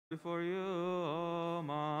before you, O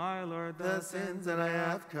my Lord, the sins that I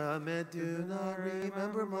have committed, do not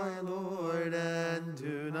remember, my Lord, and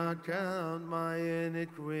do not count my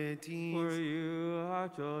iniquities. For you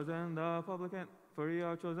have chosen the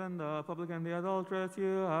publican, the adulteress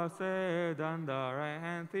you have saved, and the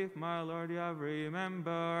right-hand thief, my Lord, you have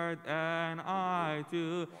remembered. And I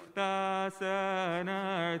too, the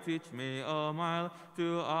sinner, teach me, O my Lord,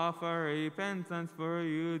 to offer repentance, for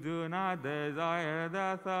you do not desire the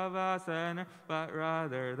death of a sinner, but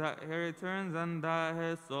rather that he returns and that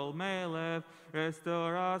his soul may live.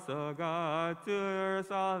 Restore us, O God, to your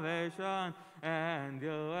salvation, and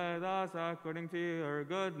deal with us according to your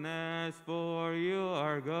goodness, for you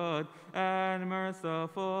are good and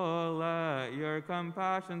merciful. Let your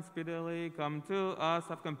compassion speedily come to us.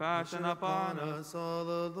 Have compassion upon us, O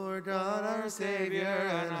the Lord God, our Savior,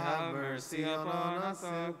 and have mercy upon us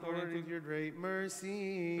according to your great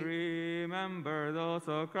mercy. Remember those,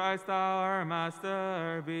 O Christ our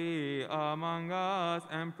Master, be among us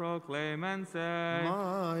and proclaim and say,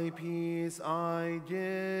 My peace I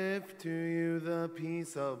give to you, the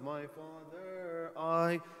peace of my Father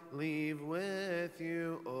I leave with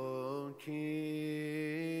you, O Kingdom.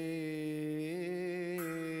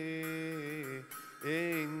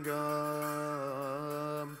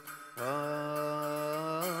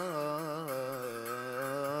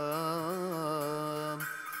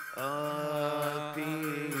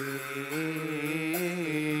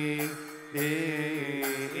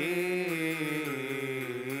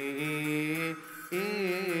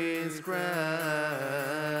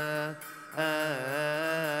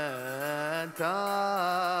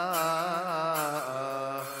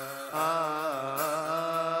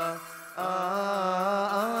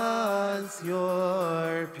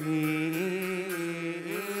 Your peace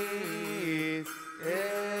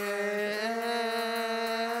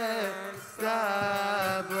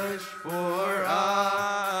establish for us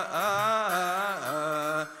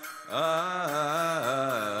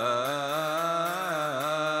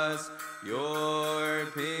your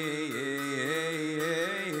peace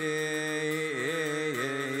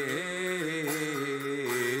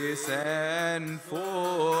and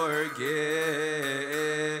forgive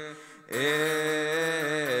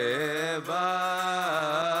us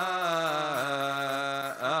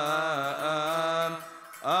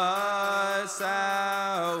our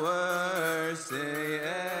sins,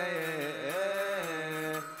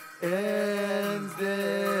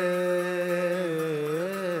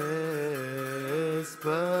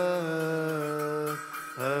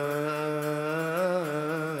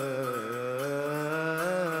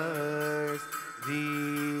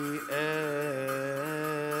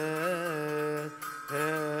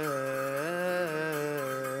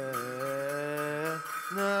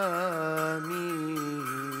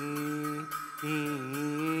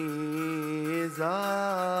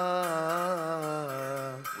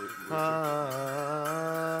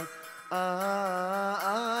 disperse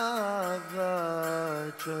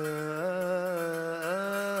the church.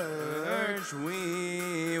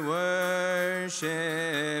 We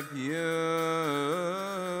worship you,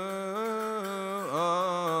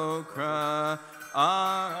 O Christ,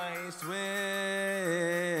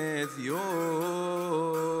 with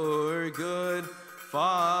your good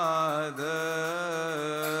Father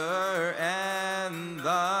and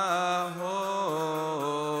the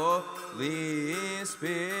Holy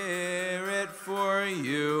Spirit, for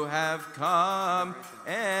you have come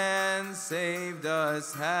and saved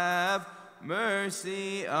us. Have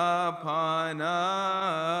mercy upon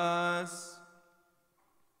us.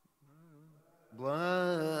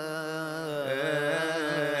 Blessed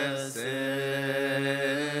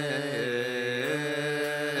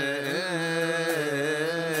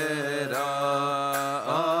are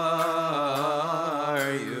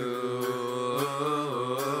you,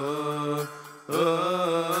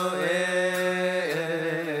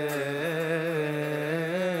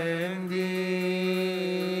 indeed,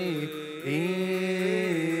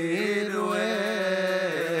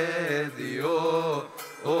 with your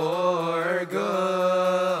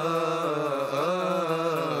good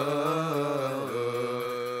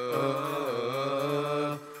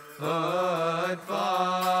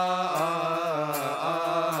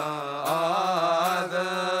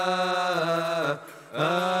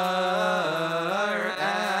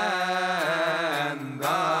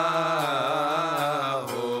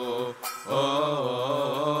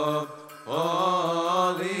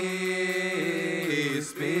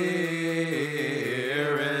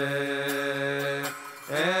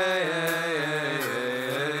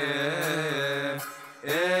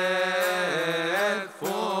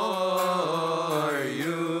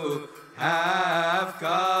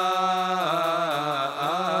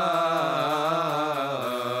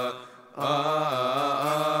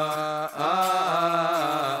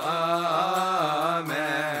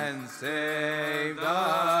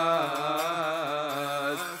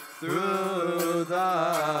through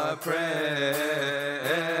the prayers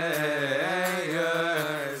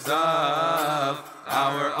of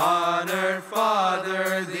our honored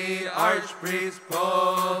Father, the Archpriest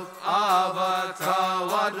Pope of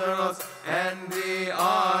Tawadros, and the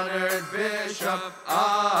honored Bishop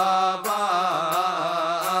of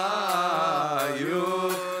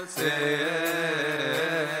Youssef.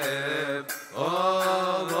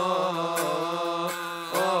 Oh Lord,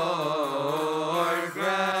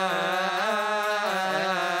 grant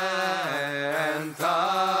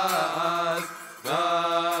us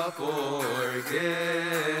the forgiveness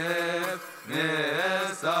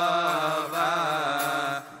of our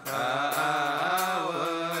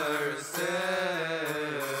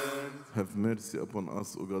sins. Have mercy upon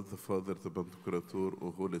us, O God the Father, the Pantocrator,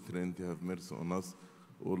 O Holy Trinity, have mercy on us.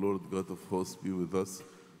 O Lord God of hosts, be with us,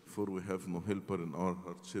 for we have no helper in our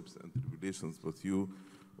hardships and tribulations but you.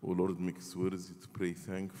 O Lord, make us worthy to pray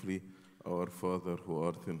thankfully, Our Father who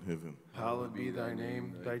art in heaven. Hallowed be thy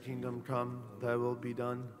name, thy kingdom come, thy will be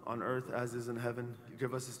done, on earth as is in heaven.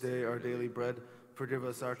 Give us this day our daily bread. Forgive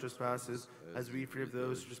us our trespasses, as we forgive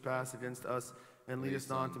those who trespass against us. And lead us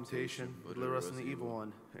not into temptation, but deliver us from the evil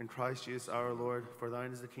one. In Christ Jesus our Lord, for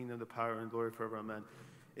thine is the kingdom, the power, and glory forever. Amen.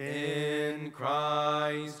 In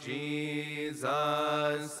Christ Jesus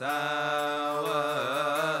our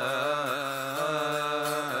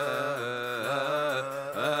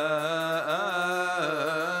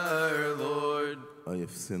Lord. I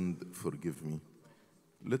have sinned, forgive me.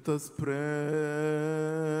 Let us pray.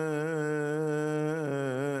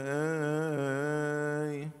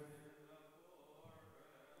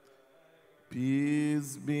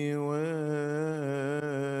 Peace be with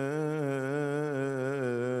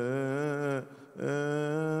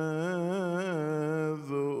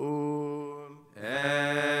all.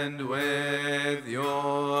 And with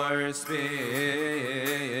your spirit.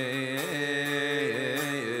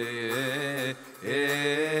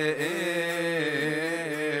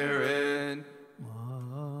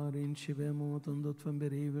 Marin shibe moton dot van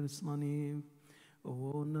beriver snanim.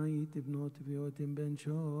 O night ibnot biotim ben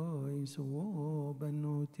choy so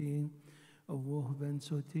benoti. O ben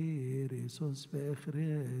sotiri sos be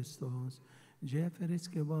Christos. Jeferis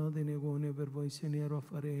kebadin egone vervoisini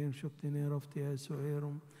rofareim shoptini rofti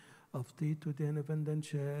esoerum. Afti to the independent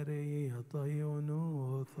cherry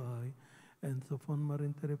atayonothai. And the fun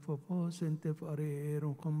marinterefopos and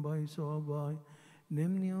tefarerum combai so by.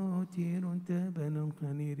 Nemnio tirun tebenum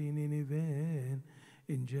canirin in even.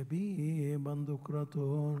 In Jabi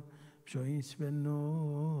Bandokrator, Shois Veno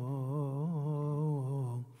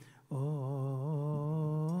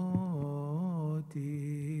Oti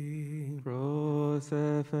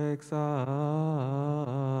Crucifix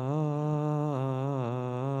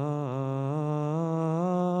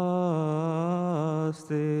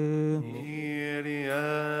Asti.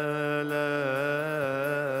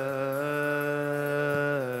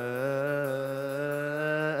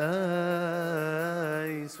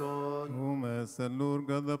 The Lord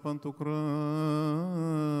God the Pantocrator,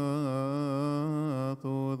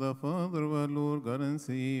 the Father of our Lord God and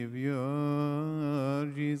Savior,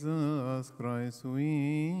 Jesus Christ,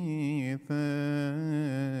 we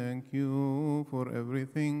thank you for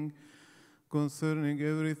everything, concerning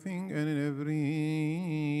everything and in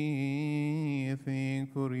everything.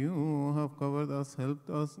 For you have covered us, helped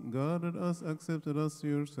us, guarded us, accepted us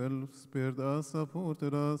yourself, spared us,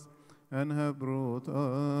 supported us, and have brought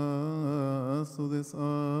us to this hour.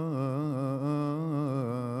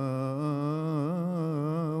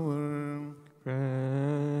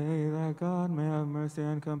 Pray that God may have mercy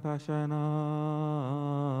and compassion on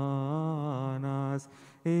us,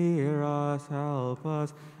 hear us, help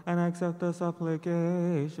us, and accept the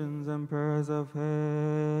supplications and prayers of his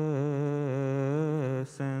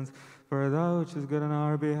saints, for that which is good on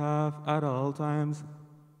our behalf at all times.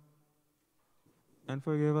 And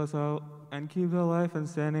forgive us all, and keep the life and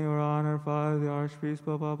standing of our honored Father, the Archpriest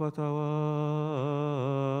Pope of Tawadros,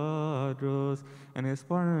 and his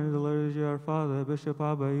partner in the liturgy, our Father, Bishop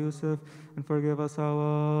Youssef, and forgive us our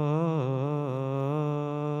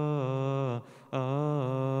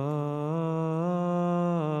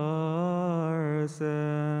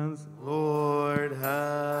sins. Lord,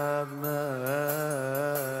 have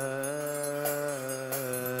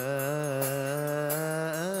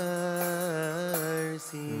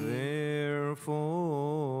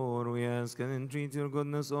Therefore, we ask and entreat your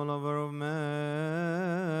goodness, all over of mankind.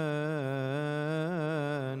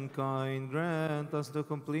 Grant us to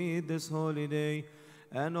complete this holy day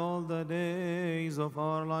and all the days of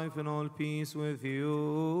our life in all peace with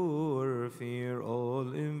your fear,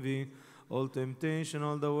 all envy, all temptation,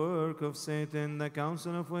 all the work of Satan, the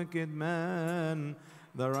counsel of wicked men,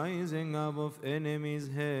 the rising up of enemies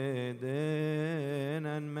hidden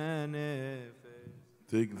and manifest.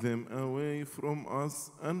 Take them away from us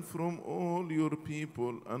and from all your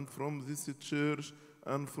people and from this church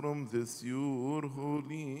and from this your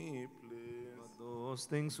holy place. Those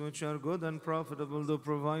things which are good and profitable to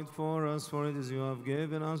provide for us, for it is you have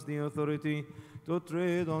given us the authority to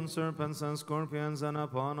tread on serpents and scorpions and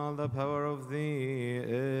upon all the power of the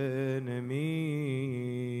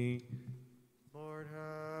enemy. Lord,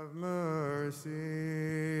 have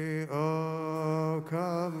mercy. Oh,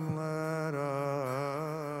 come, let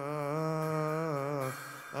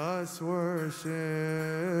us worship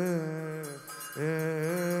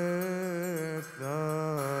the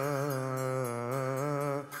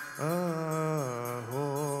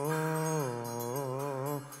Holy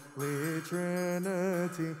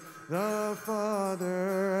Trinity, the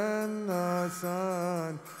Father and the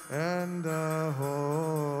Son and the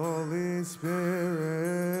Holy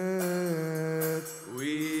Spirit.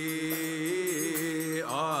 We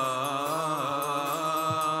are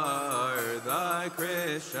the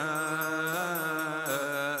Christian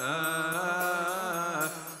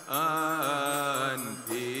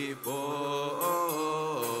people,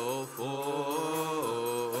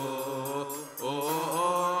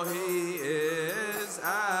 for He is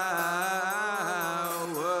our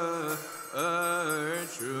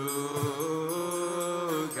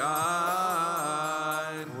true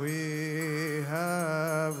God. We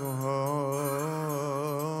have hope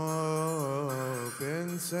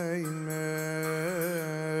in Saint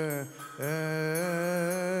Mary,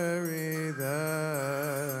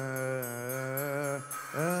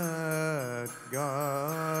 that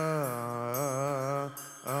God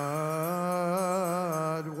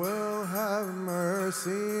will have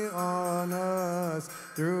mercy on us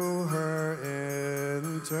through her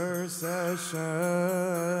intercessions.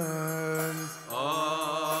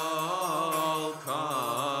 All calmness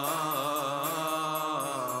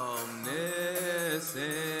in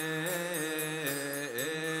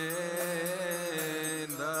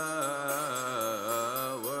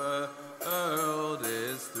the world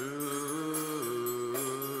is through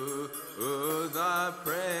the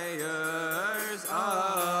prayers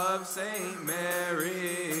of Saint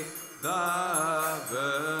Mary, the Virgin.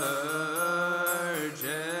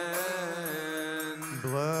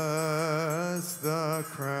 Bless the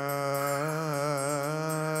crown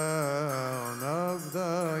of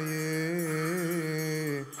the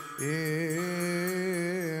year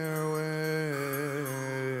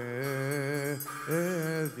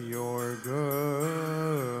with your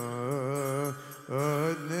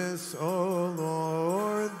goodness, O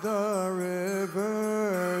Lord, the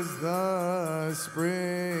rivers, the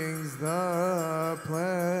springs, the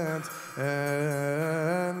plants,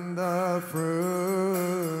 and the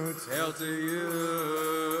fruits. Hail to you,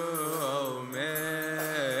 O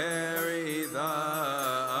Mary,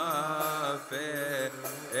 the fair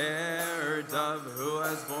dove, who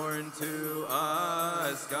has borne to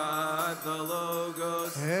us God the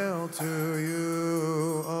Logos. Hail to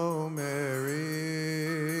you, O Mary,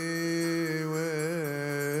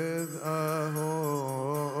 with a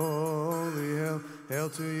holy hail. Hail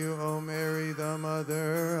to you, O Mary, the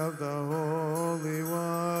Mother of the Holy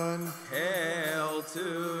One. Hail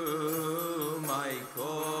to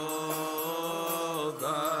Michael,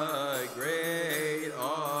 the great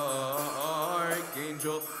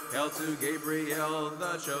archangel. Hail to Gabriel,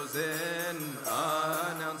 the chosen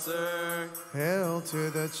announcer. Hail to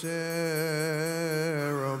the cherubim.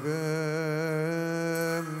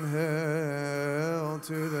 Hail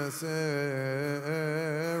to the seraphim.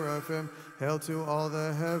 Hail to all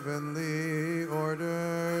the heavenly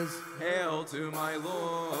orders. Hail to my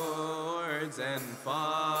lords and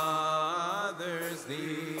fathers,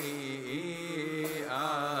 the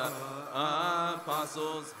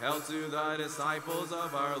apostles. Hail to the disciples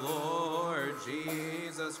of our Lord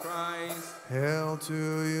Jesus Christ. Hail to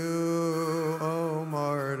you, O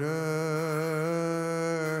martyr.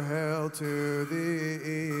 Hail to the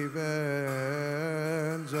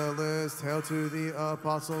evangelist. Hail to the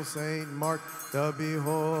apostle Saint Mark, the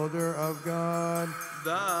beholder of God.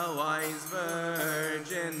 The wise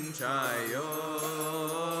virgin child,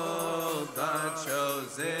 the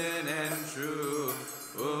chosen and true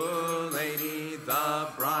Lady, the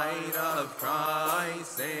bride of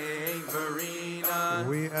Christ, Saint Verena.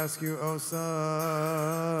 We ask you, O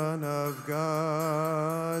Son of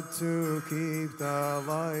God, to keep the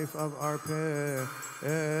life of our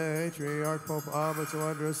Patriarch Pope Abba, to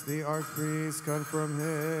address the Archpriest, confirm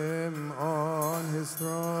him on his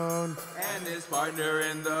throne, and his partner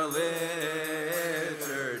in the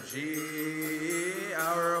liturgy,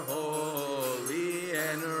 our holy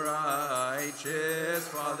and righteous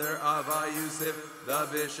Father Abba Youssef, the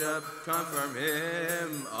bishop, confirm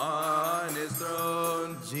him on his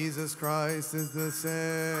throne. Jesus Christ is the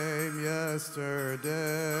same yesterday,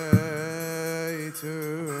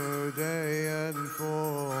 today, and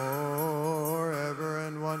forever,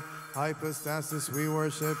 and one hypostasis. We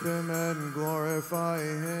worship him and glorify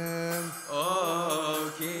him.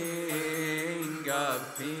 O King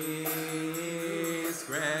of peace,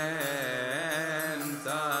 grant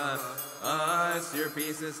us your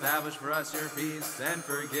peace, establish for us your peace, and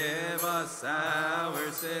forgive us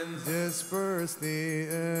our sins. Disperse the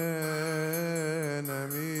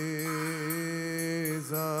enemies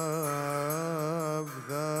of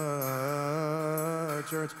the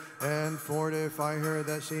church, and fortify her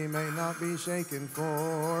that she may not be shaken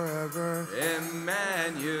forever.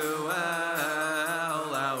 Emmanuel,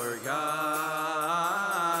 our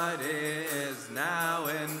God, is now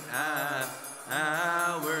in our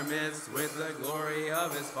midst with the glory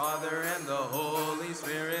of his Father and the Holy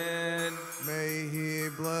Spirit. May he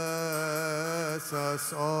bless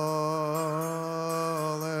us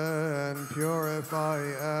all and purify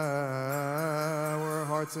our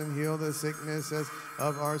hearts and heal the sicknesses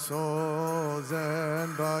of our souls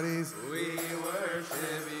and bodies. We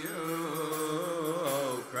worship you,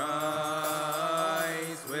 O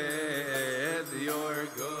Christ, with your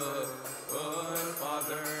good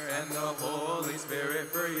Father and the Holy Spirit,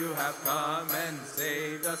 for you have come and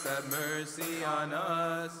saved us. Have mercy on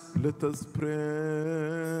us. Let us pray.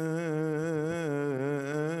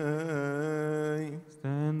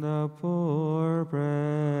 Stand up for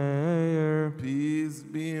prayer. Peace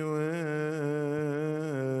be with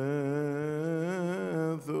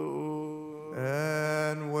you.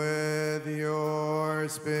 And with your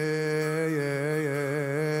spirit.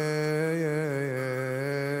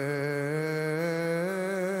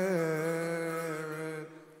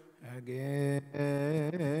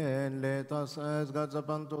 Again, let us ask God's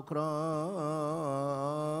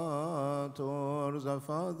Pantocrator, the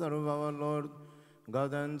Father of our Lord,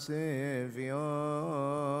 God and Savior,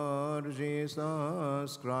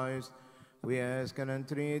 Jesus Christ. We ask and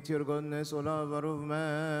entreat your goodness, O lover of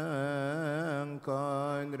mankind.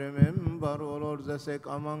 Remember, O Lord, the sick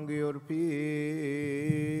among your people.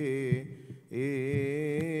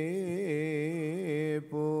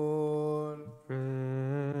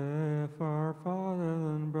 Pray for our fathers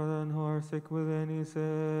and brethren who are sick with any sickness,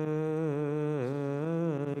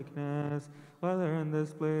 whether in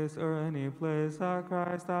this place or any place, that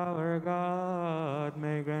Christ our God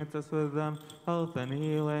may grant us with them health and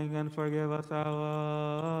healing, and forgive us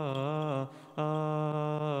our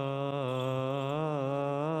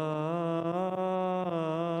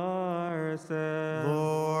sins.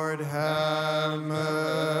 Lord, have mercy.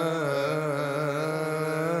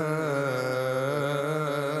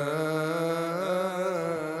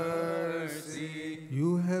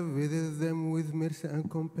 You have visited them with mercy and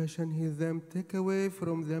compassion. Heal them, take away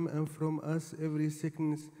from them and from us every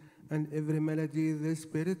sickness and every malady. The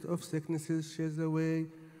spirit of sicknesses chase away.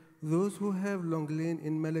 Those who have long lain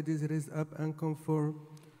in maladies raise up and comfort.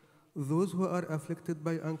 Those who are afflicted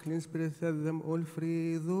by unclean spirits set them all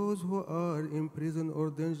free. Those who are in prison or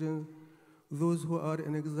dungeon, those who are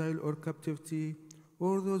in exile or captivity,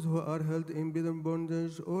 or those who are held in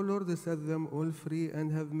bondage, O Lord, set them all free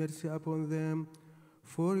and have mercy upon them.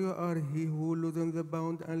 For you are he who loosens the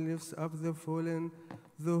bound and lifts up the fallen,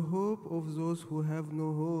 the hope of those who have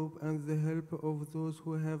no hope, and the help of those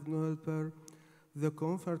who have no helper, the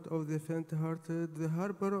comfort of the faint-hearted, the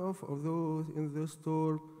harbor of those in the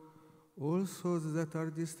storm. All souls that are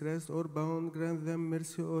distressed or bound, grant them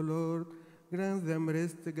mercy, O Lord. Grant them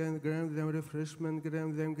rest, grant them refreshment,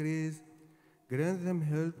 grant them grace. Grant them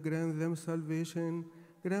help, grant them salvation.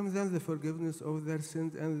 Grant them the forgiveness of their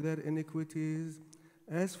sins and their iniquities.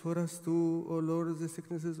 As for us too, O Lord, the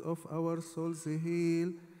sicknesses of our souls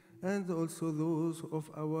heal, and also those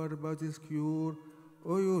of our bodies cure.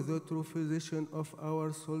 O you, the true physician of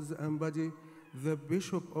our souls and body, the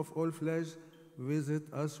Bishop of all flesh, visit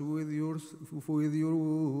us with your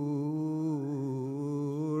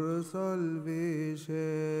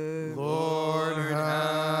salvation. Lord,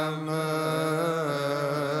 have mercy.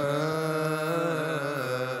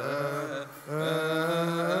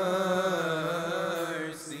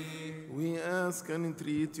 We ask and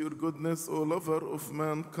entreat your goodness, O lover of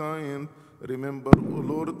mankind. Remember, O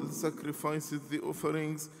Lord, the sacrifices, the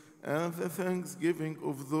offerings, and the thanksgiving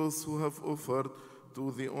of those who have offered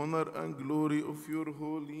to the honor and glory of your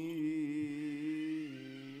holy name.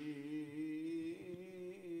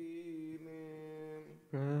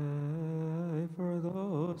 Pray for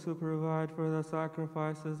those who provide for the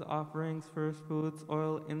sacrifices, offerings, first fruits,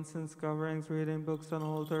 oil, incense, coverings, reading books, and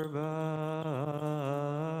altar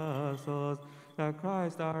vessels, that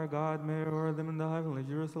Christ our God may reward them in the heavenly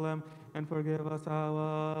Jerusalem and forgive us our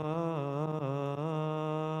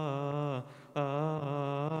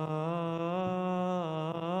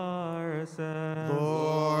sins.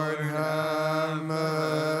 Lord, have mercy.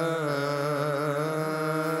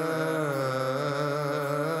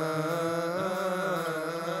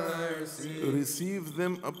 Receive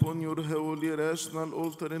them upon your holy rational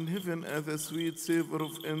altar in heaven as a sweet savor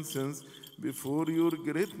of incense before your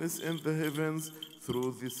greatness in the heavens,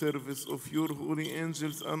 through the service of your holy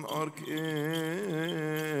angels and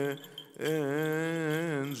archangels,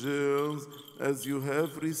 as you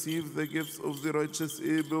have received the gifts of the righteous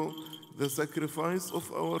Abel, the sacrifice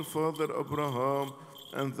of our father Abraham,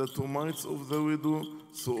 and the two mites of the widow,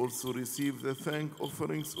 so also receive the thank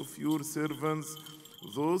offerings of your servants,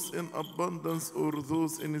 those in abundance or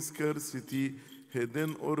those in scarcity,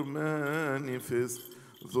 hidden or manifest,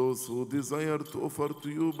 those who desire to offer to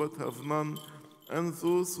you but have none, and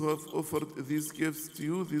those who have offered these gifts to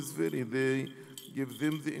you this very day. Give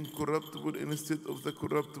them the incorruptible instead of the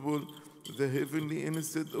corruptible, the heavenly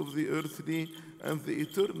instead of the earthly, and the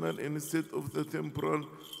eternal instead of the temporal,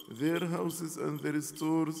 their houses and their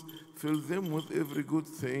stores. Fill them with every good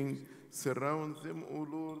thing. Surround them, O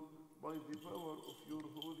Lord, by the power of your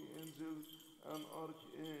holy angels and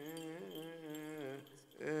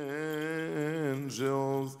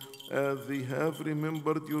archangels, as they have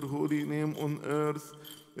remembered your holy name on earth.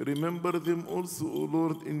 Remember them also, O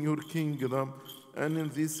Lord, in your kingdom, and in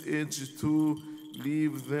this age too.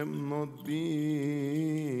 Leave them not behind.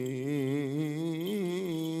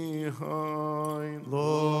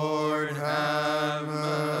 Lord, have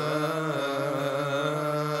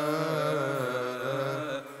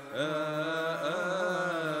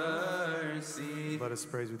mercy. Let us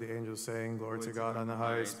praise with the angels, saying, Glory to God on the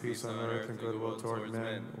highest, peace on earth, and goodwill toward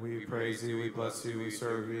men. We praise you, we bless you, we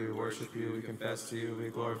serve you, we worship you, we confess to you, we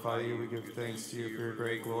glorify you, we give thanks to you for your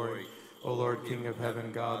great glory. O Lord, King of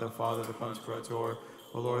heaven, God, the Father, the Pantocrator,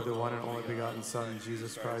 O Lord, the one and only begotten Son,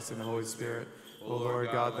 Jesus Christ, and the Holy Spirit. O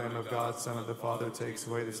Lord, God, Lamb of God, Son of the Father, takes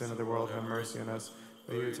away the sin of the world, have mercy on us.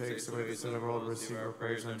 O you takes away the sin of the world, receive our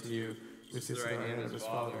praise unto you. We sit at the right hand of his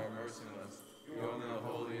Father, have mercy on us. You only the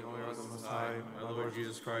holy and only the Most High, my Lord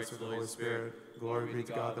Jesus Christ, with the Holy Spirit. Glory be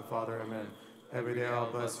to God the Father, amen. Every day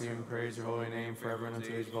I'll bless you and praise your holy name forever and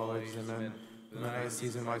unto age of all ages, amen. In the night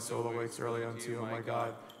season my soul awakes early unto you, O my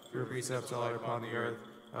God. Your precepts are light upon the earth.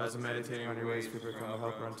 I was meditating on your ways, to become a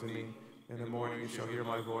helper unto me. In the morning you shall hear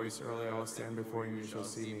my voice. Early I will stand before you, and you shall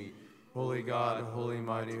see me. Holy God, holy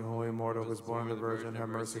mighty, holy immortal, who was born of the Virgin, have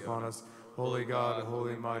mercy upon us. Holy God,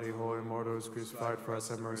 holy mighty, holy immortal, who was crucified for us,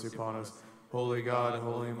 have mercy upon us. Holy God,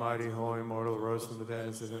 holy mighty, holy immortal, rose from the dead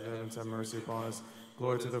and sits in the heavens, have mercy upon us.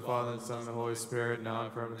 Glory to the Father, and Son, and the Holy Spirit, now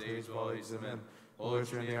and forever, and to the age of all ages, amen. O Lord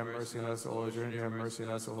Trinity, have mercy on us. O Lord Trinity, have mercy on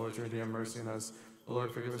us. O Lord Trinity, have mercy on us. O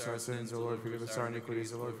Lord, forgive us our sins. O Lord, forgive us our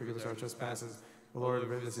iniquities. O Lord, forgive us our trespasses. O Lord,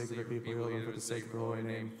 for the sake of the people, heal them for the sake of the holy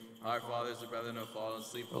name. Our fathers and brethren have fallen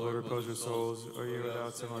asleep. O Lord, repose your souls. O you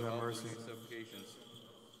without sin, Lord, have mercy.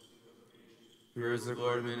 Yours is the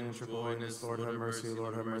glory, dominion, and triple holiness. Lord, have mercy.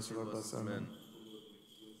 Lord, have mercy. Lord, bless. Amen.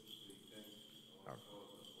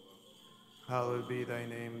 Hallowed be thy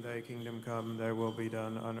name, thy kingdom come, thy will be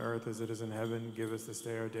done, on earth as it is in heaven. Give us this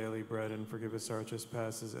day our daily bread, and forgive us our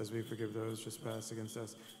trespasses, as we forgive those who trespass against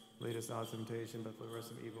us. Lead us not into temptation, but deliver us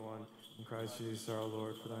from evil one. In Christ Jesus our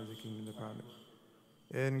Lord, for thine is the kingdom, the power, and the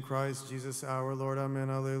In Christ Jesus our Lord, amen,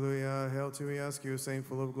 alleluia. Hail to we ask you, saint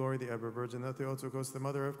full of glory, the ever Virgin, the Theotokos, the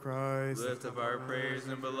mother of Christ. Lift up our prayers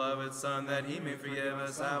and beloved Son, that he may forgive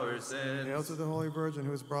us our sins. Hail to the Holy Virgin,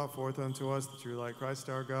 who has brought forth unto us the true light, Christ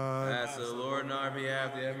our God. Ask the Lord in our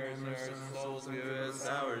behalf, the ever and our souls, forgive us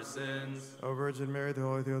our sins. O Virgin Mary, the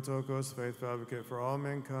Holy Theotokos, faithful advocate for all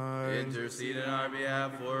mankind. Intercede in our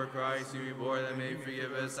behalf for Christ, who we bore, that may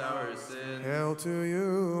forgive us our sins. Hail to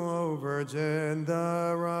you, O Virgin, the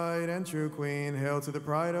right and true Queen. Hail to the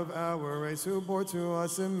pride of our race, who bore to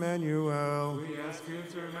us Emmanuel. We ask you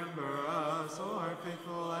to remember us, O our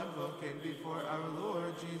faithful advocate, before our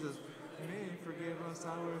Lord Jesus. May forgive us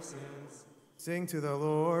our sins. Sing to the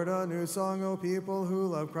Lord a new song, O people who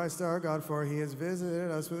love Christ our God, for he has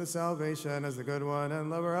visited us with salvation as the good one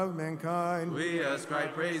and lover of mankind. We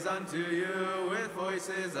ascribe praise unto you with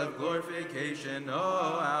voices of glorification,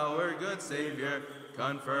 O our good Savior.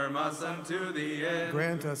 Confirm us unto the end.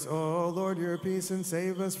 Grant us, O Lord, your peace, and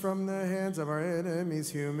save us from the hands of our enemies.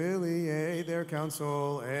 Humiliate their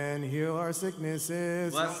counsel and heal our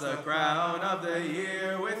sicknesses. Bless the crown of the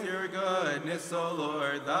year with your goodness, O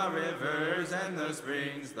Lord, the rivers and the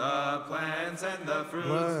springs, the plants and the fruits.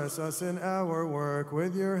 Bless us in our work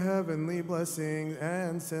with your heavenly blessing,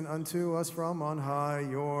 and send unto us from on high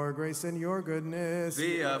your grace and your goodness.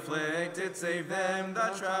 The afflicted save them,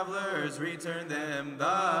 the travelers return them, the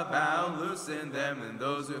bound loosen them, and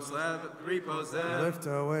those who slept repose them. Lift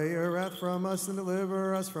away your wrath from us and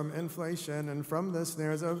deliver us from inflation and from the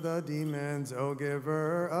snares of the demons, O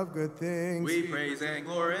giver of good things. We praise and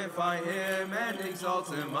glorify him and exalt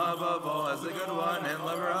him above all as the good one and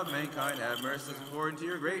lover of mankind. Have mercy according to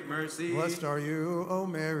your great mercy. Blessed are you, O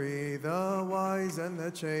Mary, the wise and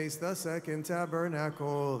the chaste, the second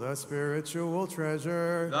tabernacle, the spiritual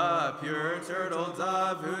treasure. The pure turtle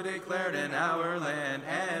dove who declared in our land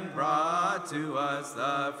and brought to us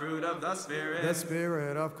the fruit of the Spirit. The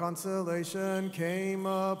spirit of consolation came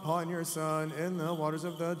upon your Son in the waters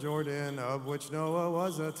of the Jordan, of which Noah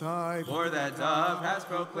was a type. For that dove has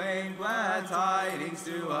proclaimed glad tidings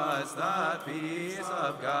to us, the peace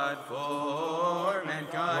of God for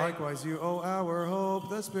mankind. Likewise you, O our hope,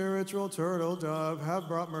 the spiritual turtle dove, have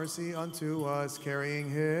brought mercy unto us, carrying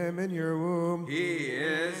him in your womb. He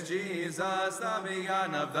is Jesus, the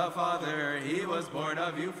begotten of the Father. He was born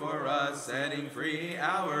of you for us, setting free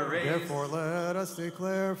our race. Therefore let us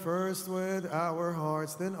declare first with our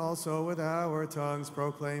hearts, then also with our tongues,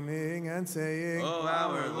 proclaiming and saying, O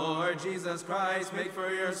our Lord Jesus Christ, make for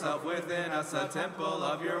yourself within us a temple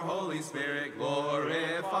of your Holy Spirit,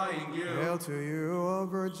 glorifying you. Hail to you, O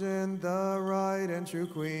Virgin, the right and true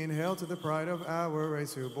Queen. Hail to the pride of our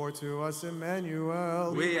race, who bore to us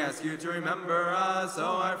Emmanuel. We ask you to remember us,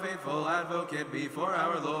 O our faithful advocate, before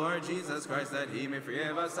our Lord Jesus Christ, that he may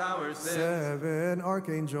forgive us our sins. 7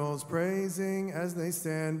 archangels praising as they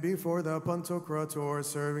stand before the Pantocrator,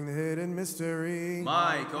 serving the hidden mystery.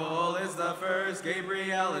 Michael is the first,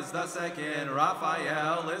 Gabriel is the second,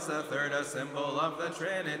 Raphael is the third, a symbol of the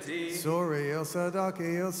Trinity. Soriel,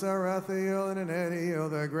 Sadakiel, Sarathiel, and Ananiel,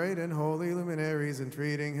 the great and holy luminaries,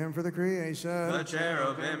 entreating him for the creation. The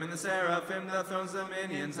cherubim and the seraphim, the thrones,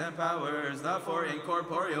 dominions, and powers, the 4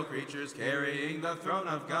 incorporeal creatures carrying the throne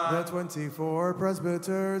of God. The 24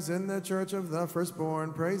 presbyters in the church of the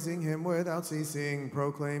firstborn, praising him without ceasing,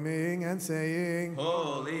 proclaiming and saying,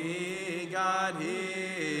 Holy God,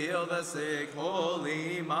 heal the sick.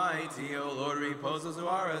 Holy, mighty, O Lord, repose those who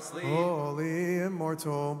are asleep. Holy,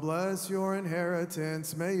 immortal, bless your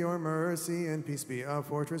inheritance. May your mercy and peace be a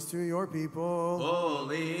fortress to your people.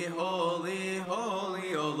 Holy, holy,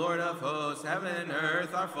 holy, O Lord of hosts, heaven and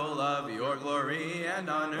earth are full of your glory and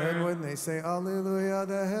honor. And when they say Alleluia,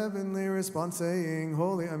 the heavenly response saying,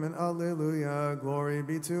 Holy, amen, Alleluia, glory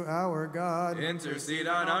be to our God. Intercede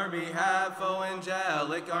on our behalf, O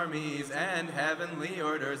angelic armies and heavenly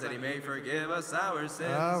orders, that he may forgive us our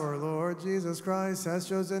sins. Our Lord Jesus Christ has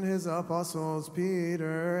chosen his apostles,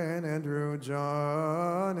 Peter and Andrew,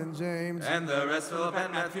 John and James, and the rest, Philip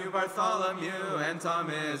and Matthew, Bartholomew and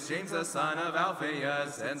Thomas, James the son of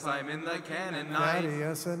Alphaeus, and Simon the Canaanite,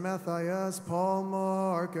 Thaddeus and Matthias, Paul,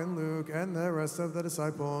 Mark, and Luke, and the rest of the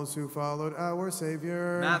disciples who followed our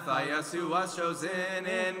Savior. Matthias, who was chosen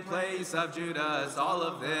in place of Judas, all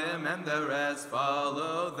of them and the rest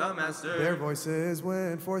followed the Master. Their voices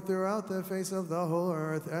went forth throughout the face of the whole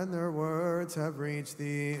earth, and their words have reached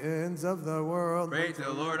the ends of the world. Pray to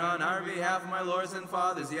the Lord on our behalf, my lords and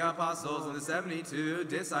fathers, the apostles, and the 72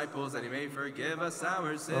 disciples, that he may forgive us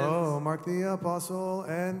our sins. Oh, Mark the apostle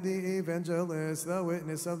and the evangelist, the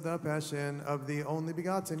witness of the passion of the only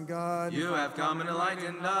begotten God. You have come and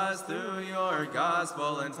enlightened us through your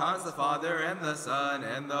gospel, and taught us the Father and the Son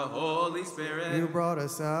and the Holy Spirit. You brought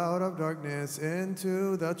us out of darkness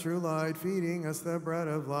into the true light, feeding us the bread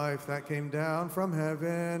of life that came down from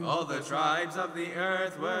heaven. All the tribes of the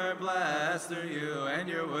earth were blessed through you, and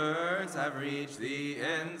your words have reached the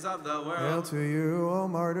ends of the world. Hail to you, O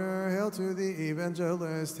martyr, hail to the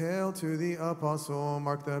evangelist, hail to the apostle,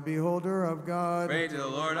 Mark the beholder of God. Pray to the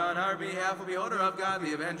Lord on our behalf, O beholder of God,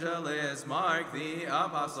 the evangelist, Mark the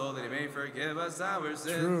apostle, that he may forgive us our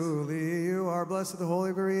sins. Truly, you are blessed of the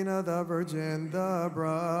Holy Verena, the Virgin, the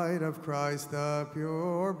bride of Christ, the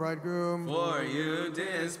pure bridegroom. For you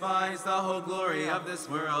despise the whole glory of this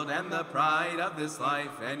world and the pride of this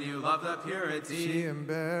life, and you love the purity. She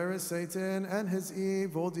embarrassed Satan and his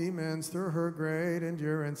evil demons through her great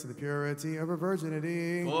endurance and the purity of her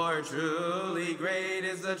virginity. For truly great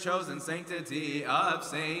is the chosen sanctity of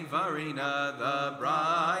Saint Verena, the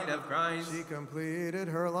bride of Christ. She completed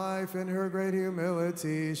her life in her great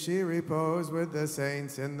humility. She reposed with the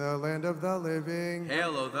saints in the land of the living.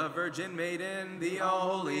 Hail, O the Virgin Maiden, the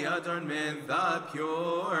holy adornment, the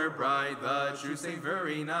pure bride, the true Saint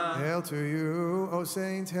Verena. Hail to you, O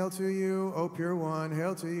saint, hail to you, O pure one,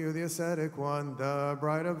 hail to you, the ascetic one, the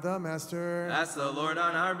bride of the Master. Ask the Lord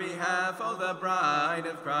on our behalf, O the bride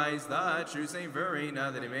of Christ, the true Saint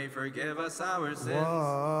Verena, that he may forgive us our sins.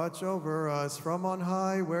 Watch over us from on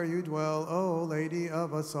high where you dwell, O Lady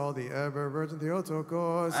of us all, the ever-Virgin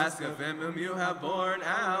Theotokos. Ask of him whom you have borne,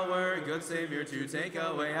 our good Savior, to take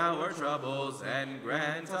away our troubles and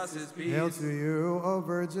grant us his peace. Hail to you, O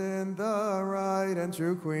Virgin, the right and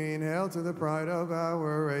true Queen. Hail to the pride of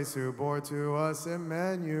our race, who bore to us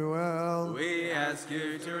Emmanuel. We ask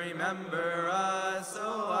you to remember us,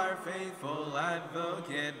 O our faithful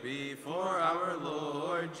advocate, before our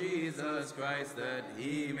Lord Jesus Christ, that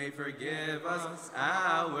he may forgive us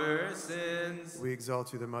our sins. We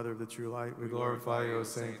exalt you, the Mother of the true light. We glorify you, O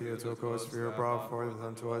Saint Theotokos, for you brought forth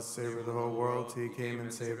unto us, Savior of the whole world. He came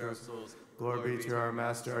and saved us. Glory be to our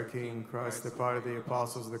Master, our King, Christ, the pride of the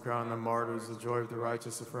apostles, the crown of the martyrs, the joy of the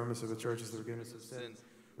righteous, the firmness of the churches, the forgiveness of sins.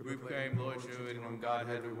 We proclaim, Lord, true and one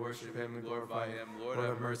Godhead, we worship him and glorify him. Lord,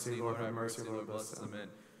 have mercy, Lord, have mercy, Lord, bless us. Amen.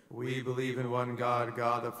 We believe in one God,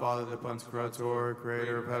 God the Father, the Pantocrator,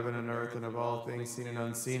 creator of heaven and earth and of all things seen and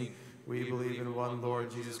unseen. We believe in one Lord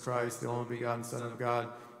Jesus Christ, the only begotten Son of God,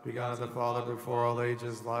 begotten of the Father before all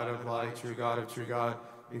ages, light of light, true God of true God,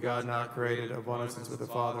 begotten not created, of one essence with the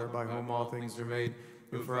Father, by whom all things are made,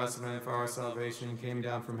 who for us and for our salvation came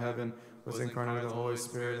down from heaven, was incarnate of the Holy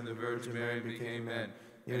Spirit and the Virgin Mary, and became man.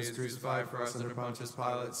 He was crucified for us under Pontius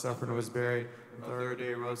Pilate, suffered and was buried, and the third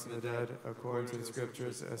day rose from the dead, according to the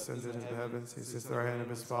Scriptures, ascended into the heavens. He sits at the right hand of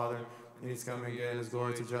his Father, and he's coming again in his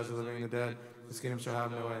glory to judge the living and the dead. His kingdom shall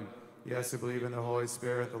have no end. Yes, I believe in the Holy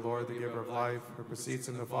Spirit, the Lord, the giver of life, who proceeds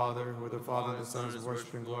from the Father, who with the Father and the Son is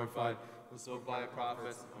worshipped and glorified, who spoke by the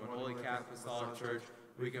prophets, one holy Catholic Apostolic Church,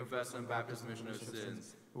 we confess and baptism of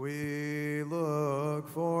sins. We look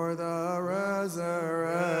for the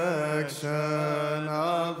resurrection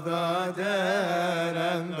of the dead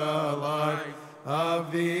and the life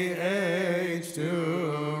of the age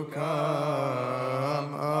to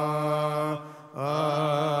come.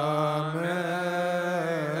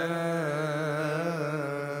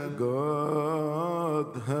 Amen.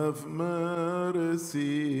 God have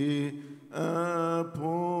mercy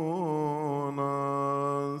upon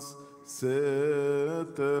us.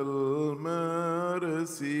 Settle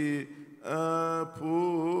mercy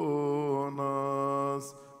upon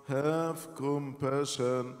us. Have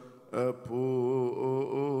compassion upon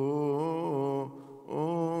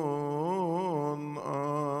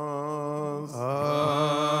us.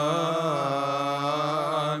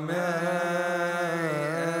 Amen.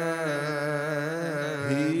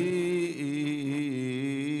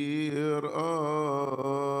 Hear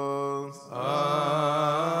us.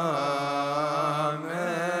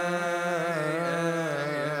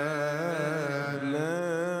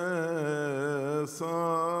 Bless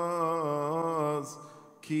us,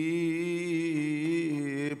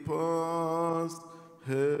 keep us,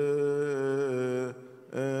 help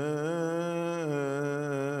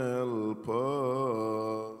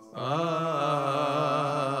us. Amen.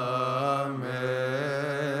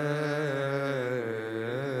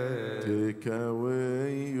 Take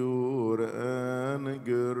away your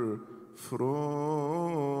anger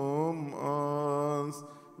from us.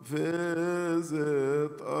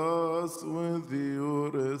 Visit us with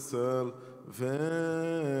your salvation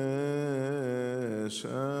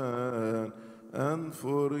and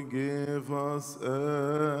forgive us our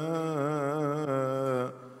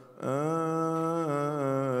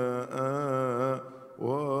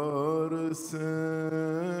sins.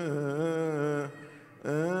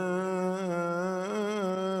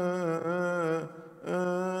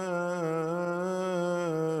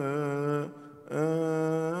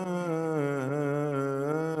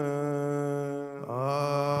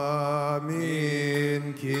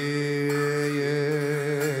 Amin. Kyrie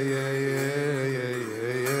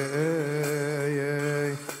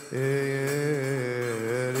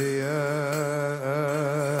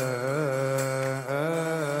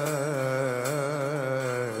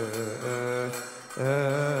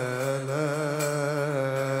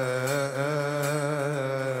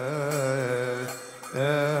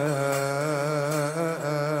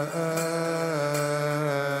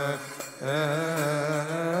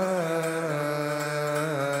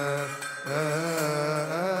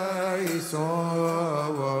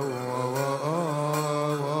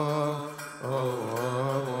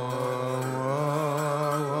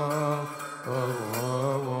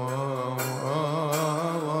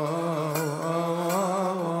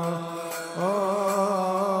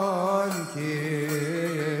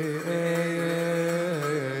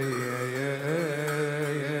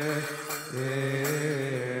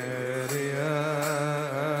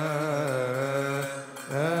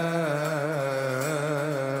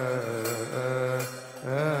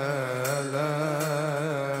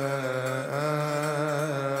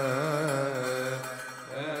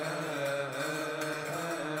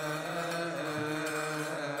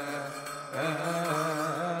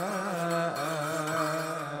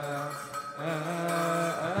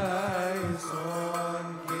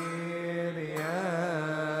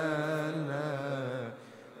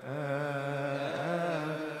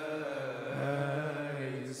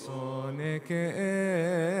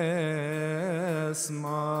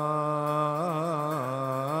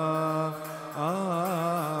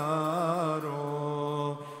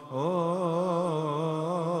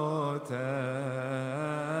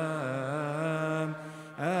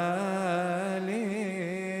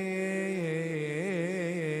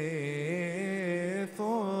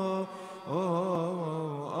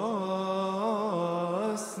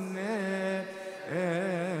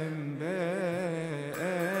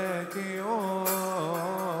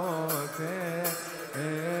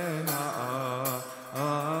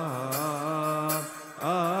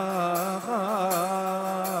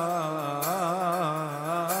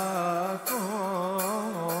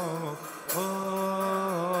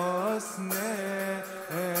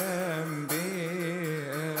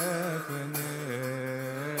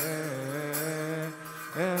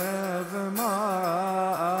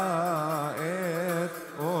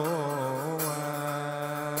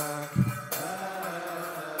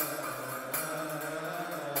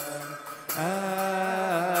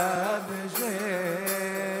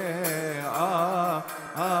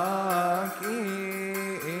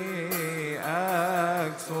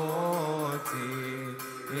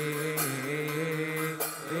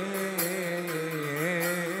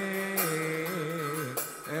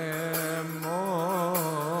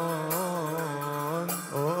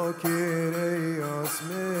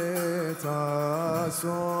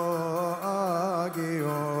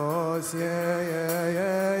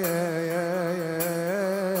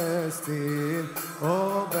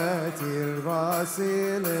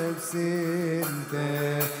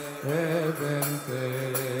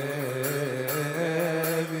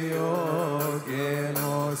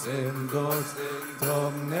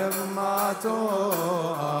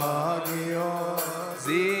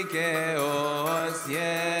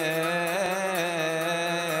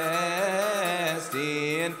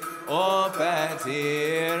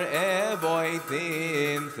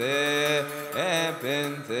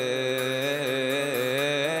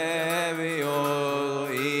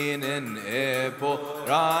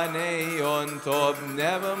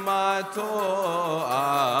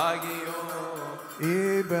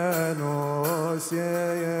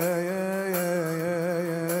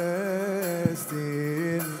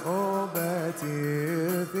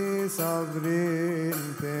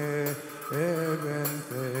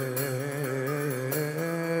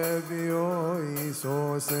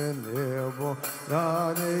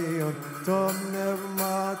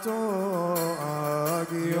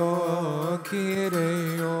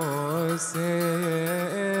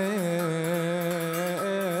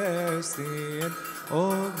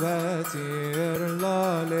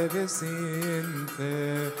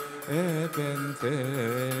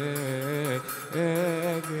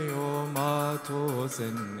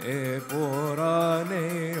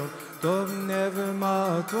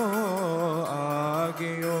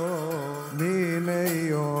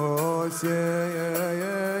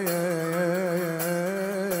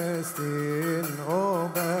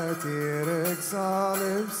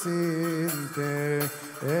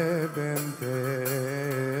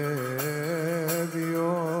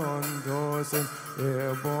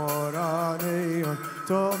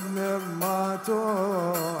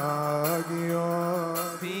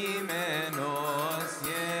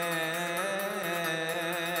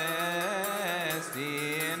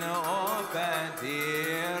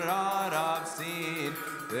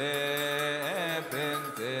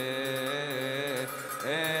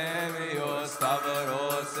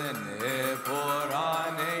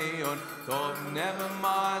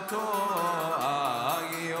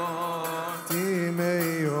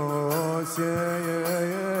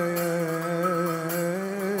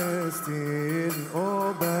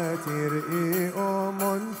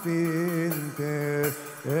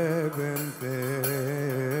Heaven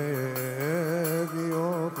fevio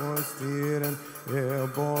postiren e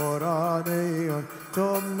boradeon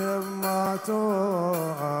tom pneummato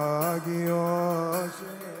agios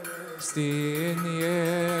Stin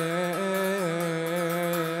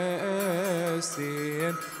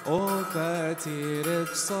Stin O patir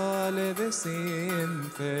psale besin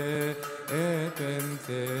fe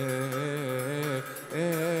epente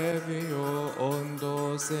evio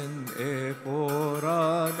ondosen e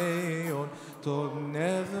poraneon tom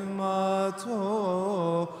nevmato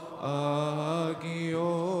agio.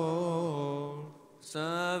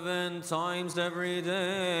 7 times every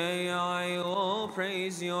day I will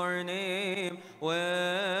praise your name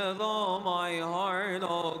with all my heart,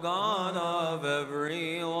 O God of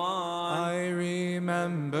everyone. I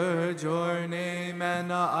remembered your name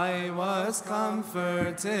and I was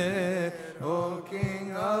comforted, O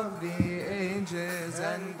King of the ages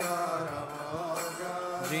and God of all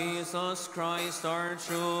gods. Jesus Christ, our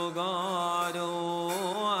true God, who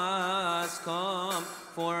has come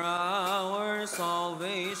for our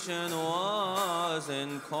salvation, was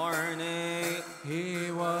incarnate.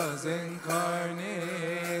 He was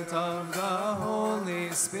incarnate of the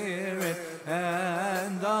Holy Spirit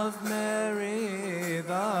and of Mary,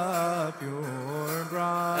 the pure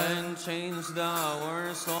bride, and changed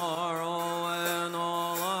our sorrow and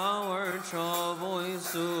all our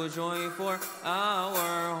troubles to joy for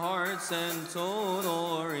our hearts and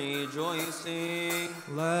total rejoicing.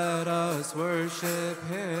 Let us worship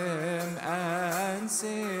him and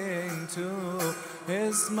sing to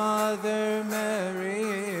his mother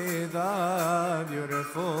Mary, the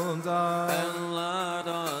beautiful dove. And let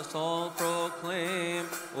us all proclaim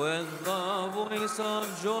with the voice of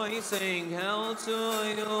joy, sing hail to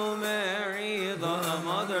you, Mary, the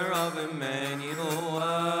mother of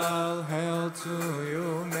Emmanuel. Hail to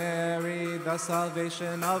you, Mary, the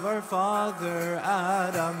salvation of our father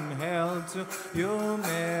Adam. Hail to you,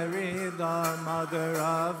 Mary, the mother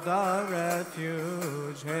of the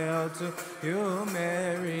refuge. Hail to you,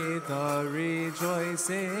 Mary, the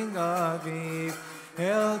rejoicing of Eve.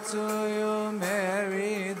 Hail to you,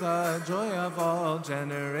 Mary, the joy of all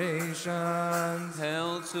generations.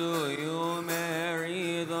 Hail to you,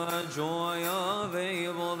 Mary, the joy of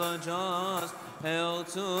Abel the just. Hail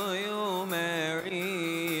to you,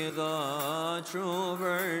 Mary, the true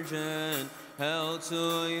virgin. Hail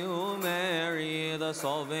to you, Mary, the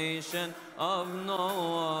salvation of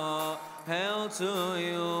Noah. Hail to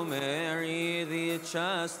you, Mary, the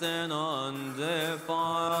chaste and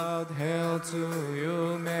undefiled. Hail to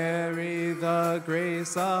you, Mary, the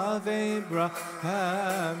grace of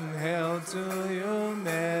Abraham. Hail to you,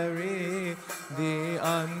 Mary, the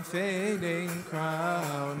unfading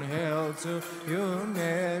crown. Hail to you,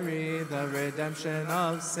 Mary, the redemption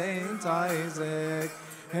of Saint Isaac.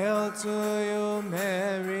 Hail to you,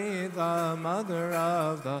 Mary, the mother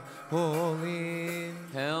of the holy.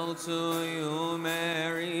 Hail to you,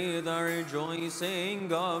 Mary, the rejoicing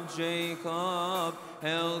of Jacob.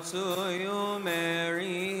 Hail to you,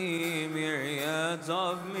 Mary, myriads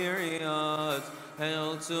of myriads.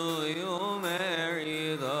 Hail to you,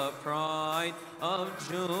 Mary, the pride of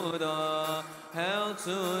Judah. Hail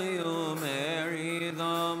to you, Mary,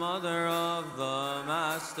 the mother of the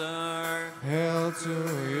Master. Hail to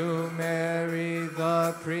you, Mary,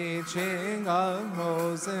 the preaching of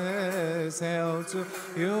Moses. Hail to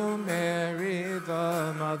you, Mary,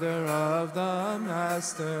 the mother of the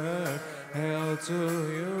Master. Hail to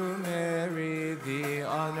you, Mary, the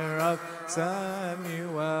honor of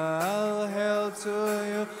Samuel. Hail to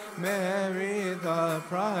you, Mary, the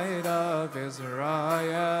pride of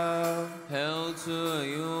Israel. Hail to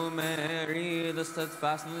you, Mary, the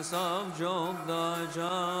steadfastness of Job the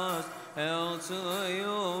just. Hail to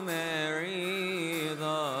you, Mary,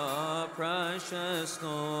 the precious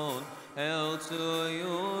stone. Hail to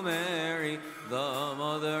you, Mary, the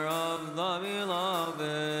mother of the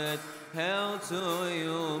beloved. Hail to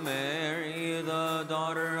you, Mary, the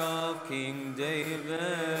daughter of King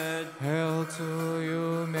David. Hail to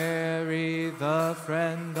you, Mary, the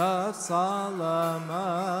friend of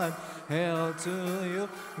Solomon. Hail to you,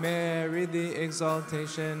 Mary, the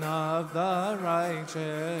exaltation of the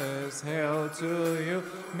righteous. Hail to you,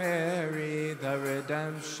 Mary, the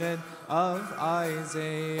redemption of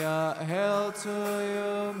Isaiah. Hail to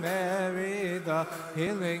you, Mary, the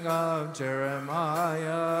healing of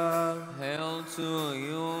Jeremiah. Hail to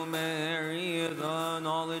you, Mary, the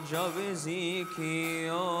knowledge of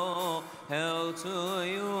Ezekiel. Hail to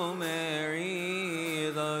you, Mary,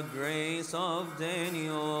 the grace of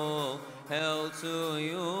Daniel. Hail to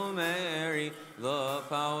you, Mary, the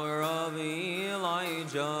power of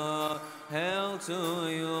Elijah. Hail to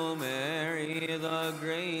you, Mary, Mary, the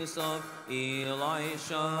grace of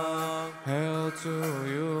Elisha. Hail to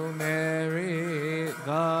you, Mary,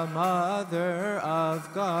 the Mother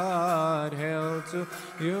of God. Hail to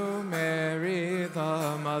you, Mary,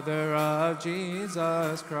 the Mother of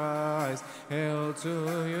Jesus Christ. Hail to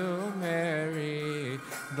you, Mary,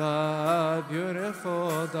 the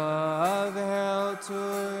beautiful dove. Hail to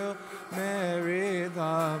you, Mary,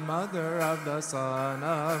 the Mother of the Son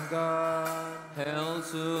of God. Hail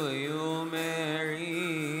to you,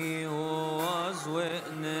 Mary, who was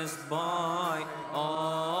witnessed by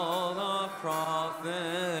all the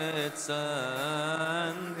prophets,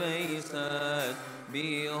 and they said,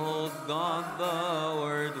 Behold, God the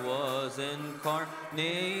Word was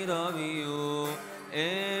incarnate of you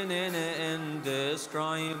in an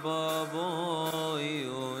indescribable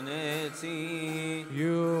unity.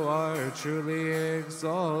 You are truly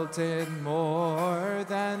exalted more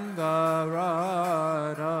than the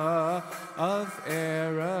rod of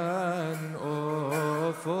Aaron,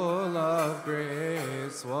 O full of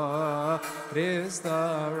grace. What is the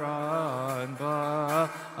rod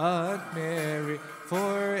but Mary?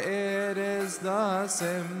 For it is the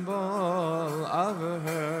symbol of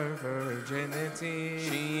her virginity.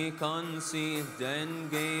 She conceived and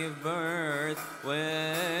gave birth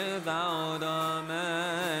without a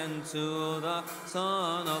man to the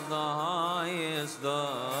Son of the Highest, the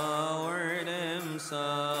Word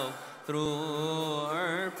Himself, through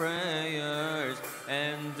her prayers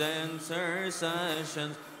and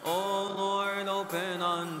intercessions. O Lord, open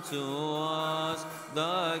unto us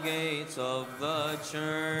the gates of the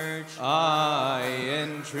church. I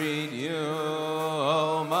entreat you,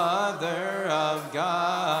 O Mother of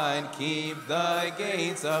God, keep the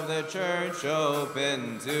gates of the church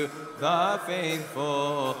open to the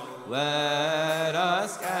faithful. Let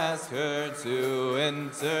us ask her to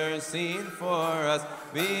intercede for us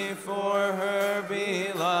before her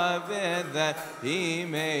beloved, that He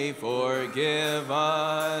may forgive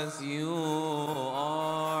us. You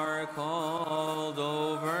are called,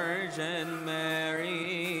 O Virgin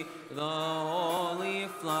Mary, the holy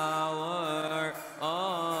flower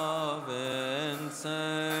of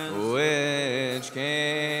incense, which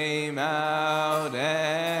came out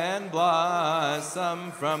and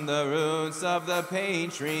blossomed from the roots of the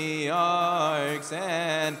patriarchs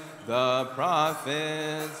and the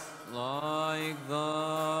prophets. like the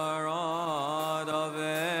rod of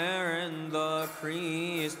Aaron the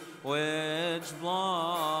priest, which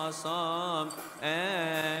blossomed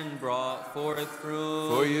and brought forth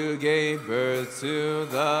fruit. For you gave birth to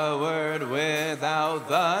the Word without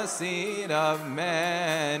the seed of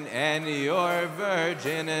man, and your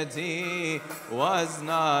virginity was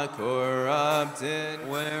not corrupted.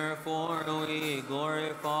 Wherefore we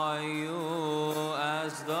glorify you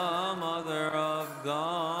as the Mother of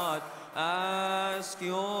God. Ask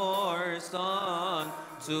your Son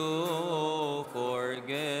to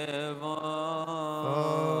forgive us.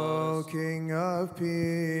 O King of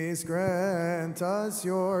peace, grant us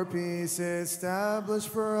your peace. Establish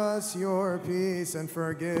for us your peace, and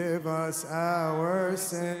forgive us our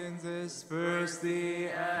sins. Disperse the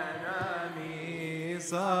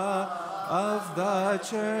enemies of the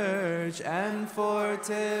church, and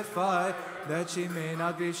fortify that she may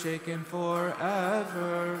not be shaken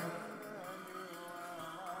forever.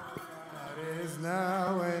 Is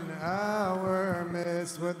now in our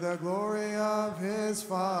midst, with the glory of His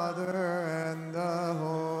Father and the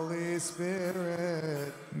Holy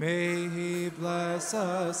Spirit. May He bless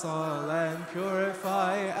us all and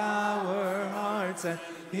purify our hearts and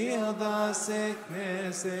heal the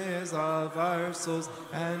sicknesses of our souls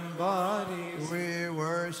and bodies. We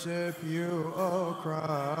worship you, O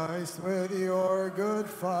Christ, with your good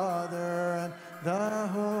Father and the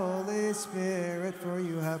Holy Spirit, for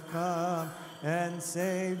you have come and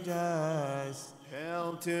saved us.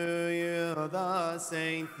 Hail to you, the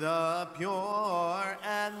saint, the pure,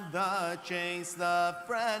 and the chaste, the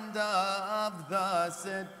friend of the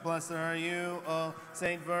sick. Blessed are you, O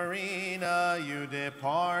Saint Verena. You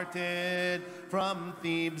departed from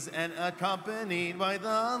Thebes and accompanied by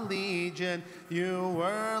the legion. You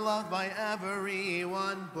were loved by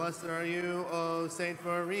everyone. Blessed are you, O Saint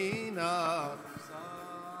Verena.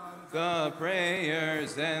 The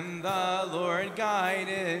prayers and the Lord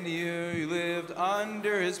guided you. You lived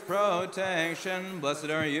under His protection. Blessed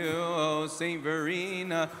are you, O Saint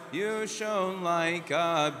Verena. You shone like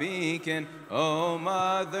a beacon, O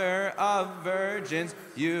Mother of virgins.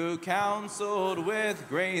 You counseled with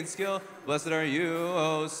great skill. Blessed are you,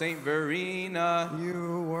 O Saint Verena.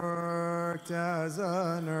 You worked as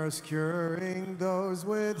a nurse, curing those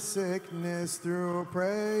with sickness through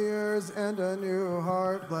prayers and a new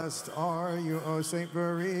heart. Blessed blessed are you, O Saint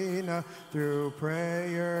Verena. Through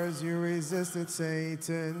prayers you resisted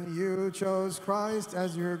Satan. You chose Christ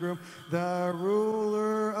as your groom, the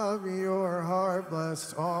ruler of your heart.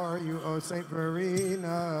 Blessed are you, O Saint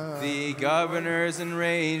Verena. The governors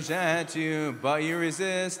enraged at you, but you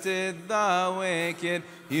resisted the wicked.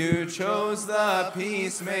 You chose the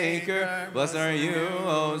peacemaker. Blessed are you,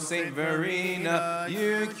 O Saint Verena.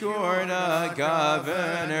 You cured a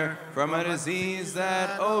governor from a disease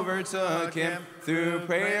that overtook him. Through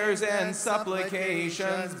prayers and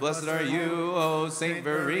supplications, blessed are you, O Saint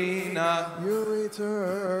Verena. You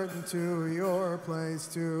returned to your place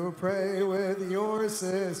to pray with your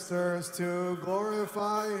sisters, to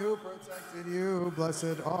glorify who protected you.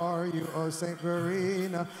 Blessed are you, O Saint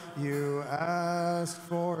Verena. You asked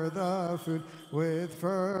for the food with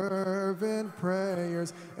fervent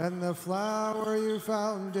prayers, and the flour you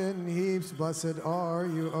found in heaps. Blessed are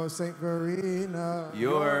you, O Saint Verena.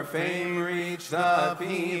 Your fame reached the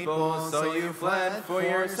people, so you fled for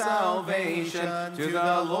your salvation to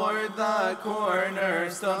the Lord, the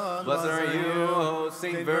cornerstone. Blessed are you, O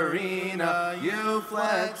Saint Verena. You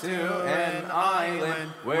fled to an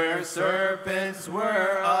island where serpents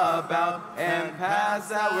were about and paths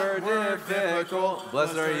that were difficult.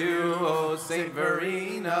 Blessed are you, O Saint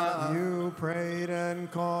Verena. You prayed and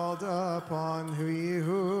called upon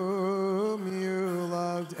whom you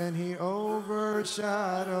loved, and he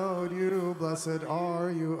overshadowed you. Blessed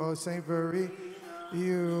are you, O Saint Verena.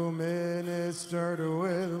 You ministered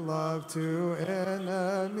with love to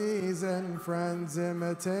enemies and friends,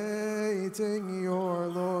 imitating your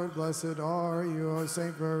Lord. Blessed are you, O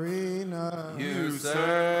Saint Verena. You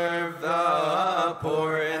served the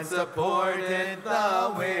poor and supported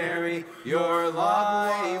the weary. Your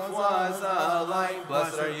life was a light.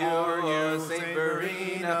 Blessed are you, O Saint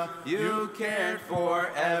Verena. You cared for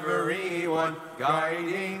everyone,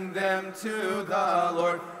 guiding them to the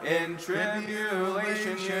Lord. In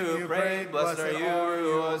tribulation you prayed. Blessed are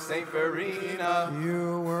you, O Saint Verena.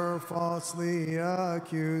 You were falsely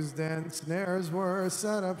accused, and snares were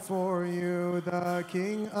set up for you. The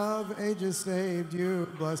King of ages saved you.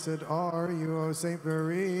 Blessed are you, O Saint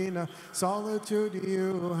Verena. Solitude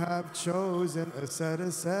you have chosen,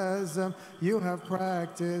 asceticism you have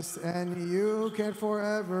practiced, and you cared for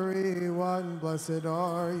everyone. Blessed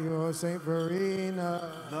are you, O Saint Verena.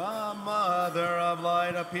 The Mother of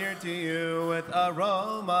Light appeared to you with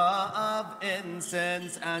aroma of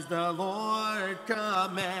incense as the Lord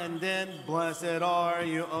commanded. Blessed are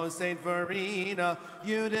you, O Saint Verena.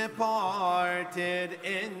 You departed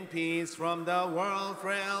in peace from the world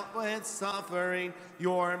frail with suffering.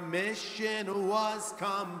 Your mission was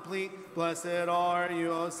complete. Blessed are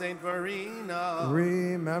you, O Saint Verena.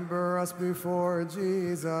 Remember us before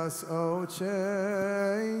Jesus, O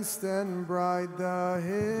chaste and bright, the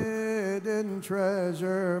hidden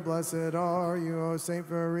treasure. Blessed are you, O Saint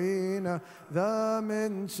Verena. The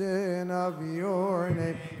mention of your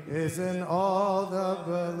name is in all the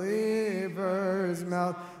believers'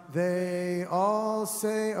 mouth. They all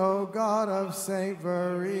say, O God of Saint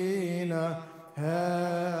Verena,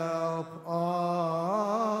 help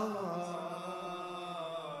all us.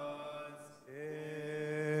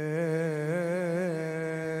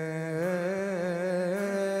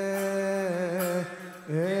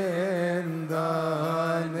 In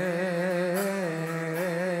the name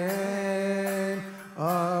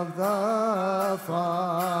of the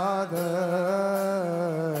Father,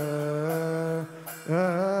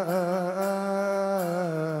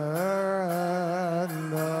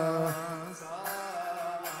 and the Son,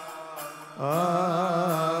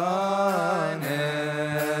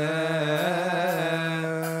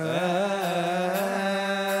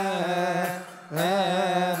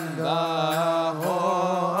 and the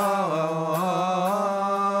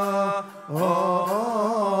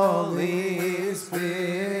Holy Spirit.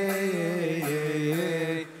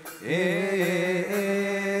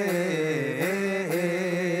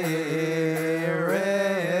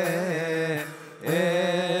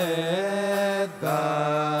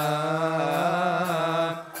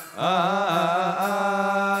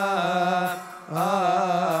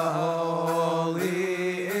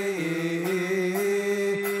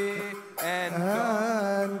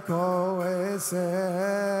 And coessential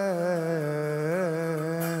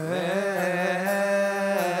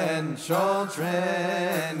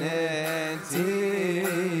Trinity,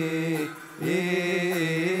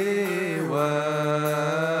 worthy.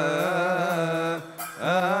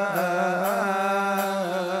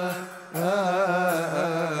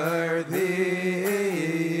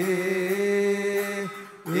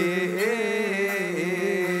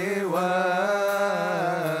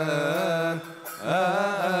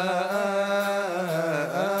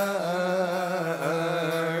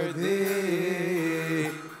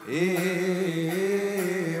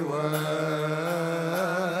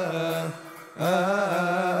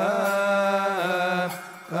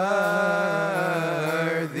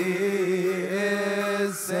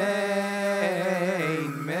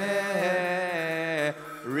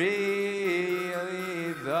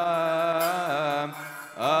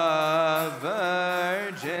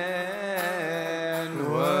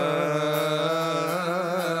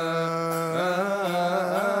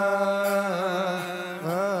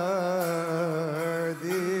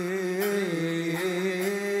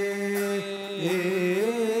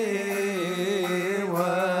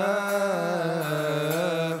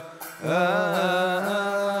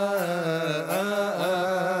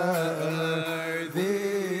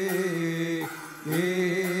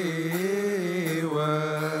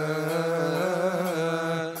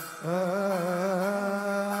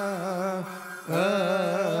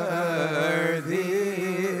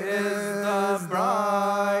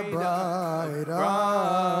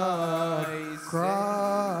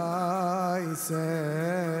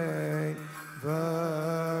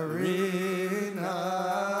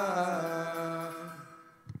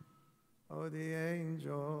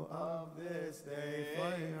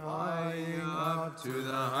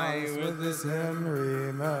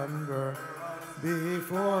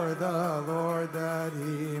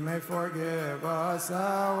 forgive us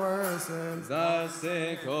our sins. The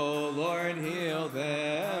sick, O Lord, heal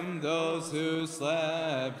them. Those who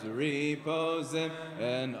slept, repose them.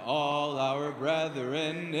 And all our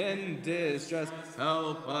brethren in distress,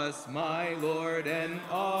 help us, my Lord, and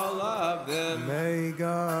all of them. May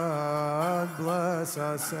God bless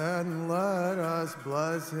us and let us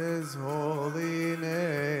bless his holy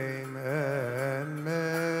name, and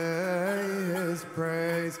may his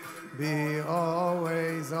praise be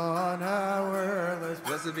always on our lips.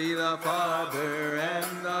 Blessed be the Father,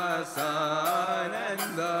 and the Son,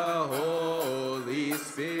 and the Holy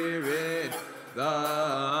Spirit,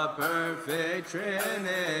 the perfect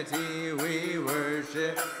Trinity. We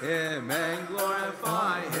worship him and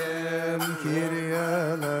glorify him. Kyrie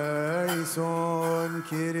eleison,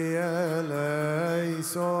 Kyrie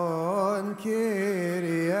eleison,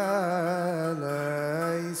 Kyrie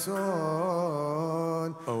eleison.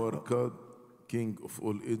 Our God, King of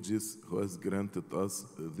all ages, who has granted us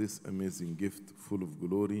this amazing gift full of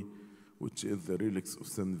glory, which is the relics of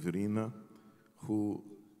Saint Verena, who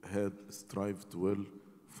had strived well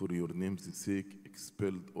for your name's sake,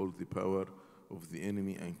 expelled all the power of the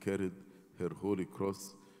enemy, and carried her holy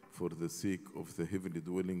cross for the sake of the heavenly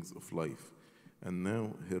dwellings of life. And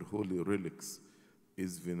now her holy relics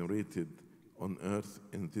is venerated on earth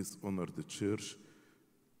in this honored church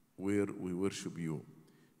where we worship you.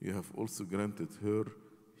 You have also granted her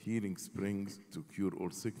healing springs to cure all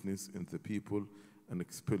sickness in the people and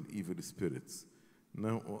expel evil spirits.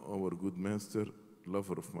 Now, O our good Master,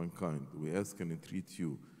 lover of mankind, we ask and entreat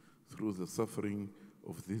you, through the suffering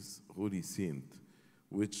of this holy saint,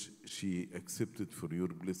 which she accepted for your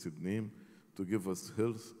blessed name, to give us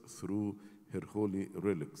health through her holy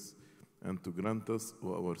relics, and to grant us,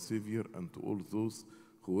 O our Savior, and to all those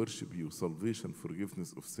who worship you, salvation,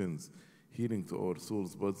 forgiveness of sins, healing to our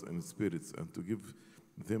souls, bodies, and spirits, and to give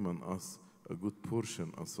them and us a good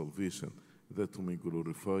portion of salvation, that we may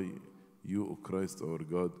glorify you, O Christ our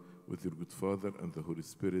God, with your good Father and the Holy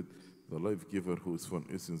Spirit, the life-giver, who is one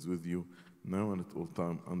essence with you, now and at all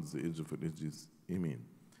time, and the age of ages. Amen.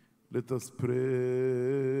 Let us pray.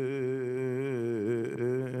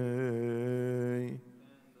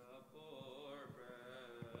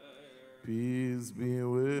 Peace be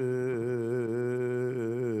with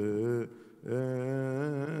you.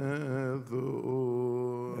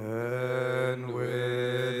 And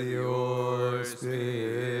with your spirit.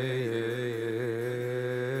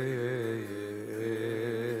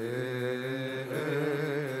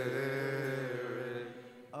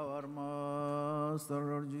 Our Master,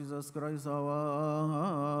 Lord Jesus Christ,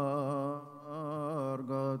 our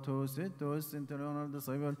God, who said to his eternal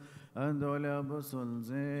disciple and all apostles,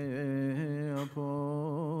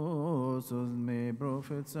 may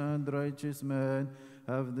prophets and righteous men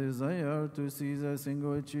have desired to see the thing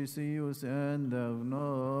which you see and have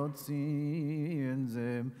not seen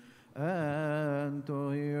them, and to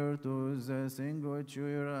hear to the thing which you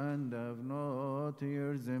hear and have not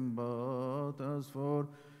heard them. But as for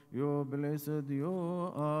you, blessed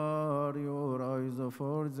you are, your eyes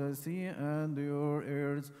for the sea and your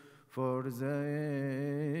ears for the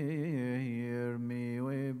hear. May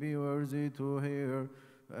we be worthy to hear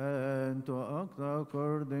and to act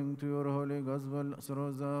according to your holy gospel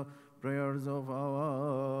through the prayers of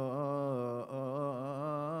our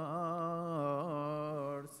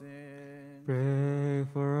saints. Pray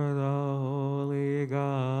for the Holy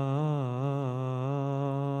Gospel.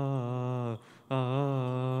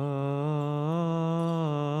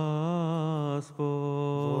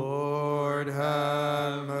 Lord,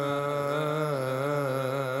 have mercy.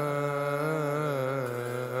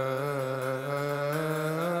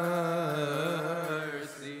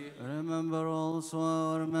 Remember also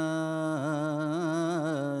our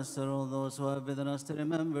Master, all those who have bidden us to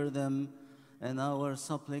remember them, and our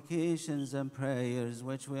supplications and prayers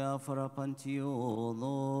which we offer up unto you, O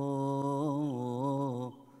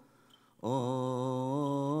Lord.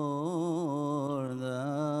 Lord,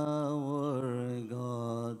 our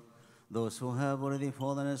God, those who have already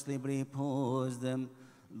fallen asleep, repose them.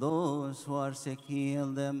 Those who are sick,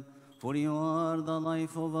 heal them. For you are the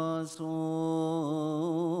life of us all,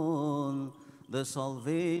 the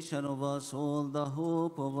salvation of us all, the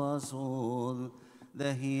hope of us all,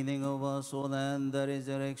 the healing of us all, and the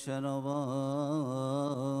resurrection of us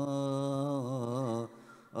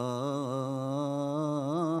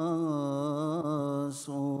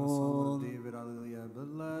all. David, hallelujah. But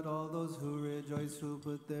let all those who rejoice, who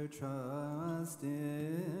put their trust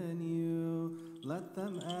in you, let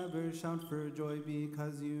them ever shout for joy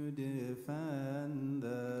because you defend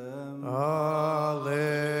them. Alleluia,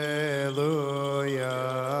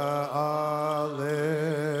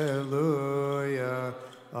 alleluia.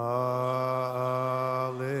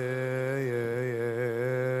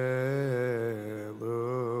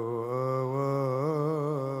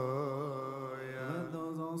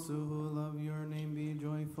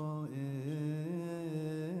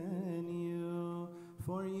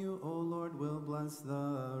 bless the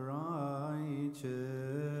righteous.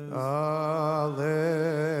 Alleluia,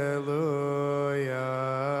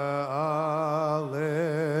 alleluia.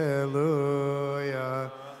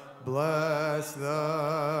 Bless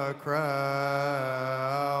the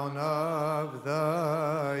crown of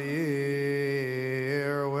the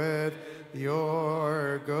year with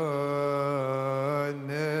your goodness,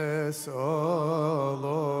 O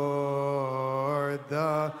Lord.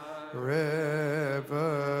 The rivers,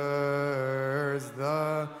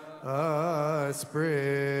 the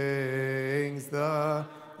springs, the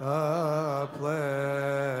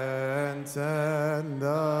plants, and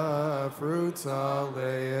the fruits.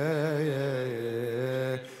 Alleluia,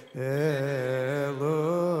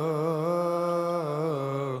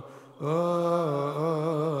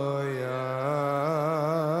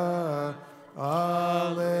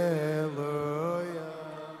 alleluia.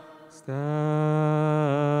 Stand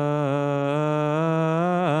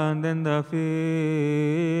in the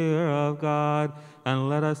fear of God, and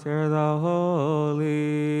let us hear the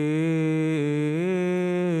holy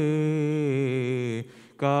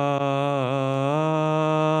gospel.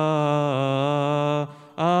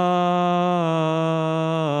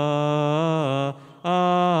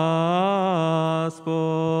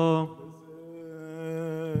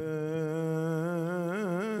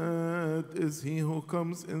 Blessed is he who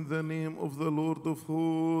comes in the name of the Lord of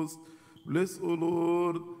hosts. Bless, O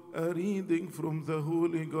Lord, a reading from the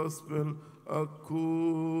Holy Gospel according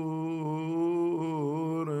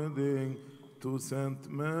to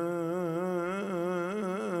Saint Matthew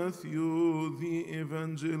the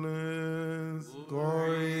Evangelist.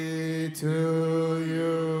 Glory to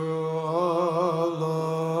you, O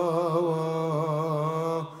Lord.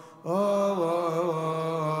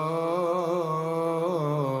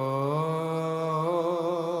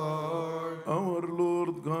 Our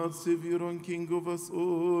Lord, God, Savior and King of us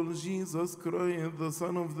all, Jesus Christ, the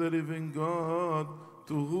Son of the living God,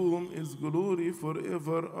 to whom is glory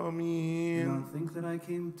forever. Do Amen. not think that I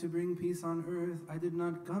came to bring peace on earth. I did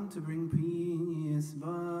not come to bring peace,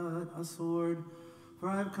 but a sword. For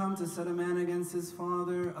I have come to set a man against his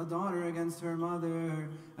father, a daughter against her mother,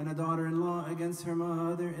 and a daughter-in-law against her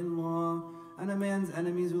mother-in-law. And a man's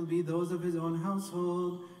enemies will be those of his own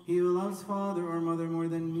household. He who loves father or mother more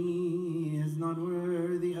than me is not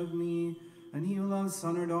worthy of me. And he who loves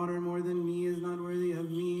son or daughter more than me is not worthy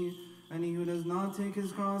of me. And he who does not take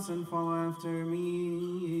his cross and follow after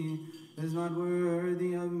me is not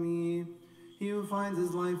worthy of me. He who finds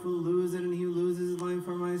his life will lose it, and he who loses his life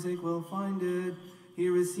for my sake will find it. He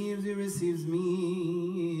receives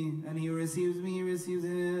me, and he who receives me receives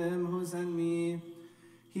him who sent me.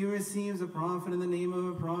 He who receives a prophet in the name of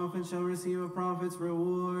a prophet shall receive a prophet's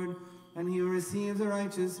reward, and he who receives a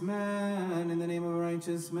righteous man in the name of a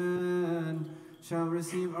righteous man shall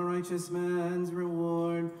receive a righteous man's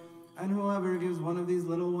reward. And whoever gives one of these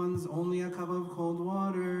little ones only a cup of cold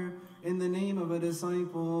water in the name of a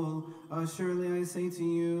disciple, surely I say to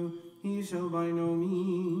you, he shall by no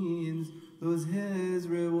means lose his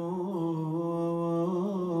reward.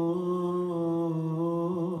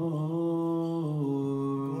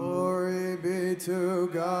 Glory be to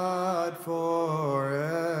God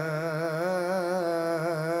forever.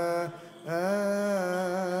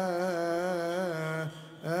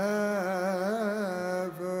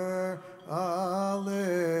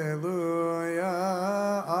 Alleluia,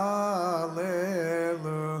 alleluia,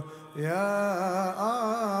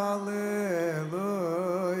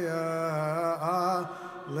 alleluia,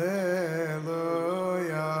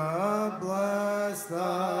 alleluia. Bless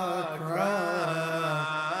the crown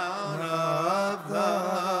of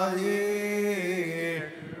the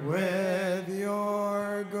year with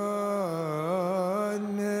your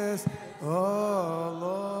goodness, O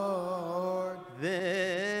Lord.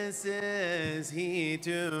 This is he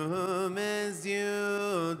to whom is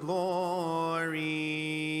due glory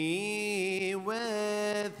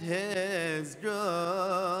with his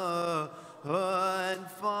good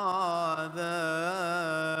Father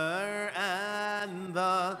and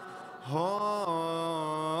the Holy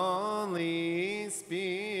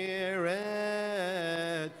Spirit,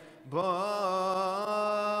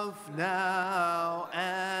 both now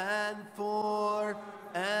and forever.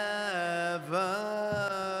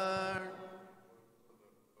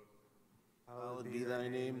 Hallowed be thy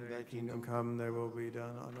name, thy kingdom come, thy will be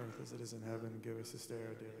done on earth as it is in heaven. Give us this day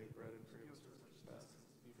our daily bread, and forgive us our trespasses.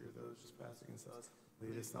 We forgive those who trespass against us.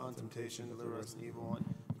 Lead us not into temptation, deliver us from evil one.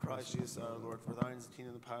 In Christ Jesus our Lord, for thine is the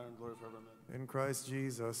kingdom, the power, and glory forever. Amen. In Christ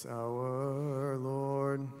Jesus our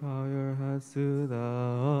Lord. Bow your heads to the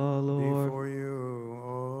Lord. Before you,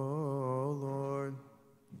 O Lord.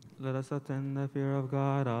 Let us attend the fear of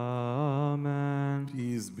God. Amen.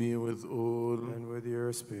 Peace be with all. And with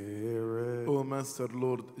your spirit. O Master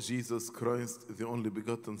Lord Jesus Christ, the only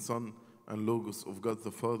begotten Son and Logos of God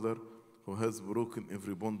the Father, who has broken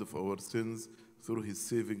every bond of our sins through his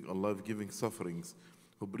saving and life-giving sufferings,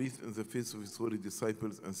 who breathed in the face of his holy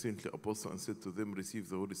disciples and saintly apostles and said to them, receive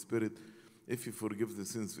the Holy Spirit. If you forgive the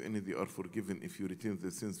sins of any, they are forgiven. If you retain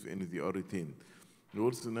the sins of any, they are retained. You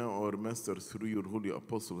also now, our Master, through your holy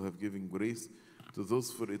apostle, have given grace to those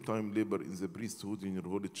for a time labor in the priesthood in your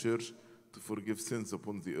holy church to forgive sins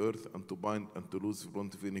upon the earth and to bind and to loose the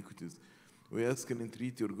bond of iniquities. We ask and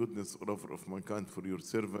entreat your goodness, O lover of mankind, for your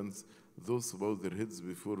servants, those who bow their heads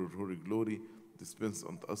before your holy glory. Dispense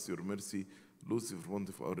unto us your mercy, loose the bond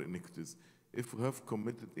of our iniquities. If we have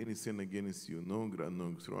committed any sin against you, knowing or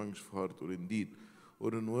unknowing, through anguish of heart or in deed,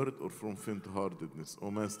 or in word or from faint-heartedness, O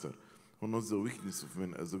Master, who knows the weakness of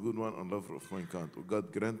men, as a good one and lover of mankind, O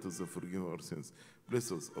God, grant us the forgiveness of our sins.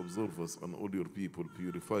 Bless us, absolve us, and all your people,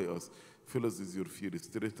 purify us, fill us with your fear,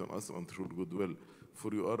 strengthen us unto true goodwill.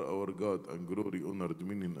 For you are our God, and glory, honor,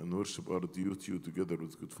 dominion, and worship are due to you, together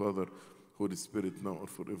with good Father, Holy Spirit, now and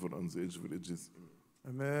forever, and the age of ages.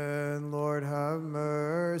 Amen. Lord have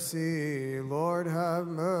mercy. Lord have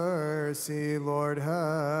mercy. Lord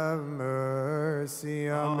have mercy.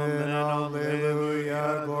 Amen.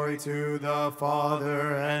 Alleluia. Glory to the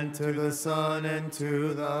Father, and to the Son, and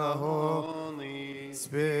to the Holy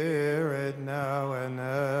Spirit, now and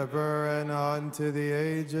ever, and unto the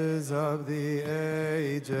ages of the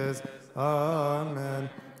ages. Amen.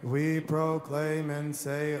 We proclaim and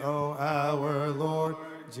say, O our Lord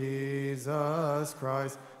Jesus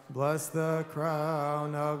Christ, bless the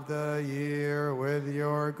crown of the year with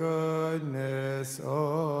your goodness,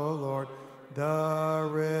 O Lord. The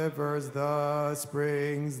rivers, the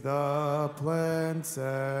springs, the plants,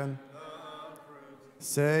 and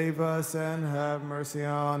save us and have mercy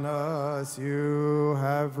on us. You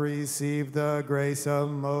have received the grace of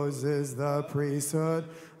Moses, the priesthood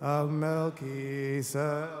of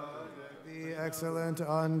Melchizedek, the excellent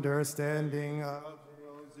understanding of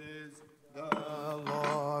Moses, the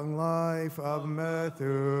long life of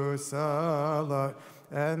Methuselah,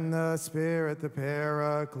 and the Spirit, the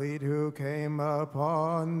Paraclete, who came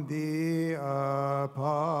upon the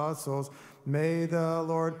apostles. May the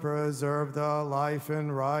Lord preserve the life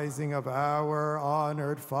and rising of our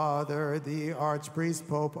honored Father, the Archpriest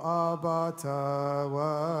Pope Abba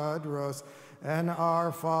Tawadros, and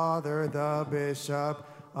our Father, the Bishop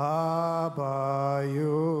Abba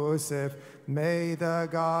Youssef. May the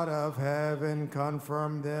God of heaven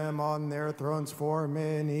confirm them on their thrones for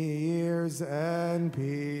many years and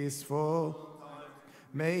peaceful.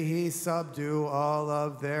 May he subdue all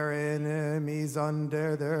of their enemies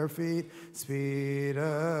under their feet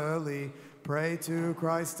speedily. Pray to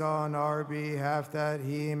Christ on our behalf that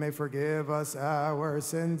he may forgive us our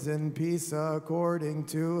sins in peace according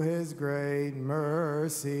to his great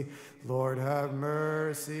mercy. Lord have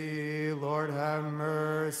mercy, Lord have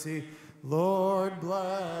mercy. Lord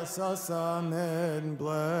bless us, amen.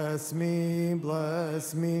 Bless me,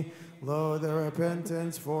 bless me. Lo, the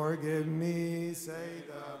repentance, forgive me, say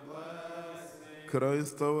the blessing.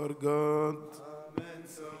 Christ our God. Amen,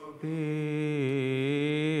 so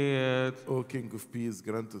be it. O King of peace,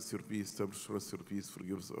 grant us your peace, establish for us your peace,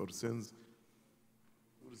 forgive us our sins.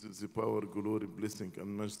 Yours is the power, glory, blessing,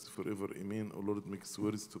 and majesty forever. Amen. O Lord, make us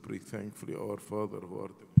worthy to pray thankfully, our Father who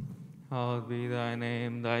art in heaven. Hallowed be thy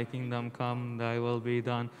name, thy kingdom come, thy will be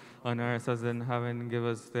done, on earth as in heaven. Give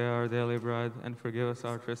us today our daily bread, and forgive us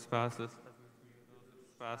our trespasses, as we forgive those who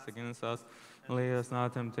trespass against us. And lead us not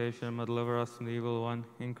into temptation, but deliver us from the evil one.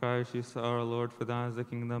 In Christ Jesus our Lord, for thine is the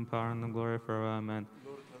kingdom, power, and the glory forever. Amen.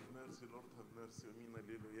 Lord have mercy, Lord have mercy. Amen.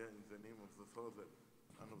 Alleluia. In the name of the Father,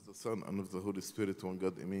 and of the Son, and of the Holy Spirit, one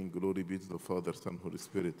God. Amen. Glory be to the Father, Son, Holy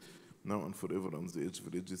Spirit, now and forever, and the age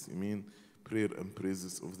of ages. Amen. Prayer and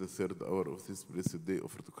praises of the third hour of this blessed day,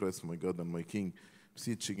 offer to Christ my God and my King,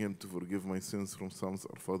 beseeching him to forgive my sins from Psalms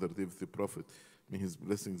our Father David the prophet. May his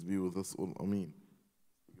blessings be with us all. Amen.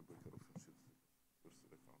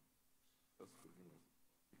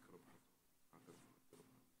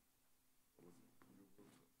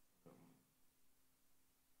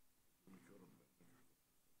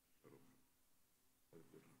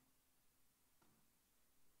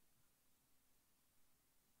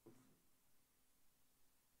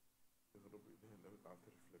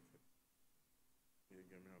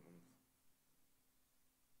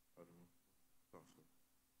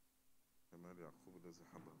 كمال يعقوب الذي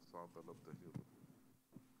حمل صعد لبده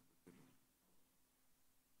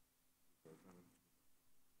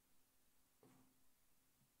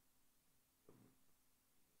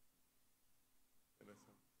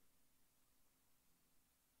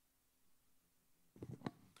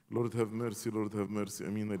Lord have mercy, Lord have mercy.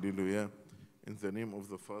 Amen, hallelujah. In the name of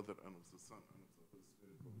the Father and of the Son and of the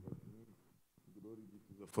Holy Spirit. Glory be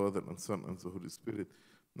to the Father and Son and the Holy Spirit,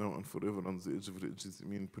 now and forever, and the age of ages.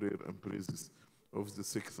 Amen. Prayer and praises of the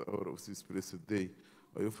 6th hour of this blessed day.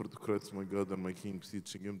 I offer to Christ my God and my King,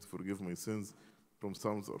 beseeching him to forgive my sins. From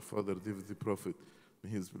Psalms, our Father David the prophet. May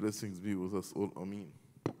his blessings be with us all. Amen.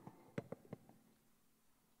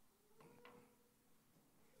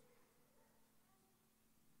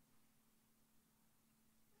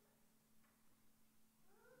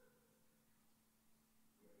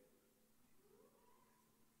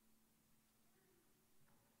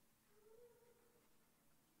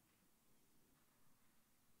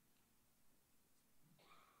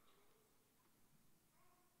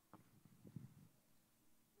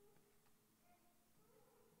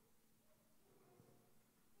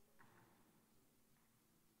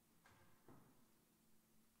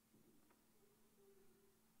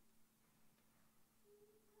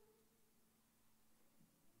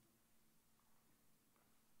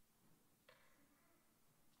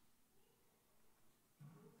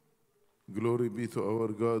 Glory be to our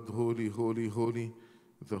God, holy, holy, holy.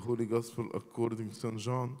 The Holy Gospel according to St.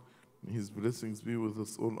 John. May his blessings be with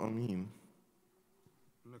us all. Amen.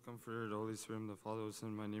 In the Comforter, the Holy Spirit, the Father, who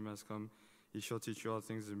sent my name has come. He shall teach you all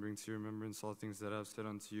things and bring to your remembrance all things that I have said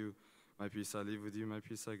unto you. My peace I leave with you, my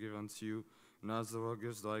peace I give unto you. Not as the world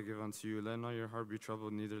gives, do I give unto you. Let not your heart be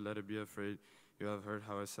troubled, neither let it be afraid. You have heard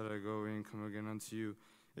how I said I go away and come again unto you.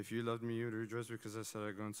 If you loved me, you would rejoice because I said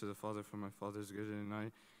I go unto the Father, for my Father is greater than I.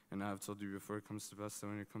 And I have told you before it comes to pass, that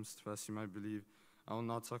when it comes to pass you might believe. I will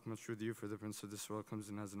not talk much with you, for the prince of this world comes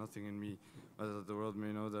and has nothing in me, but that the world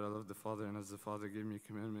may know that I love the Father, and as the Father gave me a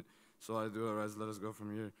commandment, so I do. Arise, let us go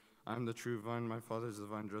from here. I am the true vine, my Father is the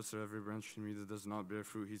vine dresser. Every branch in me that does not bear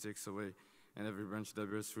fruit, he takes away. And every branch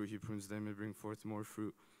that bears fruit, he prunes them and bring forth more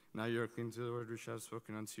fruit. Now you are clean to the word which I have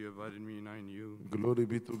spoken unto you. Abide in me, and I in you. Glory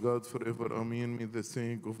be to God forever. Amen. May the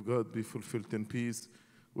saying of God be fulfilled in peace.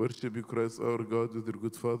 Worship you, Christ our God, with your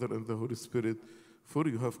good Father and the Holy Spirit. For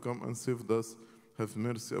you have come and saved us. Have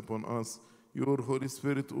mercy upon us. Your Holy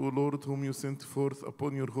Spirit, O Lord, whom you sent forth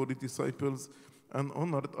upon your holy disciples and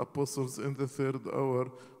honored apostles in the 3rd hour,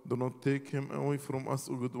 do not take him away from us,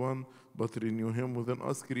 O good one, but renew him within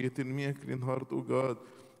us. Create in me a clean heart, O God,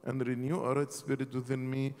 and renew a right spirit within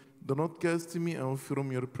me. Do not cast me away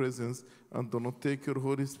from your presence, and do not take your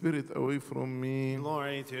Holy Spirit away from me.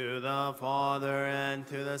 Glory to the Father, and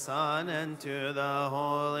to the Son, and to the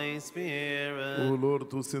Holy Spirit. O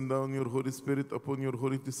Lord, who send down your Holy Spirit upon your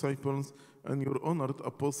holy disciples and your honored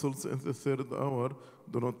apostles in the 3rd hour,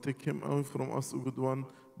 do not take him away from us, O good one,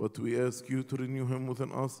 but we ask you to renew him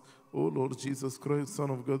within us. O Lord Jesus Christ,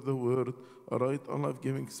 Son of God, the Word, a right and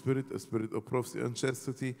life-giving Spirit, a spirit of prophecy and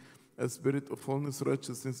chastity, a spirit of fullness,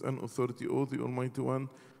 righteousness, and authority, O the Almighty One.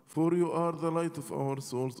 For you are the light of our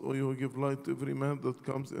souls, O you who give light to every man that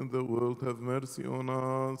comes in the world. Have mercy on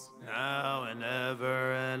us. Now and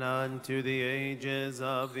ever, and unto the ages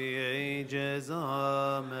of the ages.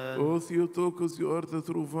 Amen. O Theotokos, you are the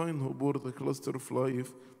true vine who bore the cluster of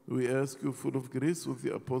life. We ask you, full of grace with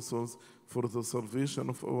the apostles, for the salvation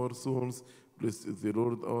of our souls. Blessed is the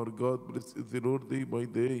Lord our God, blessed is the Lord day by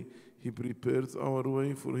day. He prepares our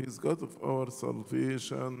way, for he is God of our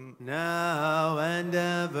salvation. Now and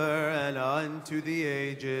ever, and unto the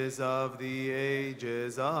ages of the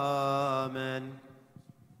ages. Amen.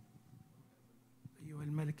 أيها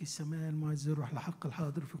الملك السماء المعز الروح الحق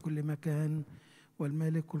الحاضر في كل مكان،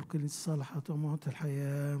 والمالك القدس الصالحة ومعطي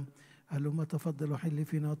الحياة، هلما تفضل وحل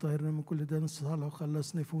فينا طهرنا من كل دنس صالح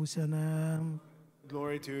وخلص نفوسنا.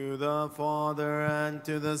 Glory to the Father, and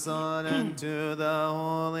to the Son, and to the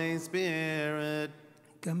Holy Spirit.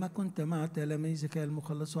 كما كنت مع تلاميذك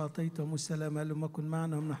المخلص وأعطيتهم السلام، هلما كن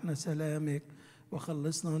معنا ونحن سلامك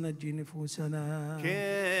وخلصنا ونجي نفوسنا.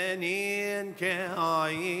 Kenin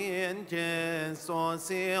keayin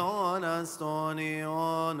kestosion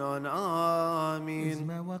astonionon. آمين. إذ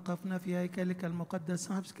ما وقفنا في هيكلك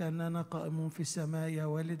المقدس حبس كأننا قائمون في السماء، يا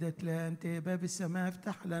والدة لا أنت باب السماء،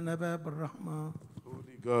 افتح لنا باب الرحمة.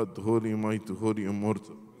 Holy God, holy mighty, holy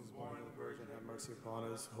immortal. Virgin, have mercy upon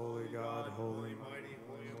us. Holy God, holy mighty,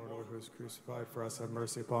 holy immortal, who is crucified for us, have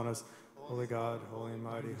mercy upon us. Holy God, holy and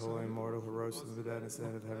mighty, holy immortal, who rose from the dead and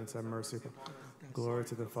ascended to heaven, have mercy upon us. Glory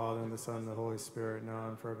to the Father, and the Son, and the Holy Spirit, now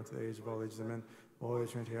and forever, to the age of all ages. Amen. O Holy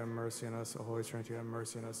Trinity, have mercy on us. O Holy Trinity, have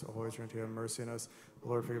mercy on us. O Holy Trinity, have mercy on us. O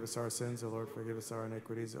Lord, forgive us our sins. O Lord, forgive us our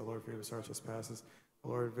iniquities. O Lord, forgive us our trespasses. O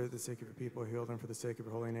Lord, visit the sick of your people, heal them for the sake of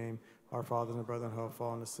your holy name. Our fathers and brethren who have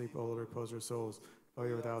fallen asleep, O Lord, repose their souls. O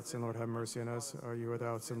you without sin, Lord, have mercy on us. Are you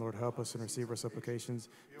without sin, Lord, help us and receive our supplications.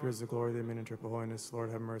 Yours is the glory, the dominion, and triple holiness.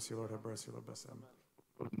 Lord, have mercy, Lord, have mercy, Lord, bless them.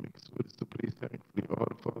 Lord, make us worthy to pray thankfully, our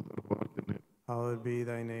Father who art in heaven. Hallowed be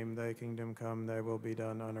thy name, thy kingdom come, thy will be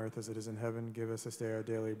done on earth as it is in heaven. Give us this day our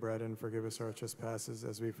daily bread, and forgive us our trespasses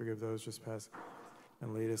as we forgive those trespass.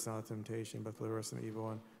 And lead us not into temptation, but deliver us from the evil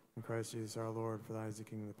one. In Christ Jesus our Lord, for thine is the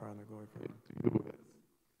kingdom, the power, and the glory forever.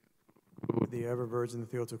 The ever Virgin, the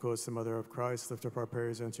Theotokos, the Mother of Christ, lift up our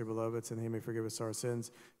prayers unto your beloved, and he may forgive us our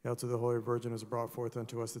sins. Hail to the Holy Virgin, who has brought forth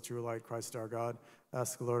unto us the true light, Christ our God.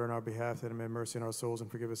 Ask the Lord on our behalf that he may have mercy on our souls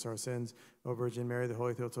and forgive us our sins. O Virgin Mary, the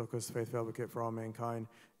Holy Theotokos, faithful advocate for all mankind,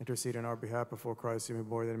 intercede on our behalf before Christ, who may be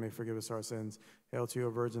born, that he may forgive us our sins. Hail to you, O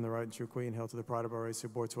Virgin, the right and true Queen. Hail to the pride of our race, who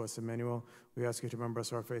bore to us Emmanuel. We ask you to remember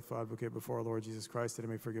us, our faithful advocate, before our Lord Jesus Christ, that he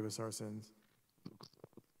may forgive us our sins.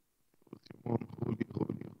 Holy, holy, holy.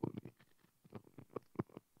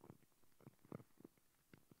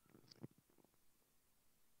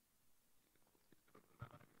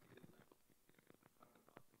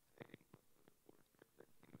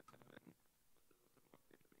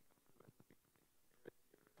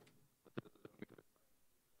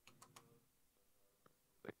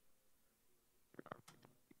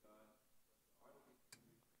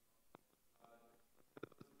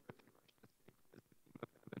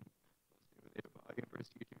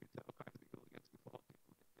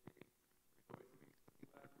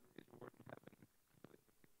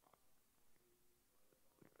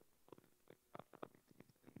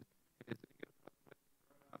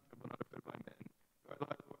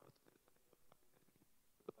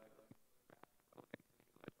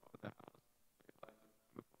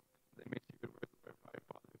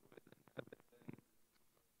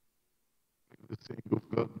 The saying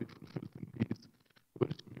of God be fulfilled in peace.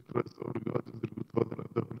 Worship you, Christ our God, with the good Father and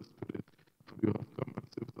the Holy Spirit. For you have come and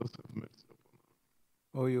saved us, have mercy upon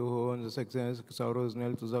us. O you who on the 6th sorrows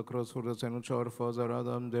nailed to the cross for the sin which our father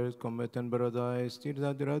Adam dared commit in paradise, steer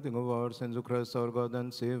that the writing of our sins, O Christ our God,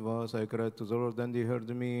 and save us. I cried to the Lord, and he heard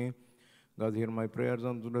me. God, hear my prayers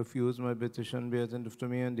and refuse my petition. Be attentive to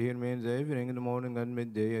me and hear me in the evening, in the morning, and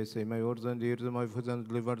midday. I say my words and hear my voice and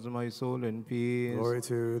delivers my soul in peace. Glory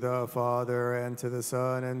to the Father, and to the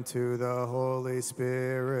Son, and to the Holy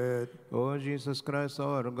Spirit. O Jesus Christ,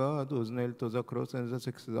 our God, who was nailed to the cross in the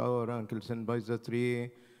 6th hour and killed by the tree,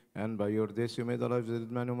 and by your death you made alive the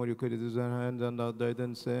dead man whom you created with your hand and not died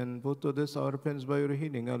in sin. Put to this our pains by your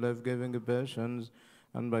healing and life-giving passions,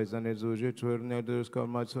 and by the nails which were nailed to the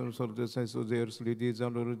my souls of the sense of the earthly deeds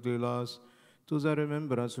and worldly loss, to the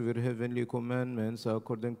remembrance of your heavenly commandments,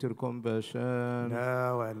 according to your compassion.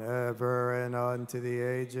 Now and ever, and unto the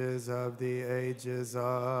ages of the ages.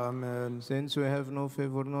 Amen. Since we have no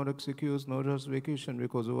favor, nor excuse, nor justification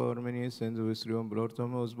because of our many sins, we through and blood who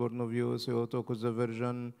was born of you, Theotokos the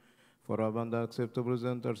Virgin, for abundant acceptable is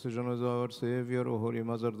the intercession of our Savior, O Holy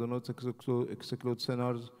Mother, do not exclude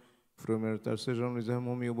sinners from your intercession with him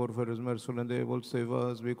whom you bore, for his merciful and able to save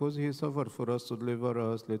us, because he suffered for us to deliver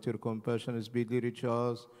us. Let your compassion speedily reach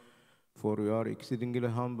us, for we are exceedingly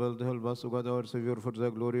humbled. Help us, O God, our Savior, for the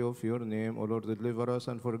glory of your name. O Lord, deliver us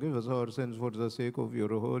and forgive us our sins for the sake of your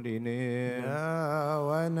holy name. Now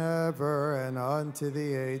and ever, and unto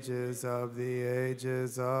the ages of the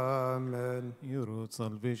ages. Amen. You wrought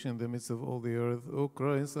salvation in the midst of all the earth. O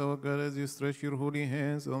Christ, our God, as you stretch your holy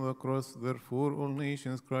hands on the cross, therefore all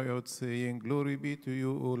nations cry out, saying, Glory be to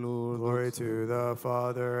you, O Lord. Glory to the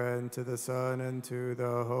Father, and to the Son, and to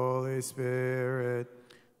the Holy Spirit.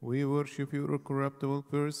 We worship your corruptible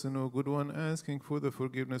person, O good one, asking for the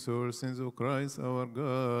forgiveness of our sins, O Christ, our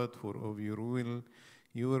God, for of your will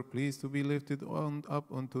you were pleased to be lifted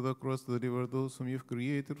up onto the cross to deliver those whom you've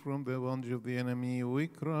created from the bondage of the enemy. We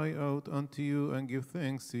cry out unto you and give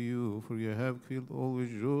thanks to you, for you have filled all with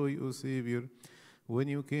joy, O Savior, when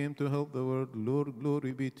you came to help the world. Lord,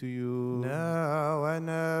 glory be to you. Now and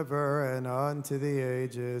ever, and unto the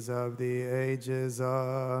ages of the ages.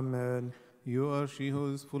 Amen. You are she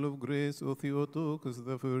who is full of grace, O Theotokos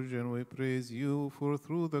the Virgin. We praise you, for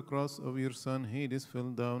through the cross of your Son Hades fell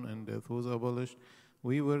down and death was abolished.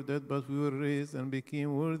 We were dead, but we were raised and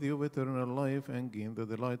became worthy of eternal life and gained the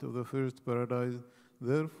delight of the first paradise.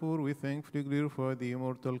 Therefore, we thankfully glorify the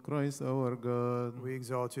immortal Christ, our God. We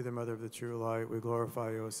exalt you, the Mother of the true light. We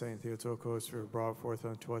glorify you, O Saint Theotokos, for you brought forth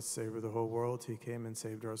unto us Savior of the whole world. He came and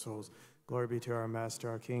saved our souls. Glory be to our Master,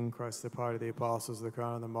 our King, Christ, the pride of the apostles, the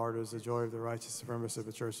crown of the martyrs, the joy of the righteous, the firmness of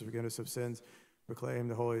the church, the forgiveness of sins. Proclaim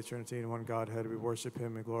the Holy Trinity in one Godhead. We worship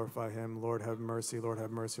him and glorify him. Lord, have mercy. Lord,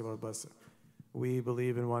 have mercy. Lord, bless him. We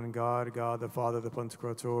believe in one God, God the Father, the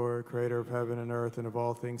Pantocrator, creator of heaven and earth and of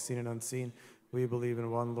all things seen and unseen. We believe in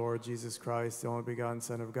one Lord Jesus Christ, the only begotten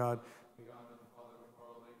Son of God,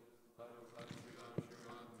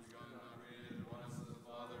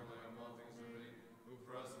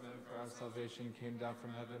 our salvation, came down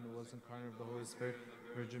from heaven, was incarnate of the Holy Spirit,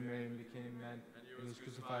 Virgin Mary, and became man. He was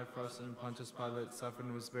crucified for us in Pontius Pilate, suffered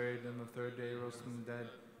and was buried, and the third day rose from the dead.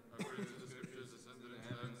 According to the Scriptures, ascended to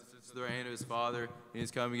heaven, sits at the right hand of his Father, and he is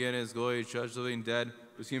come again in his glory to judge the living and dead,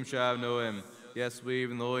 whose kingdom shall have no end. Yes, believe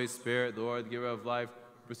in the Holy Spirit, the Lord, the giver of life,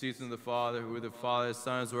 proceeds from the Father, who with the Father, the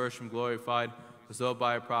Son, is worshipped and glorified, as though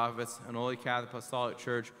by prophets, and Holy Catholic Apostolic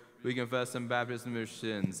Church, we confess in baptism of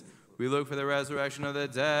sins. We look for the resurrection of the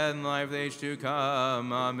dead and life of the age to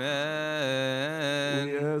come. Amen.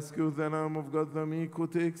 We ask you, the Lamb of God, the meek who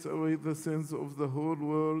takes away the sins of the whole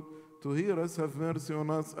world, to hear us, have mercy on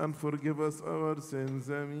us, and forgive us our sins.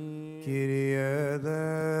 Amen. Kyrie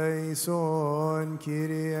eleison,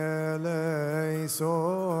 Kyrie eleison,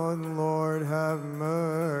 Lord have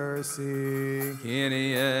mercy.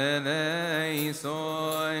 Kyrie eleison,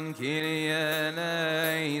 Kyrie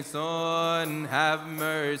eleison, have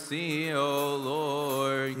mercy, O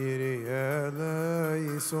Lord. Kyrie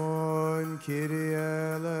eleison, Kyrie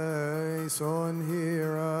eleison,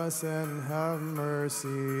 hear us and have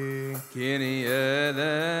mercy. Kyrie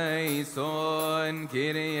eleison,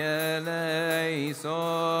 Kyrie eleison,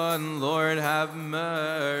 Lord have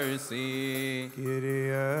mercy.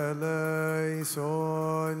 Kyrie eleison,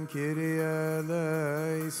 Kyrie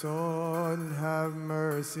eleison, have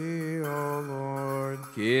mercy, O Lord.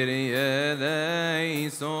 Kyrie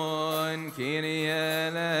eleison, Kyrie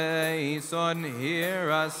eleison, hear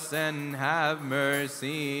us and have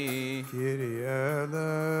mercy. Kyrie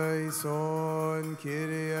eleison,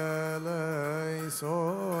 Kyrie eleison,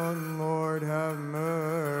 Lord have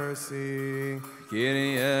mercy.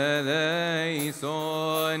 Kyrie eleison,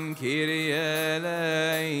 Kyrie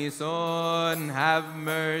eleison, have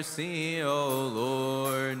mercy, O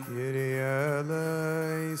Lord. Kyrie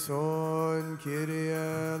eleison, Kyrie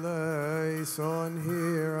eleison,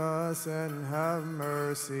 hear us and have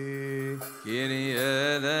mercy. Kyrie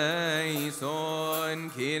eleison,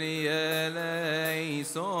 Kyrie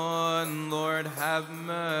eleison, Lord have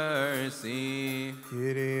mercy.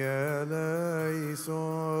 Kyrie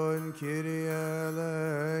eleison, Kyrie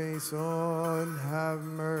eleison, have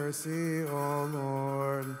mercy, O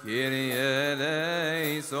Lord. Kyrie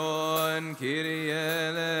eleison, Kyrie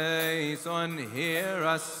eleison, hear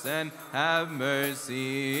us and have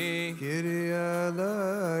mercy. Kyrie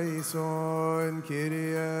eleison,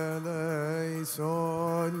 Kyrie eleison,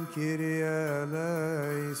 Kyrie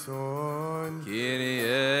eleison. Kyrie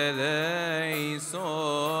eleison,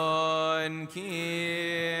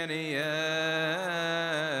 Kyrie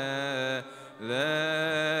eleison.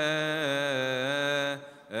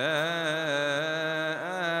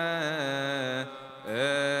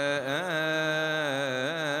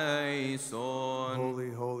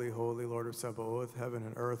 Holy, holy, holy Lord of Sabaoth, heaven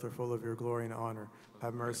and earth are full of your glory and honor.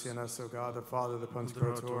 Have mercy on us, O God, the Father, the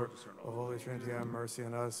Pastoral, O Holy Trinity, have mercy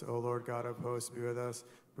on us. O Lord God of hosts, be with us.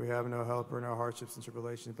 We have no helper, no hardships and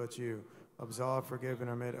tribulations but you. Absolve, forgive, and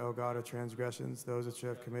remit, O God, of transgressions, those which you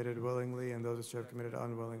have committed willingly and those which you have committed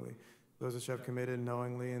unwillingly, those which you have committed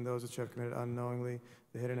knowingly and those which you have committed unknowingly,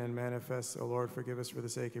 the hidden and manifest. O Lord, forgive us for the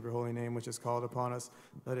sake of your holy name, which is called upon us.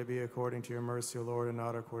 Let it be according to your mercy, O Lord, and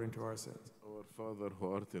not according to our sins. Our Father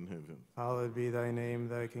who art in heaven, Hallowed be thy name,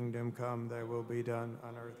 thy kingdom come, thy will be done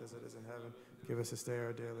on earth as it is in heaven. Give us this day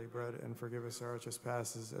our daily bread, and forgive us our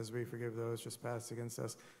trespasses as we forgive those trespass against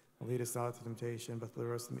us. And lead us not to temptation, but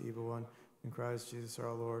deliver us from the evil one. In Christ Jesus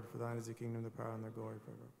our Lord, for thine is the kingdom, the power, and the glory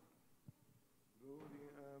forever. glory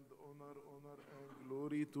and honor and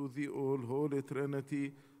glory to the all holy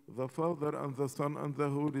Trinity, the Father and the Son and the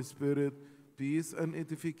Holy Spirit. Peace and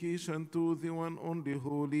edification to the one only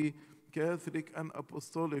holy, Catholic and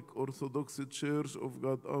Apostolic Orthodox Church of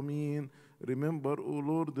God. Amen. Remember, O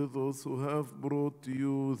Lord, those who have brought to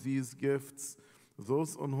you these gifts,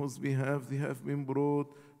 those on whose behalf they have been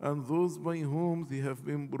brought, and those by whom they have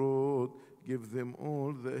been brought. Give them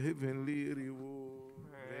all the heavenly reward.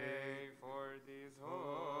 Pray for these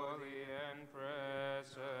holy and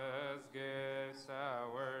precious gifts,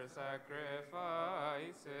 our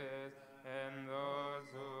sacrifices, and those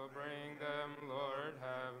who bring them, Lord,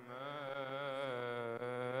 have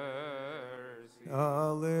mercy.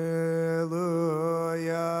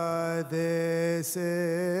 Alleluia, this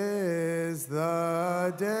is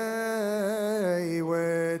the day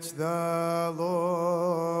which the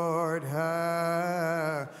Lord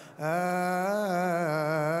has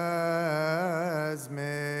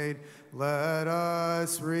made. Let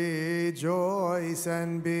us rejoice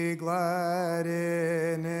and be glad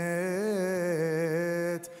in it.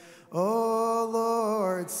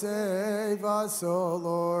 save us, O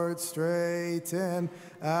Lord, straighten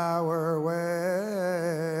our ways.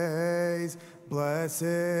 Blessed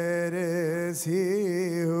is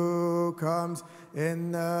he who comes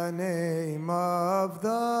in the name of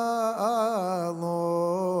the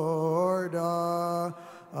Lord.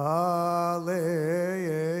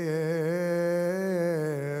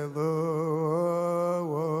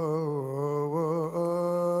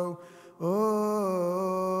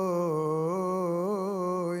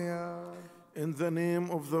 In the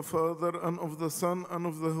name of the Father, and of the Son, and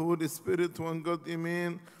of the Holy Spirit, one God,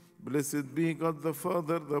 amen. Blessed be God the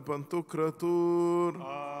Father, the Pantocrator.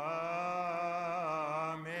 Amen.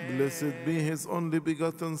 Blessed be his only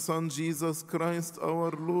begotten Son, Jesus Christ,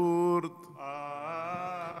 our Lord.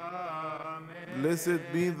 Amen. Blessed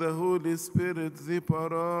be the Holy Spirit, the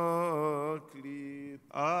Paraclete.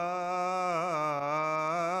 Amen.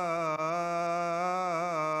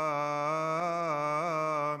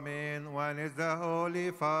 One is the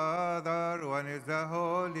Holy Father, one is the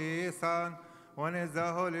Holy Son, one is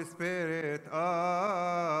the Holy Spirit. Amen.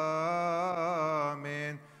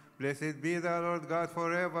 Blessed be the Lord God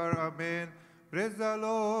forever. Amen. Praise the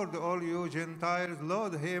Lord, all you Gentiles.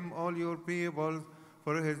 Laud him, all your peoples.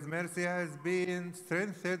 For his mercy has been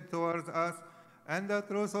strengthened towards us, and the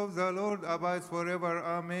truth of the Lord abides forever.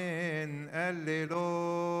 Amen. Alleluia.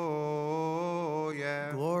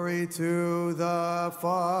 Glory to the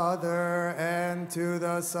Father, and to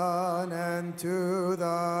the Son, and to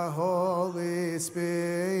the Holy Spirit,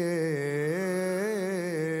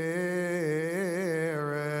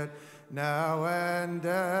 now and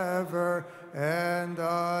ever, and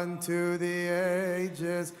unto the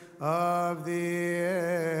ages of the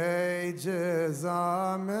ages.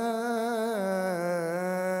 Amen.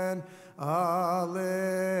 Alleluia.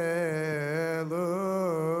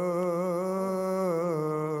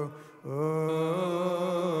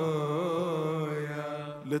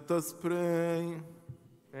 Let us pray.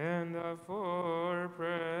 And for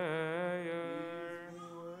prayer.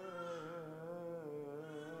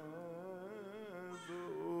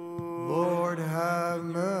 Lord, have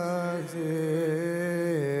mercy.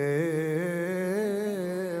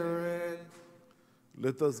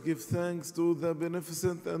 Let us give thanks to the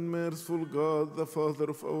beneficent and merciful God, the Father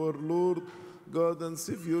of our Lord, God and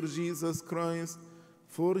Savior Jesus Christ,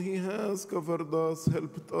 for he has covered us,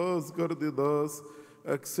 helped us, guarded us,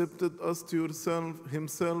 accepted us to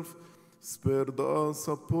himself, spared us,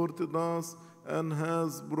 supported us, and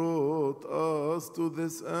has brought us to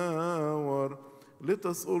this hour. Let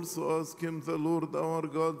us also ask him, the Lord our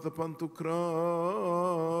God, the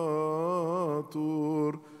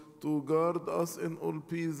Pantocrator, to guard us in all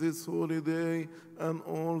peace this holy day and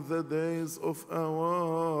all the days of our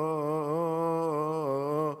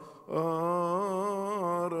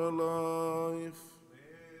life.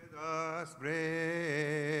 Let us pray.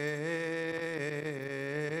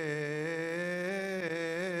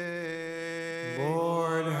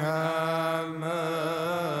 Lord, have mercy.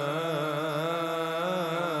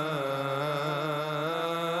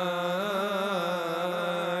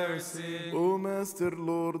 O Master,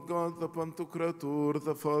 Lord God, the Pantocrator,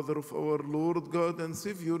 the Father of our Lord God and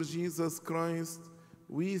Savior Jesus Christ,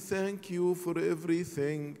 we thank you for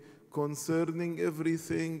everything, concerning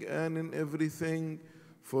everything, and in everything.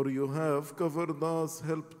 For you have covered us,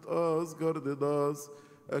 helped us, guarded us,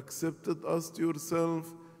 accepted us to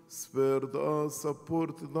yourself, spared us,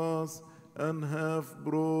 supported us, and have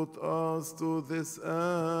brought us to this hour.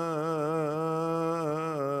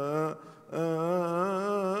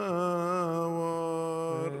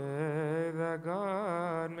 Pray that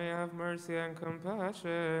God may have mercy and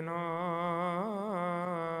compassion on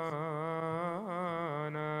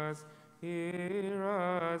us. Hear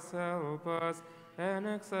us, help us, and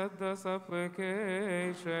accept the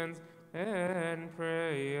supplications and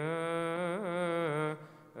prayers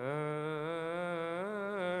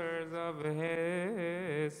of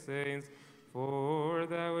his saints, for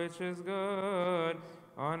that which is good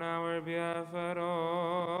on our behalf at all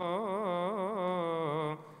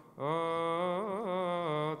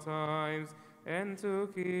times, and to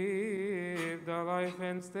keep the life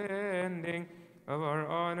and standing of our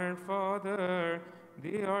honored Father,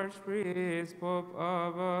 the Archpriest Pope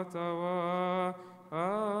of Ottawa,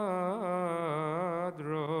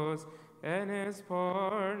 Adros, and his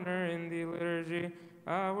partner in the liturgy,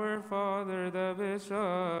 our Father, the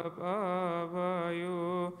Bishop of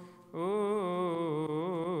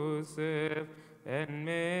Youssef, and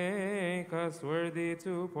make us worthy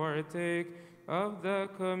to partake of the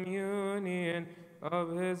communion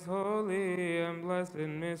of his holy and blessed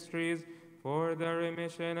mysteries, for the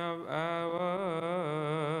remission of our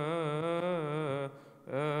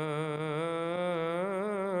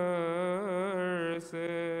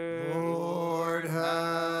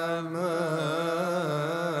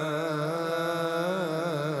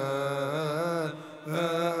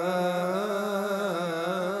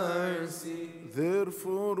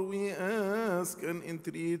Therefore we ask and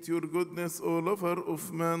entreat your goodness, O lover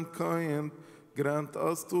of mankind, grant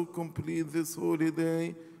us to complete this holy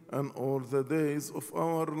day and all the days of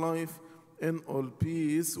our life in all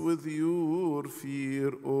peace with your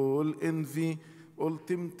fear, all envy, all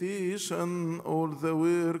temptation, all the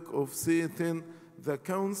work of Satan, the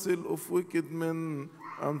counsel of wicked men,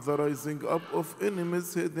 and the rising up of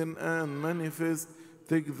enemies hidden and manifest.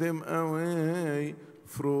 Take them away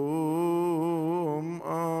from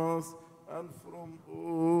us and from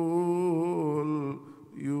all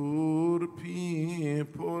your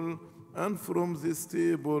people, and from this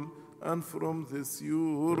table, and from this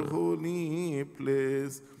your holy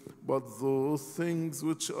place. But those things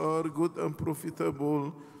which are good and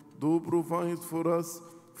profitable, do provide for us,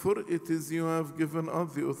 for it is you have given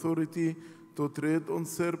us the authority to tread on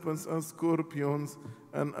serpents and scorpions,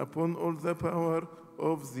 and upon all the power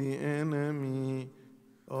of the enemy.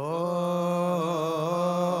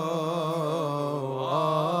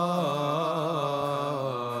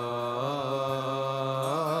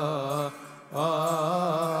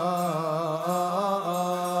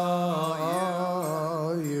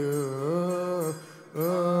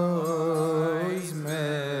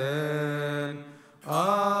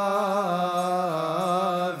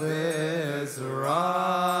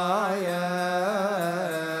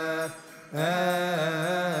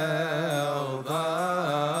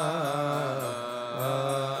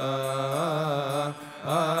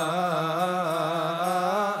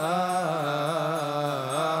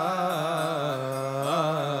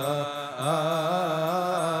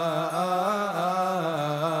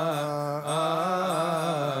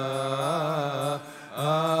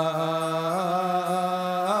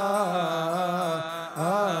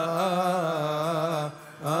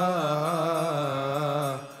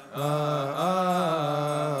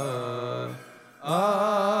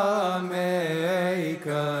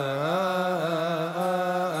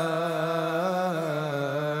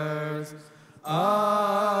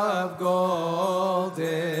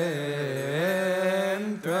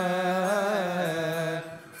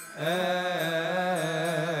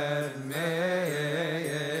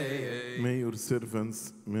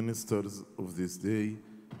 Servants, ministers of this day,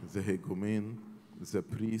 the hegumen, the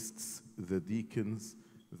priests, the deacons,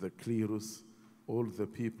 the clerus, all the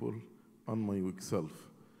people, and my weak self,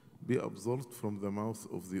 be absolved from the mouth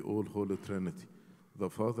of the all-holy Trinity, the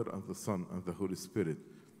Father and the Son and the Holy Spirit,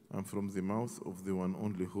 and from the mouth of the one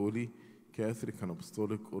only holy, Catholic and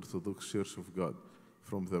Apostolic Orthodox Church of God,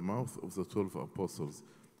 from the mouth of the 12 apostles,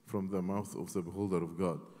 from the mouth of the beholder of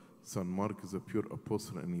God, St. Mark the pure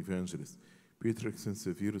apostle and evangelist, Peter St.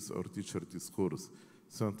 Severus, our teacher, Discourse,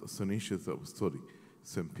 St. Athanasius the Apostolic,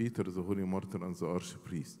 St. Peter the Holy Martyr and the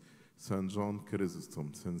Archpriest, St. John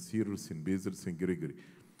Chrysostom, St. Cyril, St. Basil, St. Gregory,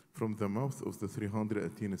 from the mouth of the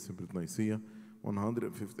 318 Separate Nicaea,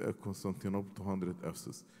 150 at Constantinople, 200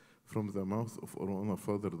 Ephesus, from the mouth of our own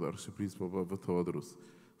Father, the Archpriest, Papa Vatawadros,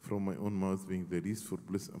 from my own mouth, being the least, for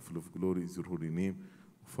blessed and full of glory is your holy name,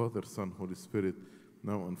 Father, Son, Holy Spirit,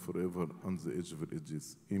 now and forever, and the age of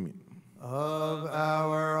ages. Amen. Of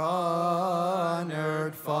our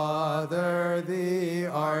honored Father, the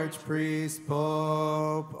Archpriest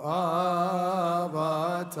Pope of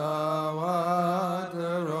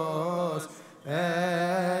Vatawadros,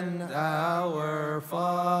 and our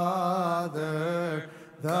Father,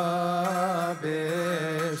 the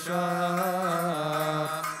Bishop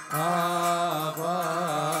of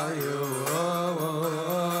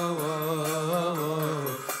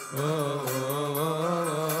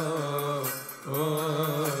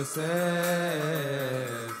Youssef,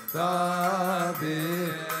 the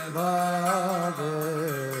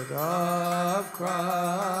beloved of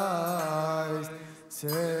Christ,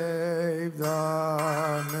 save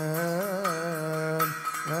the men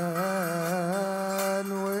and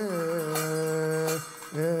with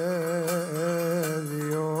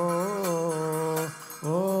your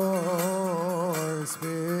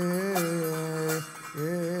Spirit.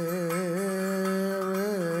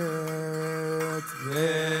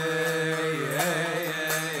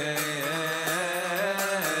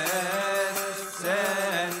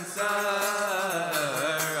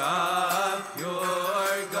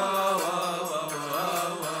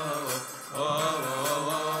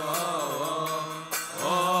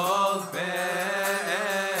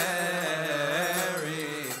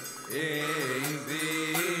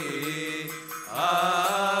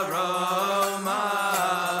 Aroma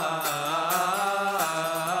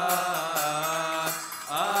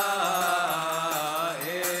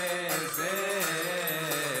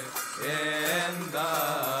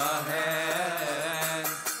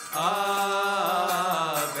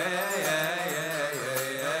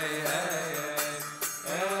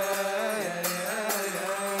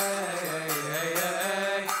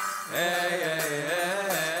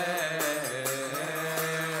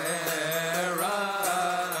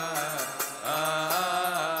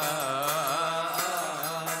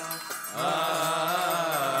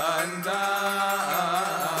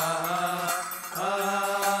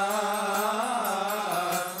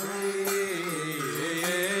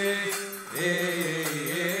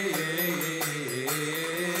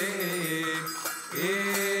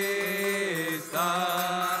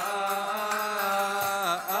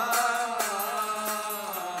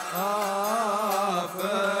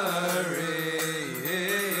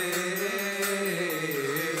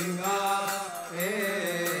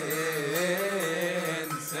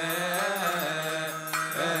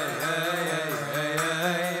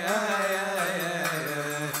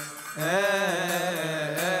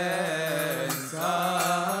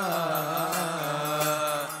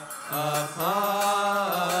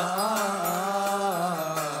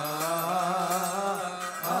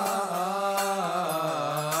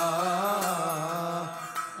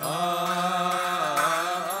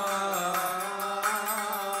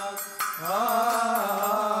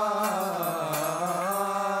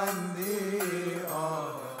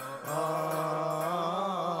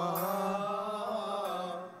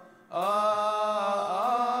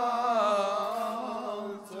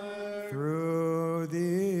Through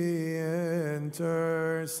the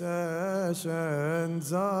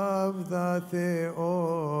intercessions of the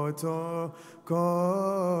Theotokos,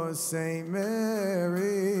 Saint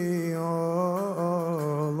Mary,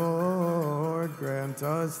 O Lord, grant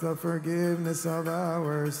us the forgiveness of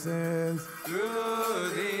our sins. Through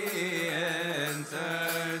the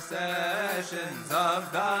intercessions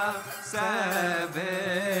of the 7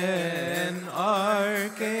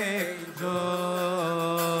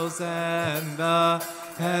 archangels and the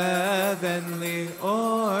heavenly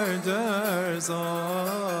orders,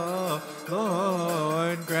 O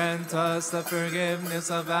Lord, grant us the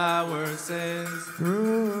forgiveness of our sins.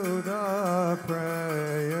 Through the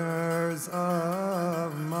prayers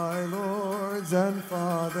of my lords and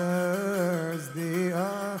fathers, the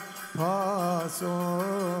apostles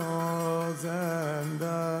and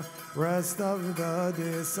the rest of the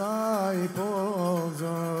disciples,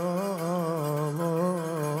 O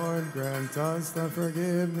Lord, grant us the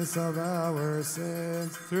forgiveness of our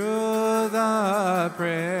sins. Through the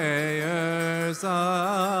prayers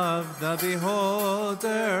of the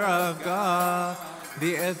beholder of God,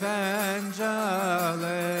 the evangelist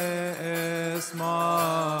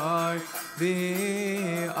Mark,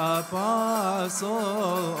 the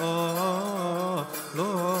apostle, O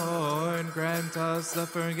Lord, grant us the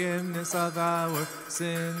forgiveness of our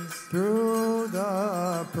sins. Through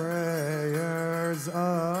the prayers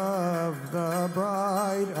of the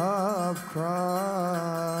bride of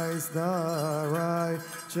Christ, the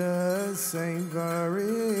righteous Saint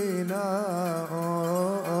Verena,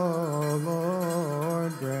 O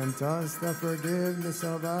Lord, grant us the forgiveness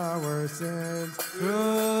of our sins.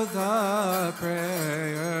 Through the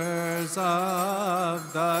prayers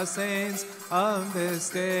of the saints of this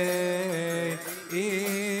day,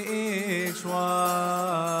 each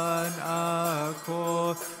one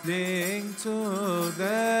according to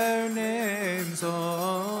their names,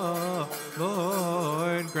 O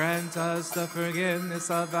Lord, grant us the forgiveness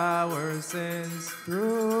of our sins.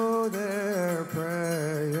 Through their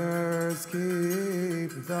prayers,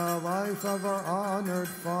 keep the life of our honored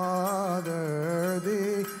Father,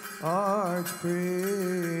 the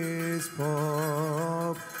Archpriest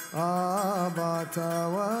Pope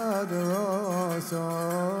Abatawadros, O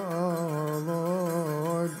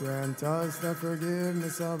Lord, grant us the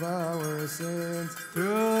forgiveness of our sins.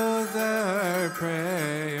 Through their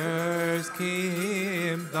prayers,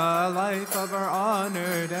 keep the life of our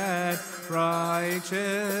honored and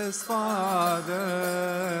righteous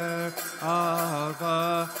Father,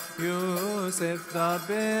 Ava Youssef the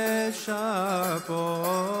Bishop,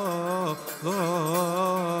 O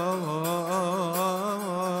Lord.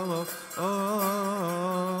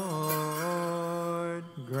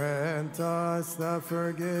 Grant us the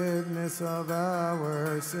forgiveness of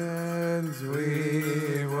our sins.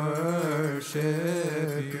 We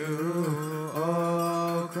worship you,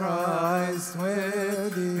 O Christ,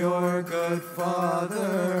 with your good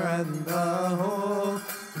Father and the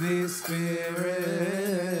Holy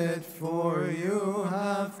Spirit, for you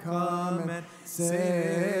have come and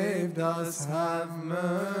saved us. Have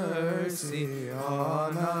mercy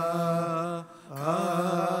on us.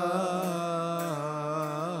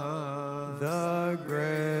 The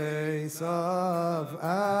grace of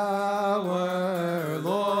our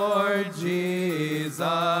Lord Jesus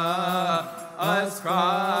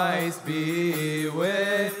Christ be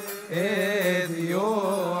with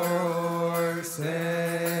your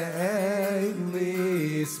saintly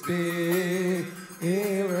spirit,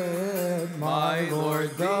 my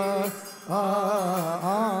Lord, the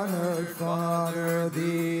honored Father,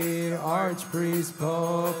 the Archpriest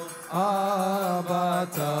Pope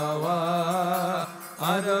Abatawa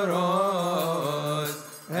Adaros,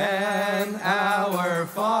 and our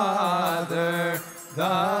Father,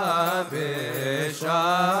 the Bishop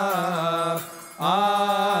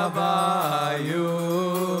Abba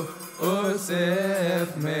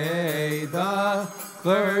Youssef, may the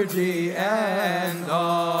clergy and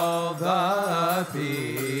all the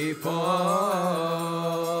people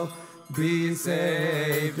be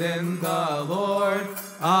saved in the Lord.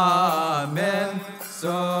 Amen.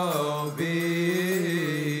 So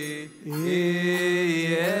be it.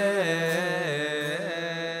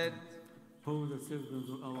 Paul, the servant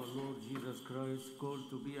of our Lord Jesus Christ, called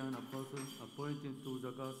to be an apostle, appointed to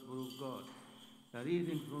the gospel of God. A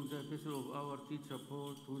reading from the epistle of our teacher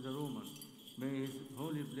Paul to the Romans. May his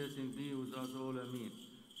holy blessing be with us all. Amen.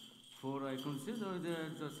 For I consider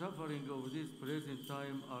that the suffering of this present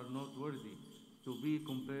time are not worthy to be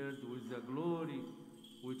compared with the glory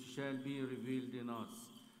which shall be revealed in us.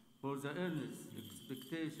 For the earnest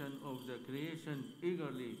expectation of the creation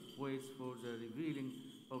eagerly waits for the revealing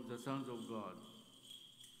of the sons of God.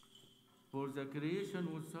 For the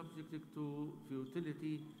creation was subjected to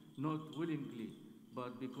futility, not willingly,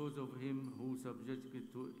 but because of him who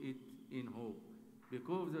subjected to it in hope.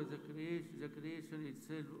 Because the creation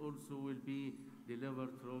itself also will be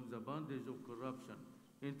delivered from the bondage of corruption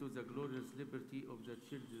into the glorious liberty of the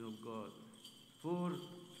children of God. For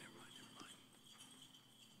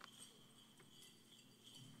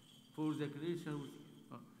the creation,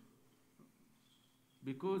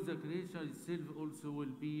 because the creation itself also will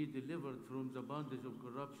be delivered from the bondage of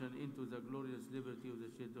corruption into the glorious liberty of the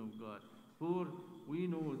children of God. For we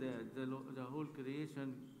know that the whole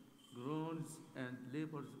creation groans and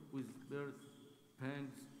labors with birth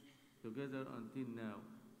pangs together until now.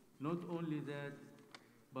 Not only that,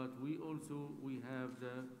 but we have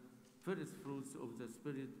the first fruits of the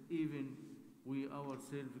Spirit, even we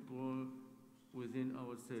ourselves grow within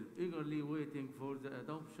ourselves, eagerly waiting for the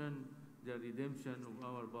adoption, the redemption of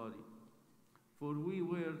our body. For we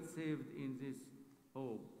were saved in this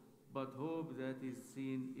hope, but hope that is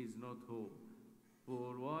seen is not hope.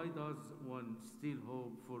 For why does one still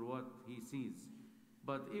hope for what he sees?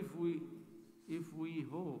 But if we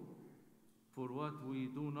hope for what we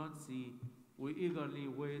do not see, we eagerly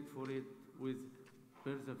wait for it with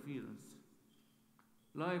perseverance.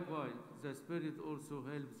 Likewise, the Spirit also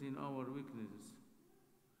helps in our weaknesses,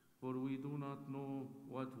 for we do not know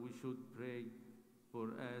what we should pray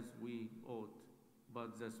for as we ought,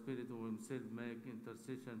 but the Spirit of himself makes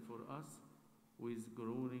intercession for us with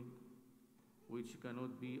groaning which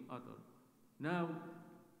cannot be uttered. Now,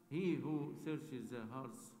 he who searches the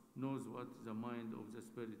hearts knows what the mind of the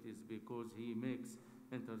Spirit is, because he makes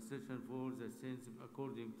intercession for the saints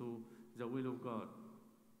according to the will of God.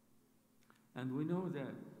 And we know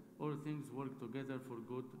that all things work together for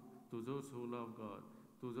good to those who love God,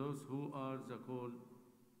 to those who are the called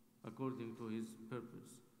according to his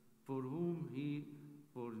purpose. For whom he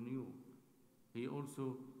foreknew, he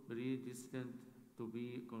also predestined to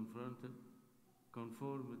be conformed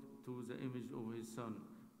to the image of his Son,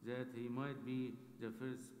 that he might be the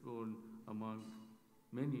firstborn among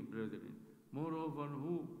many brethren. Moreover,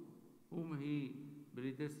 whom he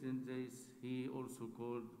predestined, this he also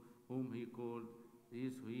called. Whom he called,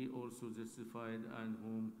 this he also justified, and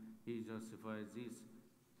whom he justified, this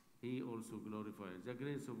he also glorified. The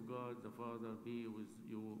grace of God the Father be with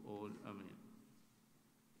you all. Amen.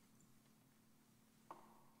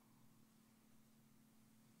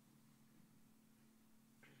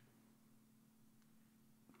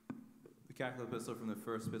 The Catholic Epistle from the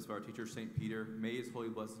first epistle of our teacher, St. Peter. May his holy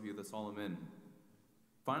blessings be with us all. Amen.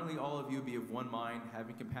 Finally, all of you be of one mind,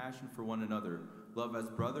 having compassion for one another. Love as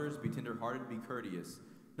brothers, be tender-hearted, be courteous,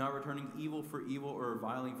 not returning evil for evil or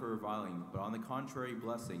reviling for reviling, but on the contrary,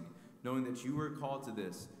 blessing, knowing that you were called to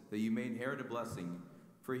this, that you may inherit a blessing.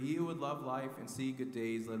 For he who would love life and see good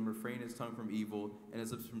days, let him refrain his tongue from evil and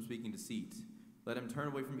his lips from speaking deceit. Let him turn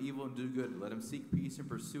away from evil and do good. Let him seek peace and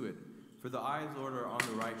pursue it. For the eyes of the Lord are on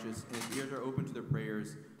the righteous, and his ears are open to their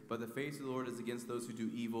prayers. But the face of the Lord is against those who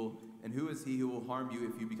do evil. And who is he who will harm you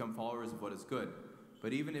if you become followers of what is good?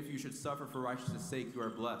 But even if you should suffer for righteousness' sake, you are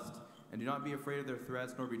blessed. And do not be afraid of their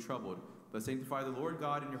threats, nor be troubled. But sanctify the Lord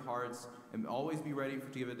God in your hearts, and always be ready to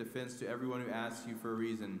give a defense to everyone who asks you for a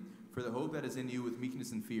reason, for the hope that is in you with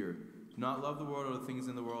meekness and fear. Do not love the world or the things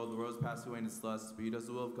in the world. The world is passed away in its lusts, but he does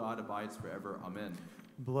the will of God abides forever. Amen.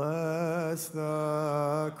 Bless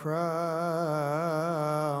the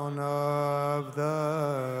crown of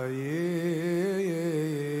the year.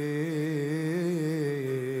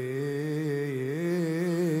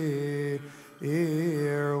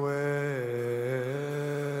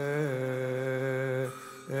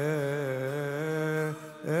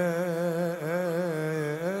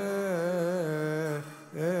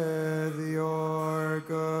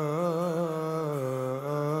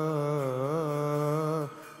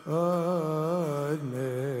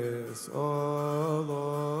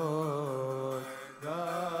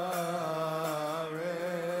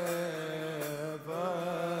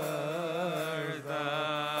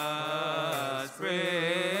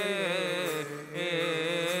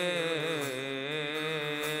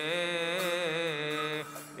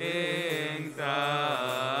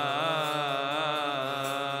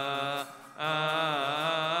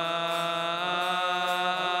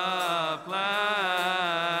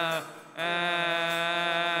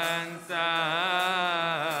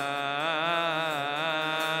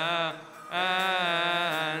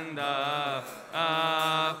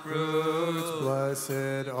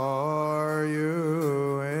 Blessed are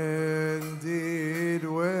you indeed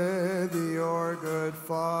with your good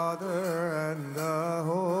Father and the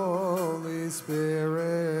Holy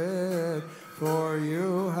Spirit, for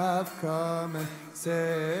you have come and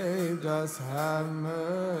saved us, have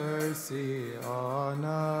mercy on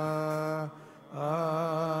us.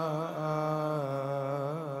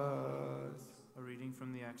 A reading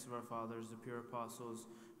from the Acts of our Fathers, the pure apostles,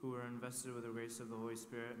 who were invested with the grace of the Holy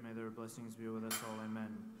Spirit. May their blessings be with us all.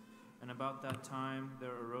 Amen. And about that time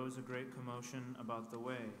there arose a great commotion about the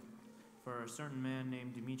way. For a certain man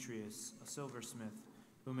named Demetrius, a silversmith,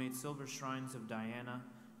 who made silver shrines of Diana,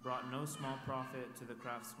 brought no small profit to the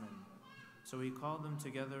craftsmen. So he called them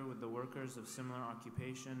together with the workers of similar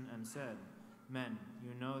occupation and said, Men,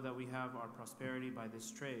 you know that we have our prosperity by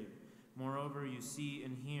this trade. Moreover, you see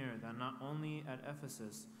and hear that not only at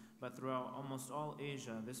Ephesus, but throughout almost all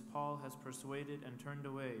Asia, this Paul has persuaded and turned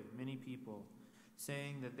away many people,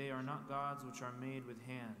 saying that they are not gods which are made with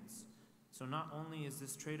hands. So not only is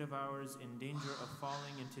this trade of ours in danger of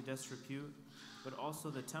falling into disrepute, but also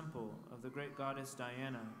the temple of the great goddess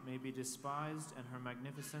Diana may be despised and her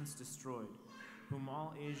magnificence destroyed, whom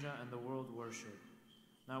all Asia and the world worship.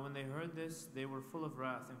 Now when they heard this, they were full of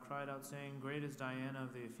wrath and cried out, saying, Great is Diana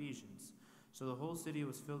of the Ephesians. So the whole city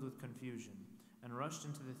was filled with confusion, and rushed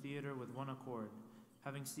into the theater with one accord.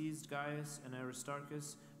 Having seized Gaius and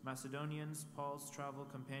Aristarchus, Macedonians, Paul's travel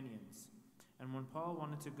companions. And when Paul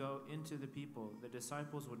wanted to go into the people, the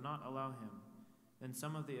disciples would not allow him. Then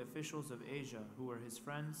some of the officials of Asia, who were his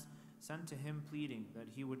friends, sent to him pleading that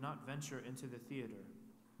he would not venture into the theater.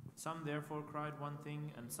 Some therefore cried one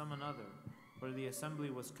thing and some another, for the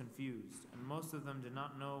assembly was confused, and most of them did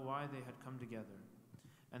not know why they had come together.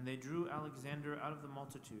 And they drew Alexander out of the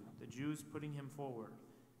multitude, the Jews putting him forward.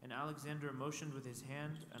 And Alexander motioned with his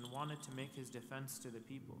hand and wanted to make his defense to the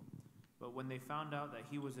people. But when they found out that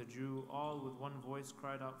he was a Jew, all with one voice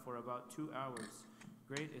cried out for about 2 hours,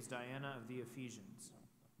 Great is Diana of the Ephesians.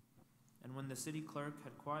 And when the city clerk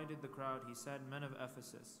had quieted the crowd, he said, Men of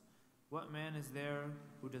Ephesus, what man is there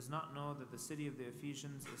who does not know that the city of the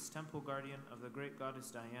Ephesians is temple guardian of the great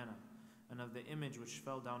goddess Diana, and of the image which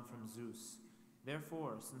fell down from Zeus?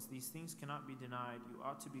 Therefore, since these things cannot be denied, you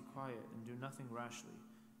ought to be quiet and do nothing rashly.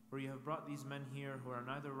 For you have brought these men here who are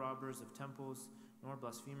neither robbers of temples nor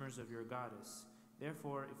blasphemers of your goddess.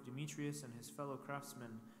 Therefore, if Demetrius and his fellow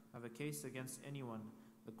craftsmen have a case against anyone,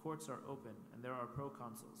 the courts are open, and there are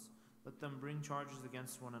proconsuls. Let them bring charges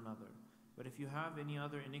against one another. But if you have any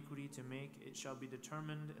other iniquity to make, it shall be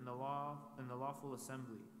determined in the lawful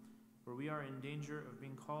assembly. For we are in danger of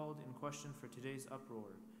being called in question for today's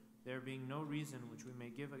uproar, there being no reason which we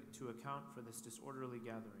may give to account for this disorderly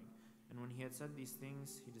gathering. And when he had said these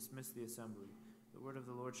things, he dismissed the assembly. The word of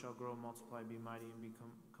the Lord shall grow, multiply, be mighty, and be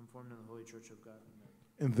conformed to the Holy Church of God. Amen.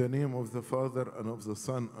 In the name of the Father, and of the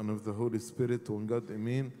Son, and of the Holy Spirit, one God,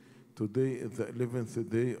 Amen. Today is the 11th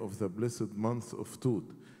day of the blessed month of Tut.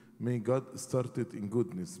 May God start it in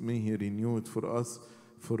goodness. May He renew it for us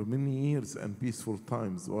for many years and peaceful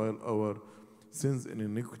times, while our sins and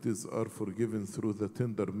iniquities are forgiven through the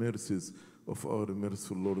tender mercies of our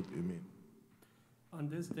merciful Lord. Amen. On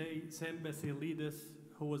this day, Saint Basilides,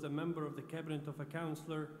 who was a member of the cabinet of a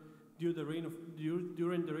counselor during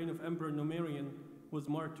the reign of Emperor Numerian, was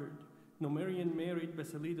martyred. Numerian married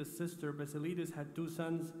Basilides' sister. Basilides had 2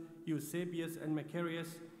 sons, Eusebius and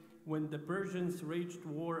Macarius. When the Persians waged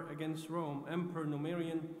war against Rome, Emperor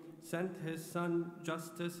Numerian sent his son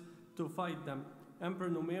Justus to fight them. Emperor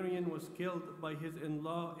Numerian was killed by his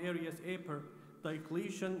in-law Arius Aper.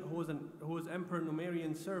 Diocletian, who was Emperor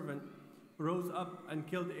Numerian's servant, rose up and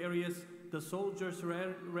killed Arius. The soldiers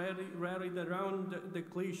rallied around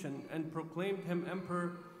Diocletian and proclaimed him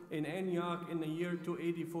emperor in Antioch in the year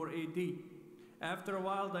 284 AD. After a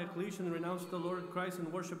while, Diocletian renounced the Lord Christ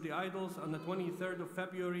and worshipped the idols. On the 23rd of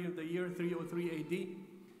February of the year 303 AD,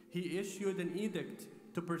 he issued an edict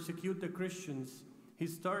to persecute the Christians. He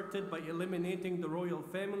started by eliminating the royal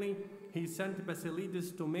family. He sent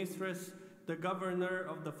Basilides to Mesres, the governor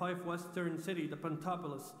of the 5 western city, the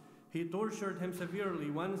Pentapolis. He tortured him severely,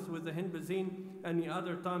 once with a henbazine, and the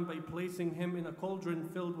other time by placing him in a cauldron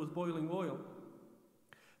filled with boiling oil.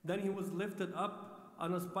 Then he was lifted up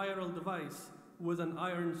on a spiral device with an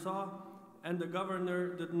iron saw, and the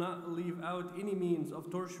governor did not leave out any means of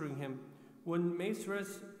torturing him. When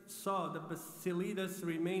Mesres saw that Basilides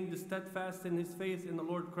remained steadfast in his faith in the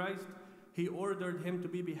Lord Christ, he ordered him to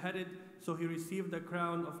be beheaded, so he received the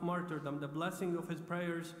crown of martyrdom. The blessing of his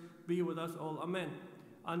prayers be with us all. Amen.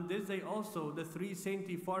 On this day also, the 3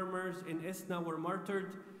 saintly farmers in Isna were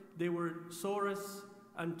martyred. They were Sorus,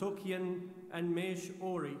 Antiochian, and Mesh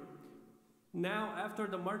Ori. Now, after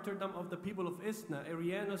the martyrdom of the people of Isna,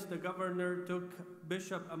 Arianus the governor took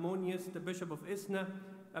Bishop Ammonius, the bishop of Isna,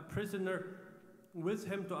 a prisoner, with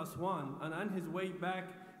him to Aswan, and on his way back,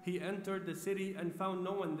 he entered the city and found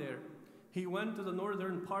no one there. He went to the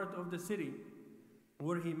northern part of the city,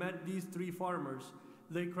 where he met these 3 farmers.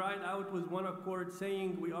 They cried out with one accord,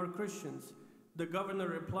 saying, "We are Christians." The governor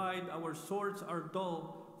replied, "Our swords are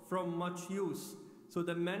dull from much use." So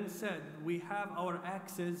the men said, "We have our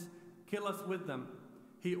axes, kill us with them."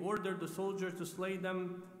 He ordered the soldiers to slay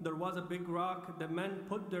them. There was a big rock. The men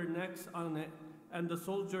put their necks on it, and the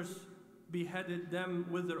soldiers beheaded them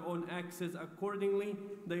with their own axes. Accordingly,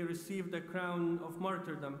 they received the crown of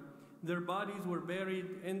martyrdom. Their bodies were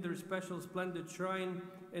buried in their special splendid shrine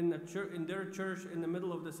in their church in the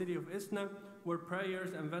middle of the city of Isna, where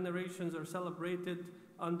prayers and venerations are celebrated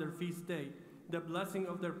on their feast day. The blessing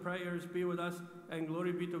of their prayers be with us, and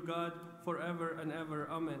glory be to God forever and ever.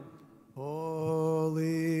 Amen.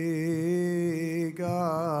 Holy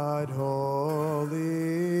God,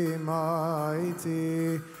 holy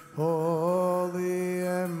mighty, holy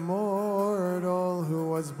immortal, who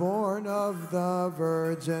was born of the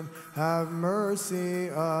Virgin, have mercy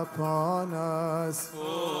upon us.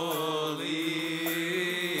 Holy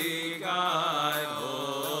God,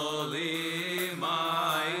 holy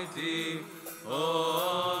mighty,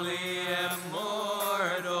 holy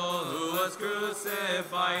immortal, who was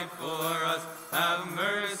crucified for us, have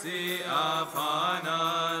mercy upon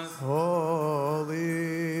us. Holy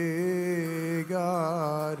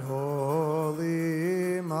God,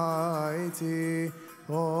 holy mighty,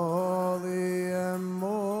 holy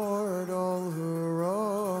immortal, who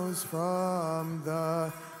rose from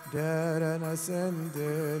the dead and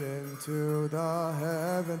ascended into the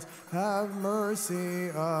heavens, have mercy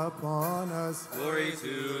upon us. Glory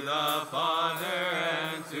to the Father,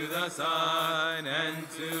 and to the Son, and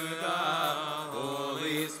to the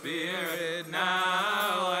Holy Spirit,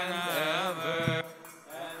 now and ever.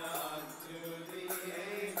 And unto the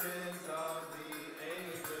ages of the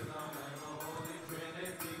ages, amen. Holy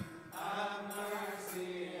Trinity, have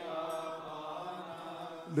mercy upon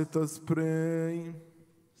us. Let us pray.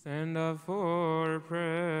 Stand up for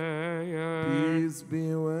prayer. Peace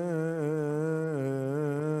be with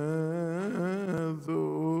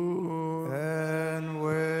you. And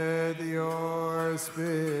with your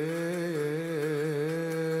spirit.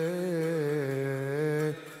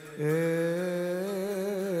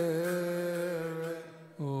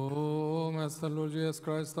 O Master Lord Jesus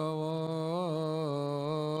Christ, our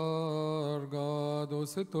God, who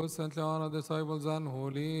sit to saintly honor disciples and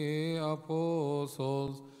holy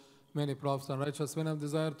apostles, many prophets and righteous men have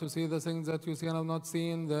desired to see the things that you see and have not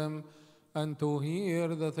seen them, and to hear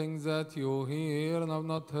the things that you hear and have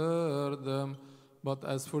not heard them. But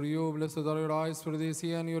as for you, blessed are your eyes for they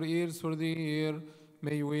see and your ears for they hear.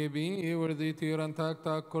 May we be worthy to hear and act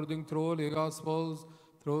according to holy gospels,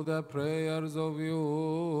 through the prayers of your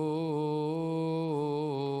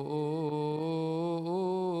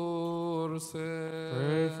saints.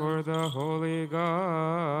 Pray for the Holy Gospel.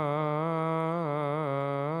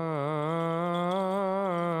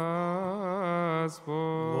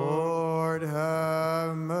 Lord,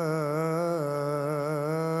 have mercy.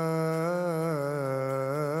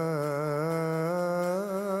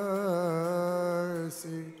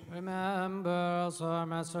 Remember also our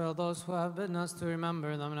Master, all those who have bidden us to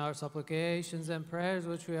remember them in our supplications and prayers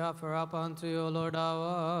which we offer up unto you, O Lord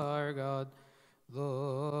our God.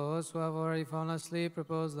 Those who have already fallen asleep,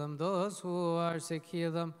 repose them. Those who are sick,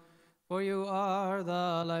 heal them. For you are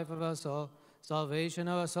the life of us all, salvation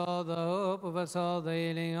of us all, the hope of us all, the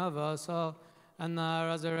healing of us all, and the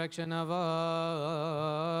resurrection of us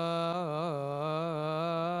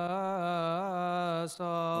A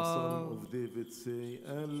all. Psalm of David say,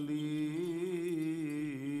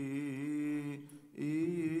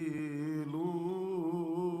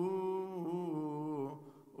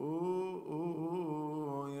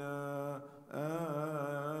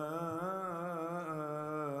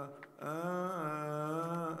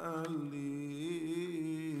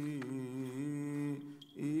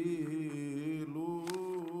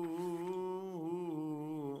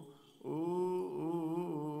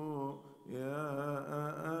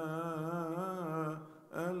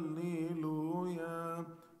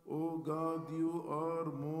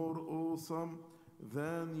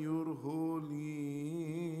 than your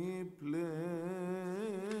holy places.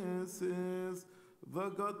 The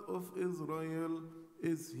God of Israel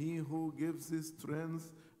is he who gives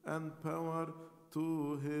strength and power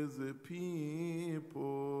to his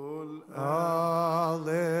people. Alleluia,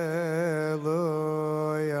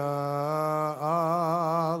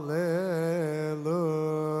 alleluia,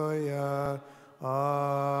 alleluia.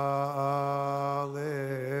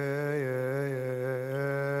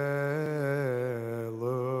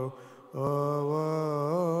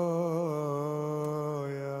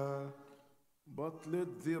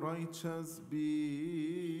 righteous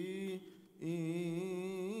be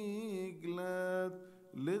glad.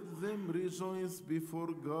 Let them rejoice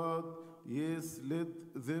before God. Yes, let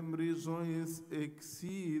them rejoice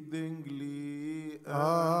exceedingly.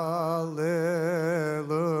 Alleluia,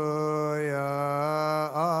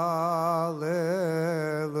 alleluia.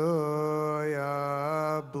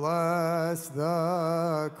 Bless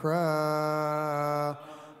the crown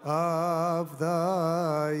of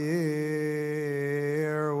the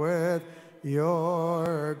year with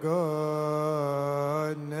your goodness,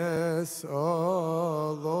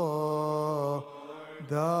 O Lord.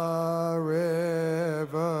 The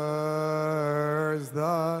rivers,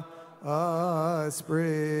 the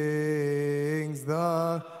springs,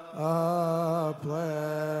 the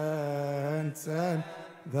plants, and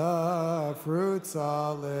the fruits.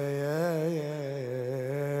 Alleluia.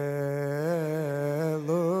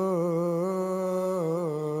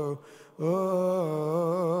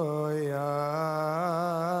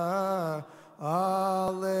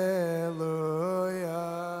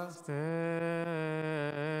 Alleluia. Stand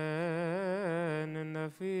in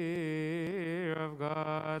the fear of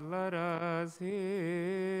God. Let us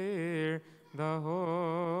hear the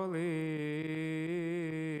Holy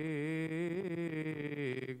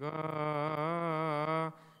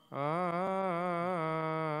Gospel.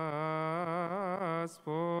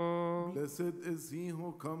 Blessed is he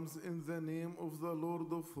who comes in the name of the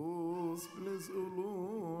Lord of hosts. Bless, O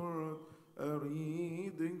Lord. A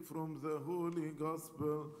reading from the Holy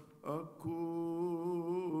Gospel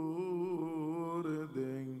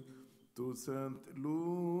according to St. Luke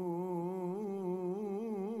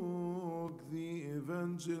the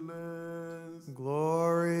Evangelist.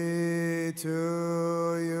 Glory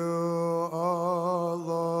to you, O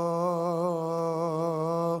Lord.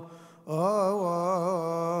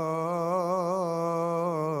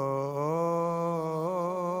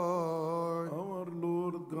 Our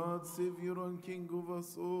Lord God, Savior and King of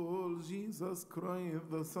us all, Jesus Christ,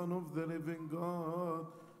 the Son of the living God,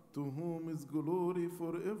 to whom is glory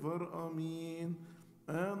forever. Amen.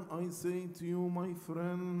 And I say to you, my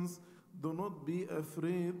friends, do not be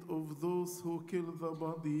afraid of those who kill the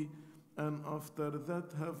body, and after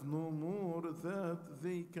that have no more that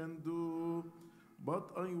they can do.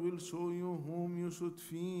 But I will show you whom you should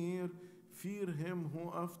fear. Fear him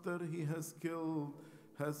who, after he has killed,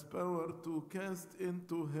 has power to cast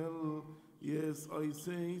into hell. Yes, I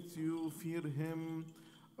say to you, fear him.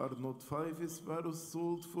 Are not 5 sparrows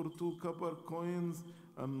sold for 2 copper coins,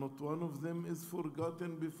 and not one of them is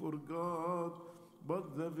forgotten before God?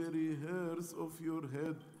 But the very hairs of your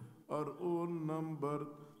head are all numbered.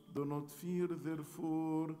 Do not fear,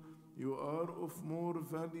 therefore. You are of more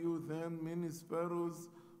value than many sparrows.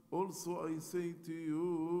 Also I say to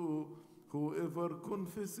you, whoever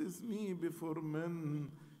confesses me before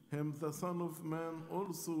men, him the Son of Man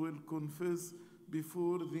also will confess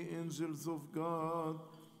before the angels of God.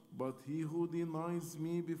 But he who denies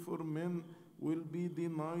me before men will be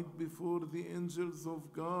denied before the angels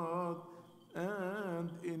of God.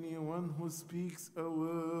 And anyone who speaks a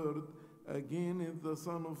word against the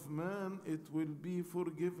Son of Man, it will be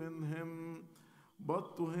forgiven him.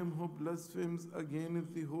 But to him who blasphemes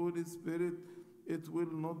against the Holy Spirit, it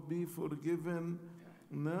will not be forgiven.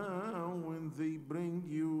 Now when they bring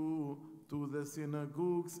you to the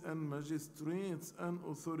synagogues and magistrates and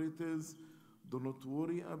authorities, do not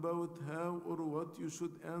worry about how or what you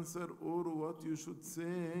should answer or what you should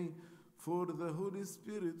say, for the Holy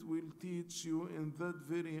Spirit will teach you in that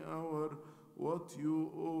very hour what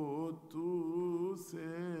you ought to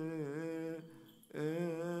say.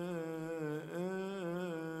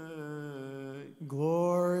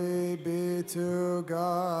 Glory be to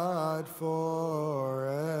God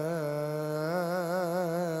forever.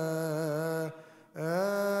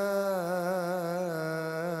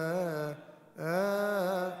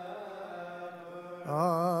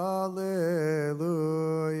 Alleluia,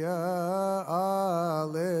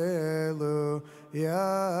 alleluia,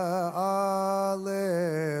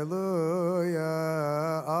 alleluia,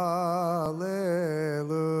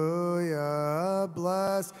 alleluia.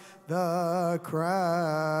 Bless the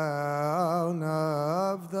crown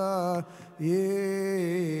of the year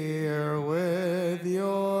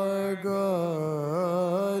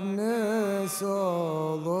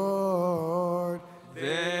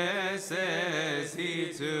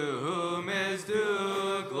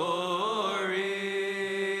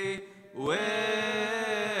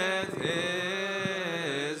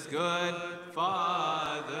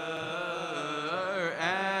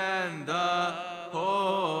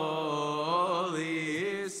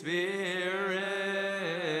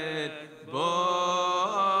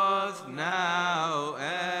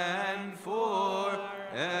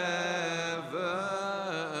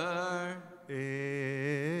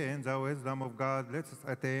Lamb of God, let us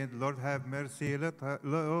attain. Lord, have mercy.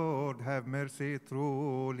 Lord, have mercy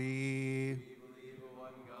truly.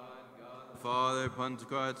 Father,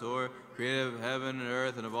 Pantocrator, creator of heaven and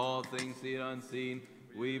earth and of all things seen and unseen,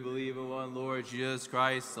 we believe in one Lord Jesus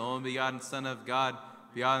Christ, the only begotten Son of God,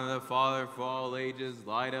 begotten of the Father for all ages,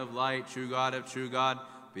 light of light, true God of true God,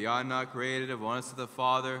 beyond not created, of oneness with the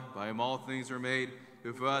Father, by whom all things were made,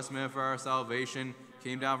 who for us men for our salvation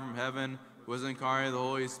came down from heaven, was incarnate of the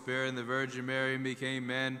Holy Spirit and the Virgin Mary, and became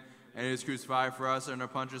man, and he was crucified for us under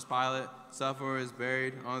Pontius Pilate, suffered and was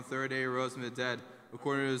buried, on the third day he rose from the dead,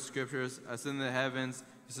 according to the Scriptures, ascended to the heavens,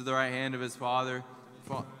 is at the right hand of his Father,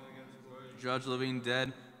 judge living and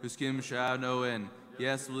dead, whose kingdom shall have no end.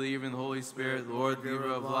 Yes, believe in the Holy Spirit, the Lord, the giver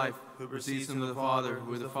of life, who proceeds from the Father,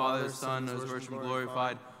 who is the Father's Son, who is worshipped and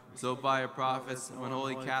glorified, so by the prophets, and one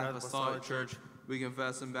holy Catholic Apostolic Church, we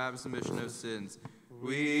confess and baptism and remission of sins.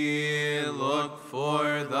 We look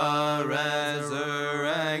for the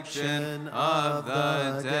resurrection of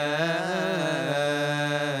the dead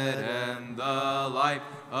and the life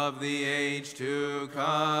of the age to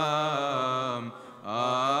come.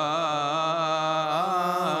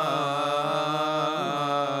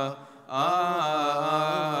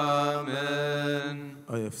 Amen.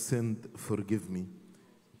 I have sinned, forgive me.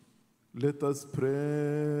 Let us pray.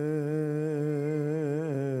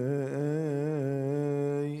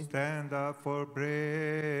 Stand up for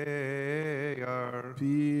prayer.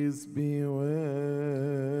 Peace be with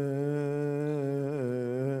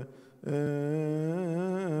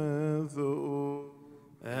you.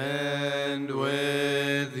 And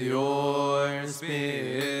with your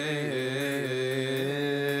spirit.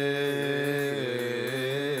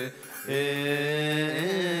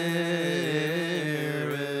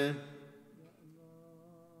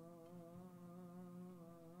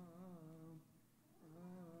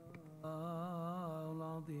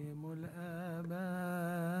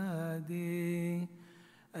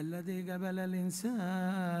 الذي جبل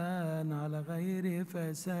الإنسان على غير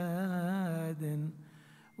فساد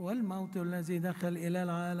والموت الذي دخل إلى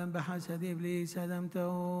العالم بحسد إبليس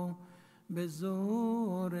هدمته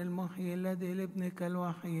بالزور المحيي الذي لابنك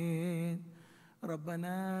الوحيد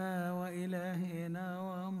ربنا وإلهنا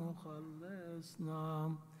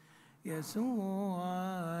ومخلصنا يسوع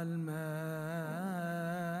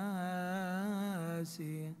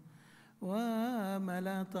المسيح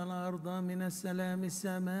وملأت الأرض من السلام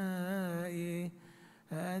السمائي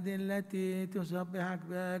هذه التي تسبحك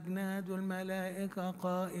بأجناد الملائكة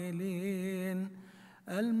قائلين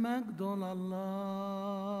المجد لله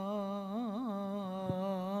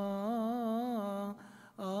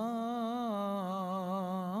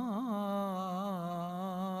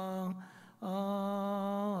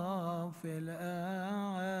في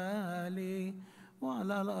الأعالي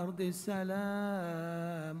وعلى الأرض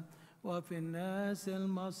السلام وفي الناس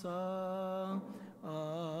المسار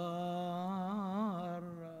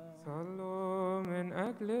صلوا من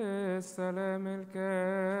أجل السلام الكامل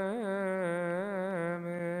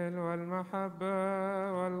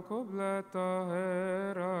والمحبة والقبلة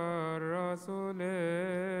الطاهرة الرسولية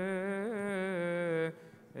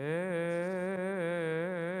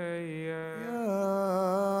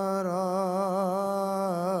يا رب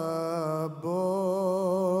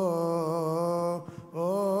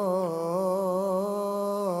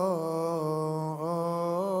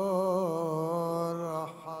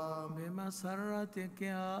بمسرتك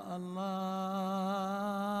يا الله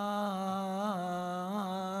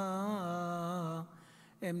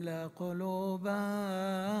املأ قلوبنا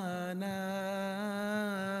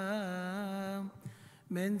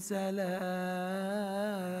من سلامك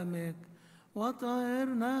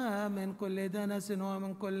وطهرنا من كل دنس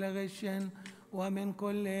ومن كل غش ومن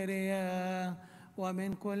كل رياء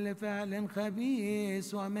ومن كل فعل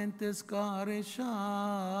خبيث ومن تذكار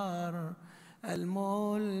الشر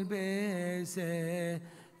الملبس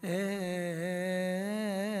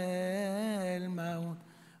الموت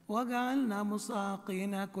واجعلنا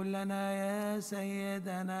مستحقين كلنا يا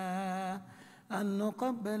سيدنا أن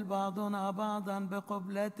نقبل بعضنا بعضا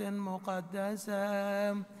بقبلة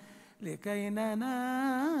مقدسة لكي ننال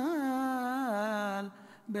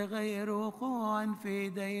بغير وقوع في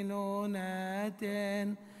دينونة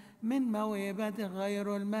من موهبة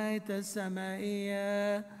غير الميت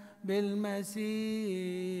السمائية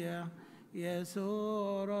بالمسيح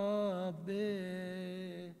يسوع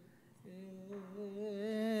ربنا.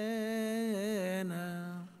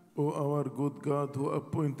 O our good God, who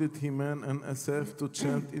appointed Heman and Asaph to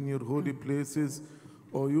chant in your holy places,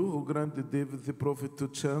 O you who granted David the prophet to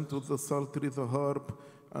chant with the psaltery, the harp,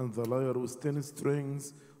 and the lyre with 10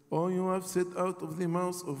 strings, O you have set out of the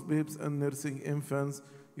mouths of babes and nursing infants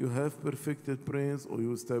you have perfected praise, or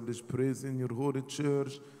you establish praise in your holy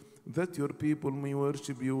church, that your people may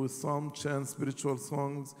worship you with psalm, chant, spiritual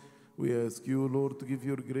songs. We ask you, Lord, to give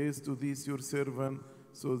your grace to these your servants,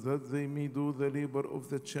 so that they may do the labor of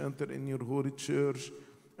the chanter in your holy church,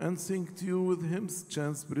 and sing to you with hymns,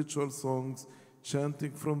 chant spiritual songs,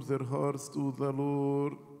 chanting from their hearts to the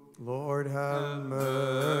Lord. Lord have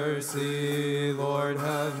mercy, Lord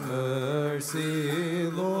have mercy,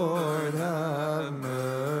 Lord have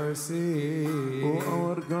mercy. O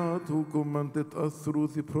our God, who commanded us through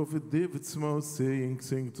the prophet David's mouth, saying,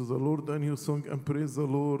 sing to the Lord a new song and praise the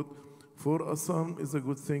Lord. For a psalm is a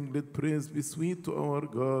good thing, let praise be sweet to our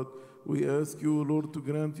God. We ask you, Lord, to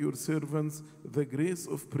grant your servants the grace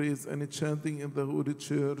of praise and chanting in the holy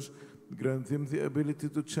church. Grant them the ability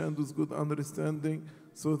to chant with good understanding,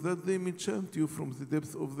 so that they may chant you from the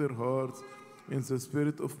depths of their hearts. In the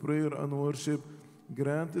spirit of prayer and worship,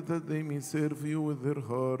 grant that they may serve you with their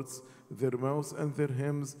hearts, their mouths, and their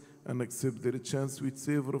hymns, and accept their chant sweet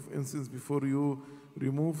savor of incense before you.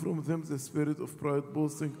 Remove from them the spirit of pride,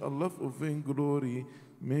 boasting, and love of vainglory.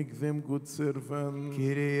 Make them good servants.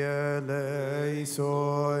 Kyrie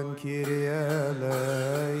eleison, Kyrie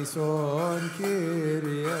eleison,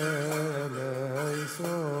 Kyrie eleison.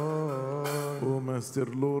 O Master,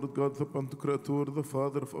 Lord God, the Pantocrator, the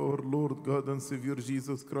Father of our Lord God and Savior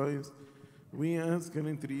Jesus Christ, we ask and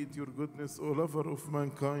entreat your goodness, O lover of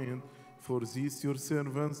mankind, for these your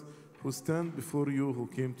servants who stand before you, who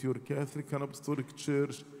came to your Catholic and Apostolic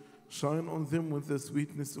Church. Shine on them with the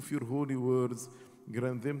sweetness of your holy words.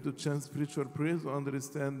 Grant them to chant spiritual praise and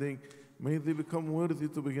understanding. May they become worthy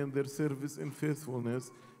to begin their service in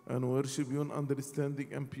faithfulness and worship you in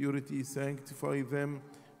understanding and purity. Sanctify them,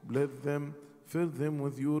 bless them, fill them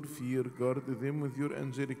with your fear, guard them with your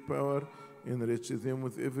angelic power, enrich them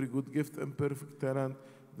with every good gift and perfect talent,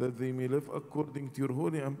 that they may live according to your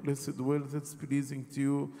holy and blessed will that's pleasing to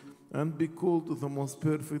you, and be called to the most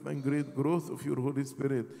perfect and great growth of your Holy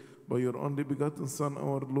Spirit, by your only begotten Son,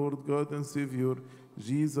 our Lord God and Savior,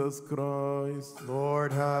 Jesus Christ.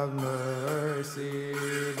 Lord have mercy,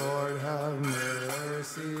 Lord have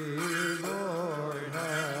mercy, Lord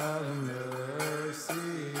have mercy.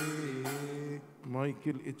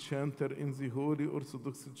 Michael, a chanter in the Holy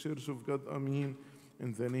Orthodox Church of God, Amen.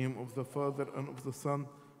 In the name of the Father, and of the Son,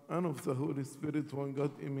 and of the Holy Spirit, one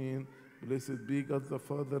God, Amen. Blessed be God the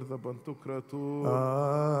Father, the Pantocrator.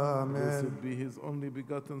 Amen. Blessed be his only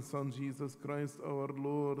begotten Son, Jesus Christ, our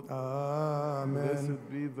Lord. Amen.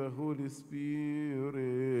 Blessed be the Holy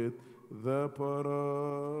Spirit, the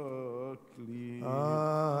Paraclete.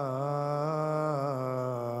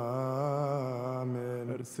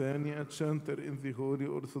 Amen. Arsani, a chanter in the Holy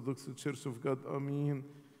Orthodox Church of God, Amen.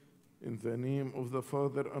 In the name of the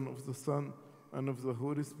Father, and of the Son, and of the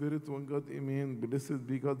Holy Spirit, one God, Amen. Blessed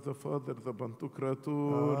be God the Father, the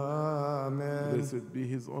Pantocrator. Amen. Blessed be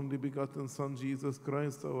his only begotten Son, Jesus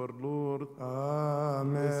Christ, our Lord.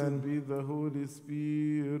 Amen. Blessed be the Holy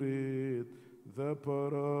Spirit, the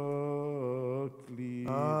Paraclete.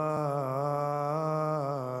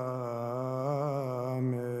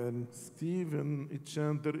 Amen. Stephen, a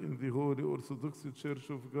chanter in the Holy Orthodox Church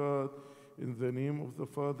of God, in the name of the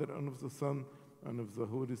Father, and of the Son, and of the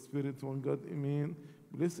Holy Spirit, one God, Amen.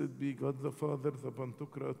 Blessed be God the Father, the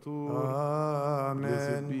Pantocrator. Amen.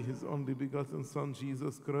 Blessed be his only begotten Son,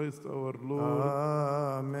 Jesus Christ, our Lord.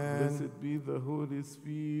 Amen. Blessed be the Holy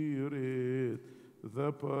Spirit,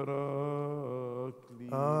 the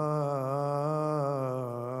Paraclete.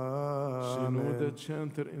 Amen. The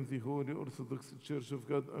chanter in the Holy Orthodox Church of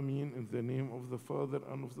God, Amen. In the name of the Father,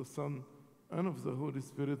 and of the Son, and of the Holy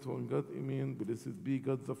Spirit, one God, Amen. Blessed be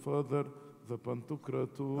God the Father, the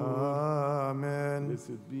Pantocrator. Amen.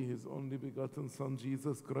 Blessed be his only begotten Son,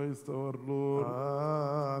 Jesus Christ, our Lord.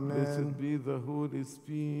 Amen. Blessed be the Holy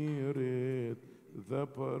Spirit, the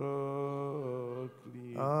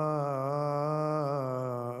Paraclete.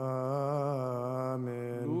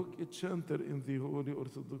 Amen. Luke, a chanter in the Holy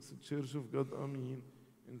Orthodox Church of God, Amen.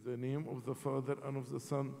 In the name of the Father, and of the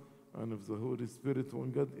Son, and of the Holy Spirit,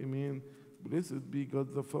 one God, Amen. Blessed be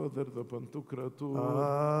God the Father, the Pantocrator.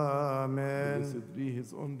 Amen. Blessed be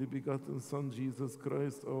his only begotten Son, Jesus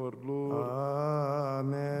Christ, our Lord.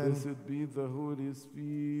 Amen. Blessed be the Holy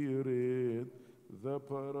Spirit, the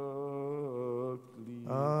Paraclete.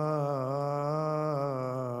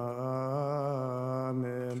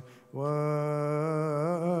 Amen.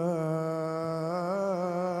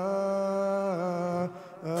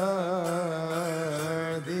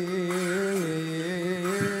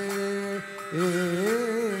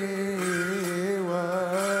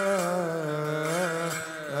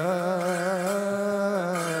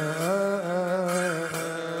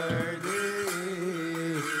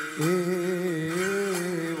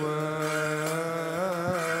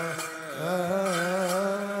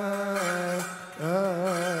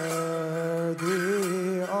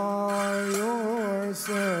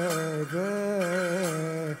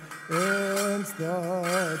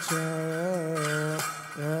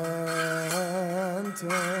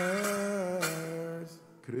 enters.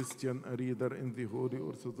 Christian, a reader in the Holy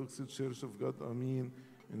Orthodox Church of God, Amen.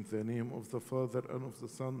 In the name of the Father, and of the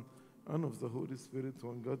Son, and of the Holy Spirit,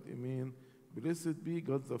 one God, Amen. Blessed be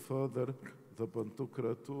God the Father, the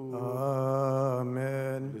Pantocrator.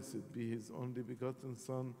 Amen. Blessed be his only begotten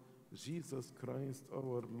Son, Jesus Christ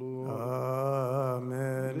our Lord.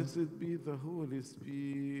 Amen. Blessed be the Holy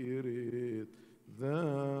Spirit,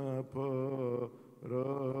 the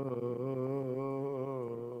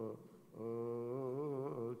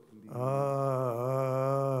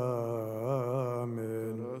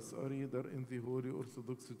Amen. For us, a reader in the Holy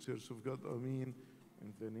Orthodox Church of God, Amen.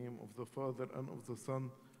 In the name of the Father, and of the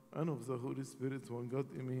Son, and of the Holy Spirit, one God,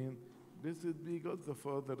 Amen. Blessed be God the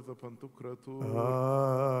Father, the Pantocrator.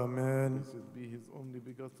 Amen. Blessed be his only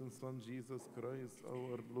begotten Son, Jesus Christ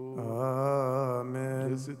our Lord. Amen.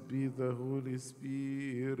 Blessed be the Holy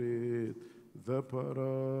Spirit, the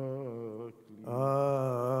Paraclete. Amen.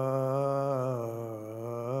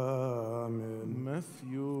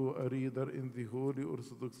 Matthew, a reader in the Holy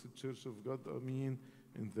Orthodox Church of God, Amen.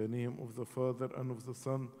 In the name of the Father, and of the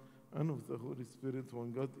Son, and of the Holy Spirit,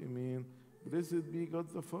 one God, Amen. Blessed be God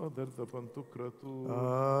the Father, the Pantocrator.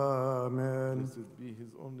 Amen. Blessed be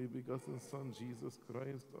his only begotten Son, Jesus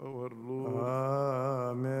Christ our Lord.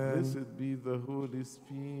 Amen. Blessed be the Holy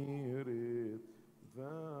Spirit,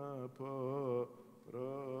 the Paraclete.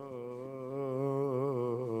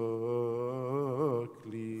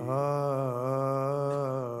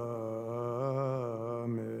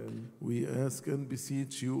 Amen. We ask and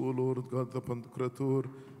beseech you, O Lord God the Pantocrator,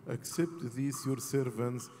 accept these your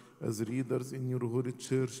servants as readers in your holy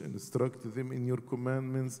church, instruct them in your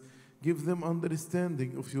commandments, give them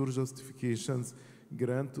understanding of your justifications,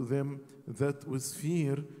 grant to them that with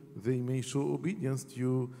fear they may show obedience to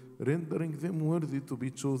you, rendering them worthy to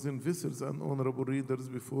be chosen vessels and honorable readers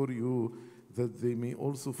before you, that they may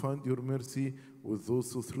also find your mercy with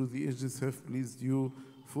those who through the ages have pleased you.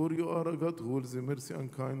 For you are a God who wills mercy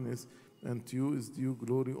and kindness, and to you is due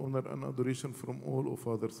glory, honor, and adoration from all, O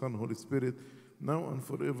Father, Son, Holy Spirit, now and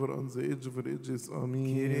forever, on the age of ages.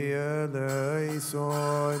 Amen. Kyrie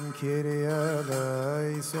eleison, Kyrie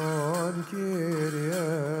eleison, Kyrie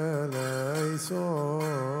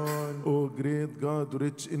eleison. O great God,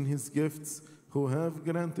 rich in his gifts, who have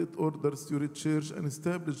granted orders to your church and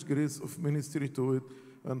established grace of ministry to it,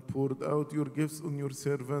 and poured out your gifts on your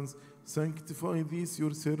servants, sanctify these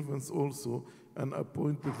your servants also, and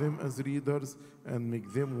appoint them as readers, and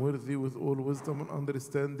make them worthy with all wisdom and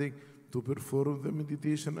understanding to perform the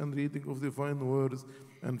meditation and reading of divine words,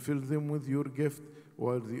 and fill them with your gift,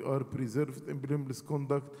 while they are preserved in blameless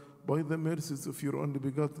conduct by the mercies of your only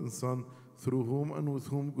begotten Son, through whom and with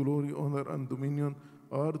whom glory, honor, and dominion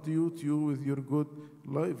are due to you with your good,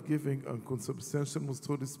 life-giving, and consubstantial most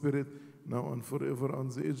Holy Spirit, now and forever, on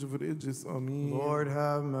the age of ages. Amen. Lord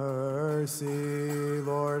have mercy,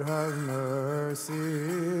 Lord have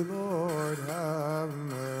mercy, Lord have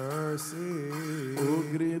mercy. O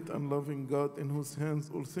great and loving God, in whose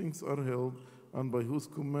hands all things are held, and by whose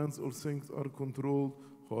commands all things are controlled,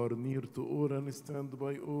 who are near to all and stand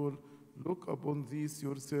by all, look upon these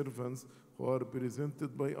your servants, who are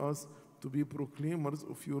presented by us to be proclaimers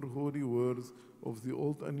of your holy words of the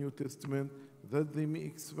Old and New Testament, that they may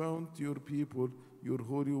expound to your people your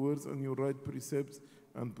holy words and your right precepts,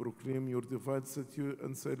 and proclaim your divine statute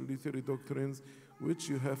and salutary doctrines, which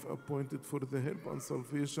you have appointed for the help and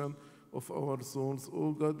salvation of our souls.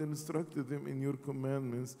 O God, instruct them in your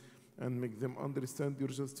commandments, and make them understand your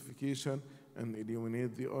justification, and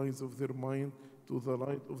illuminate the eyes of their mind to the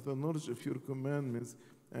light of the knowledge of your commandments,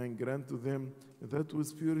 and grant to them that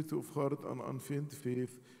with purity of heart and unfeigned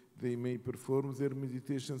faith they may perform their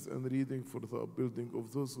meditations and reading for the upbuilding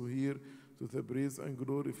of those who hear, to the praise and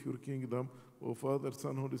glory of your kingdom, O Father,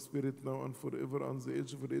 Son, Holy Spirit, now and forever, on the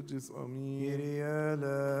age of ages. Amen. Kyrie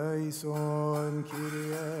eleison,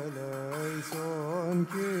 Kyrie eleison,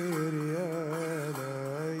 Kyrie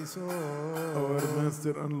eleison. Our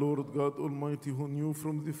Master and Lord God Almighty, who knew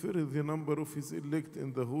from the first the number of his elect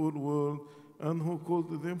in the whole world, and who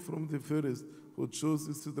called them from the first, who chose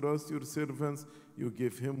Esdras, your servants, you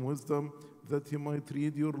gave him wisdom, that he might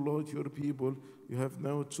read your law to your people. You have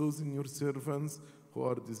now chosen your servants, who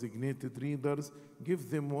are designated readers. Give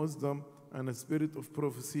them wisdom and a spirit of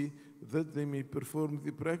prophecy, that they may perform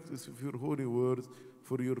the practice of your holy words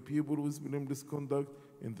for your people with blameless conduct,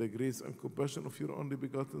 in the grace and compassion of your only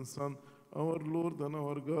begotten Son, our Lord and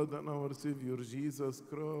our God and our Savior, Jesus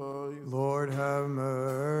Christ. Lord have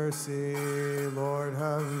mercy, Lord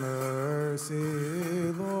have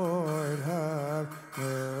mercy, Lord have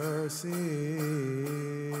mercy.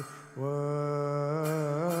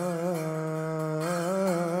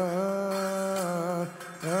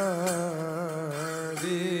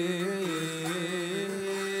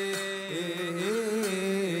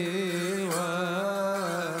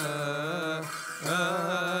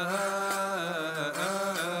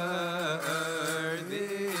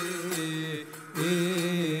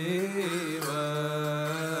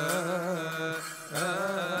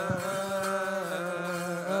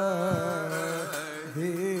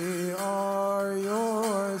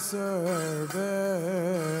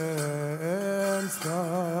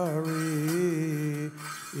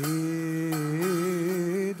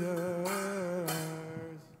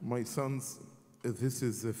 My sons, this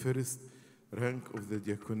is the first rank of the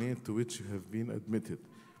diaconate to which you have been admitted.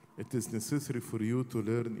 It is necessary for you to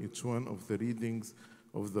learn each one of the readings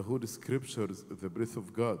of the Holy Scriptures, the breath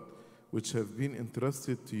of God, which have been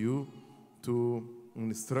entrusted to you to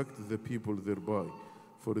instruct the people thereby.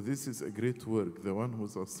 For this is a great work. The one who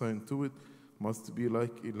is assigned to it must be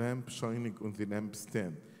like a lamp shining on the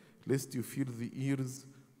lampstand, lest you fill the ears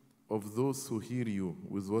of those who hear you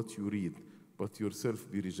with what you read, but yourself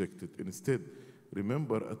be rejected. Instead,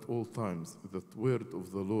 remember at all times that word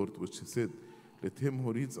of the Lord which he said, let him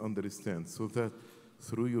who reads understand, so that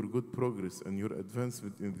through your good progress and your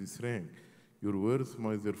advancement in this rank, your worth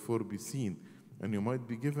might therefore be seen, and you might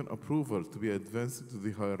be given approval to be advanced to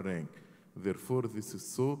the higher rank. Therefore, this is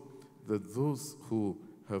so that those who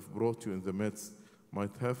have brought you in the midst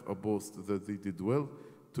might have a boast that they did well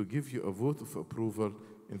to give you a vote of approval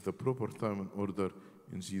in the proper time and order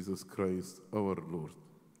in Jesus Christ our Lord.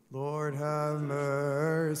 Lord have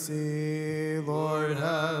mercy, Lord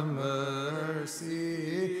have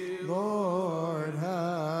mercy, Lord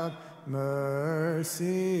have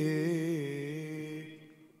mercy.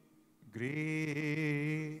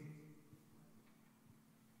 Greet.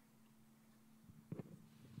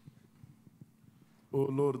 O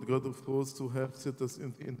Lord God of hosts, who have set us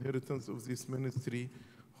in the inheritance of this ministry,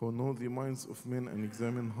 who know the minds of men and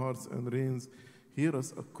examine hearts and reins, hear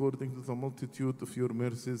us according to the multitude of your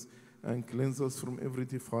mercies, and cleanse us from every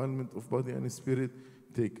defilement of body and spirit.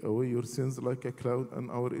 Take away your sins like a cloud and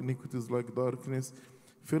our iniquities like darkness.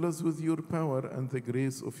 Fill us with your power and the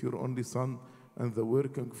grace of your only Son, and the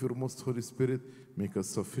working of your most Holy Spirit. Make us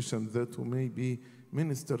sufficient that we may be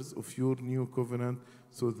ministers of your new covenant,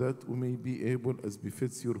 so that we may be able, as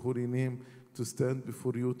befits your holy name, to stand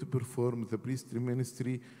before you to perform the priestly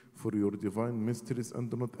ministry for your divine mysteries, and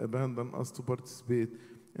do not abandon us to participate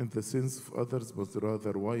in the sins of others, but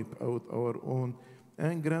rather wipe out our own.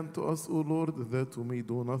 And grant to us, O Lord, that we may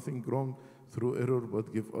do nothing wrong through error,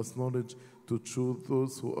 but give us knowledge to choose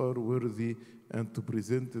those who are worthy and to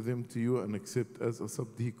present them to you and accept as a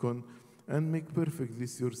subdeacon, and make perfect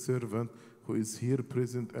this your servant who is here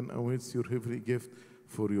present and awaits your heavenly gift.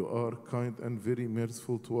 For you are kind and very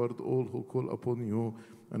merciful toward all who call upon you,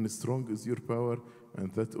 and strong is your power,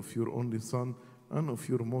 and that of your only Son, and of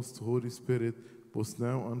your most Holy Spirit, both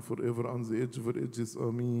now and forever, on the age of ages.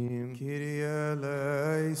 Amen. Kyrie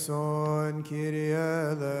eleison, Kyrie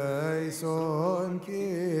eleison,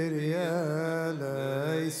 Kyrie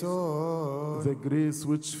eleison. The grace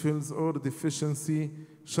which fills our deficiency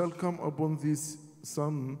shall come upon this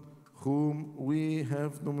Son, whom we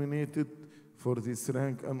have nominated for this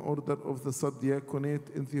rank and order of the subdiaconate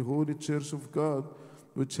in the Holy Church of God,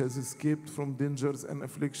 which has escaped from dangers and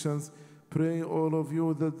afflictions. Pray, all of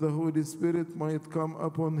you, that the Holy Spirit might come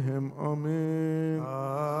upon him. Amen.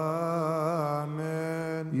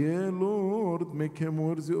 Amen. Yea, Lord, make him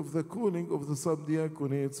worthy of the calling of the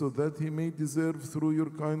subdiaconate, so that he may deserve through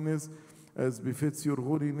your kindness, as befits your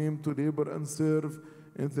holy name, to labor and serve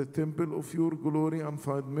in the temple of your glory, and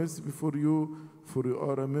find mercy before you. For you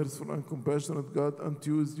are a merciful and compassionate God, and to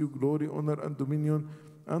you is due glory, honor, and dominion,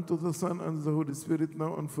 and to the Son and the Holy Spirit,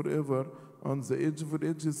 now and forever, on the age of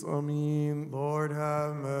ages. Amen. Lord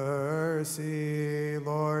have mercy,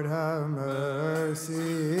 Lord have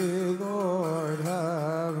mercy, Lord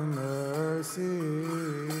have mercy.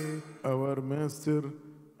 Our Master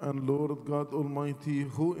and Lord God Almighty,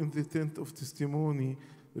 who in the tent of testimony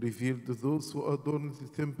revealed to those who adorn the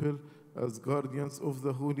temple as guardians of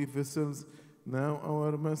the holy vessels, now,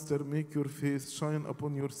 our Master, make your face shine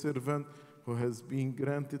upon your servant, who has been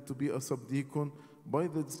granted to be a subdeacon by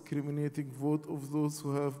the discriminating vote of those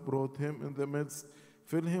who have brought him in the midst.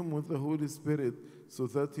 Fill him with the Holy Spirit, so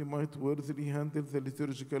that he might worthily handle the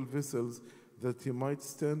liturgical vessels, that he might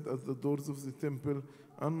stand at the doors of the temple,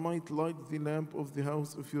 and might light the lamp of the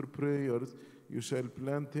house of your prayers. You shall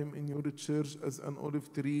plant him in your church as an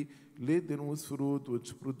olive tree laden with fruit,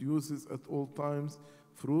 which produces at all times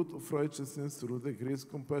fruit of righteousness through the grace,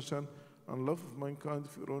 compassion, and love of mankind,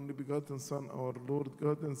 of your only begotten Son, our Lord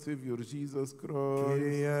God and Savior, Jesus Christ.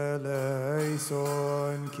 Kyrie eleison,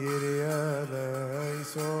 Kyrie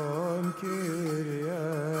eleison, Kyrie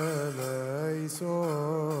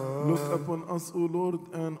eleison. Look upon us, O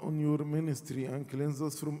Lord, and on your ministry, and cleanse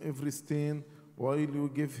us from every stain, while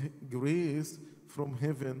you give grace from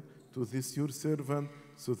heaven to this your servant,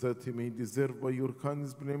 so that he may deserve by your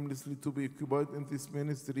kindness blamelessly to be occupied in this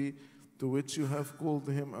ministry to which you have called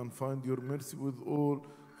him, and find your mercy with all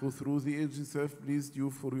who through the ages have pleased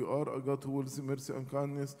you. For you are a God who wills mercy and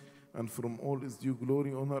kindness, and from all is due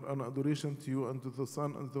glory, honor, and adoration to you, and to the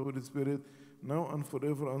Son, and the Holy Spirit, now and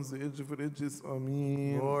forever, on the age of ages.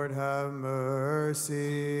 Amen. Lord have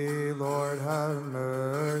mercy, Lord have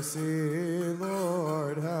mercy,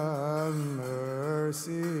 Lord have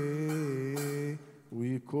mercy.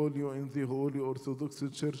 We call you in the Holy Orthodox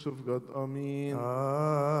Church of God. Amen.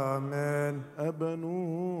 Amen.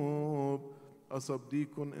 Abanub, a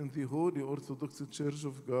subdeacon in the Holy Orthodox Church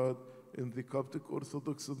of God, in the Coptic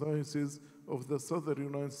Orthodox Diocese of the Southern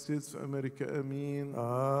United States of America. Amen.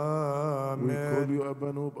 Amen. We call you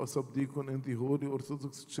Abanub, a subdeacon in the Holy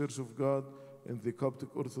Orthodox Church of God, in the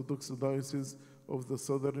Coptic Orthodox Diocese of the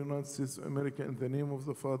Southern United States of America, in the name of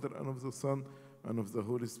the Father, and of the Son, and of the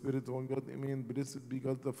Holy Spirit, one God. Amen. Blessed be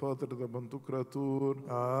God the Father, the Pantocrator.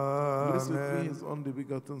 Blessed be His only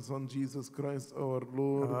begotten Son, Jesus Christ our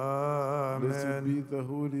Lord. Blessed be the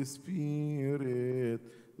Holy Spirit,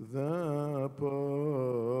 the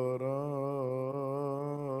Paraclete.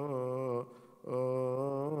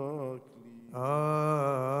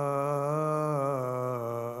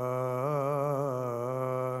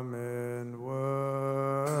 Amen.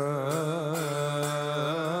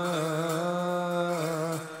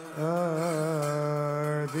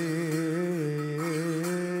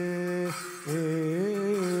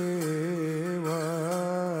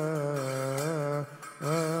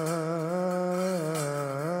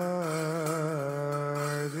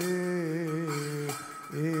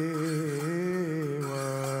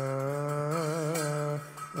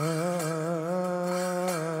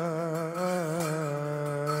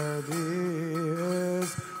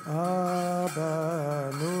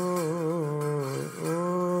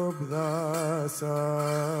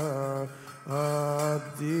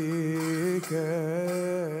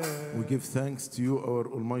 We give thanks to you, our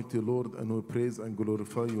Almighty Lord, and we praise and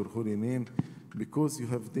glorify your holy name, because you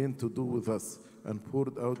have deigned to do with us and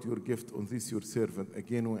poured out your gift on this your servant.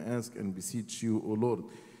 Again we ask and beseech you, O Lord,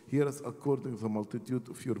 hear us according to the multitude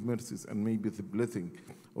of your mercies, and may be the blessing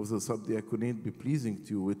of the subdiaconate be pleasing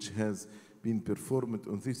to you, which has been performed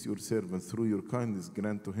on this your servant. Through your kindness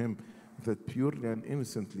grant to him that purely and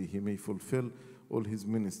innocently he may fulfill all his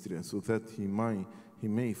ministry, and so that he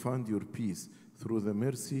may find your peace through the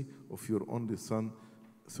mercy of your only Son,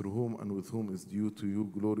 through whom and with whom is due to you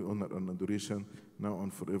glory, honor, and adoration, now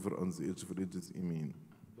and forever, on the age of ages. Amen.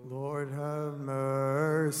 Lord have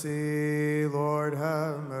mercy, Lord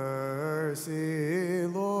have mercy,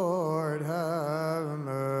 Lord have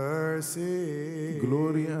mercy.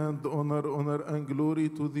 Glory and honor and glory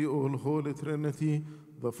to the all holy Trinity,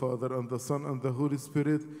 the Father and the Son and the Holy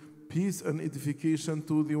Spirit. Peace and edification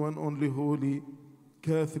to the one only holy,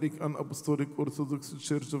 Catholic and Apostolic Orthodox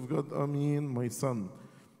Church of God. Amen. My son,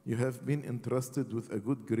 you have been entrusted with a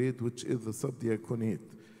good grade, which is the subdiaconate.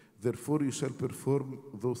 Therefore you shall perform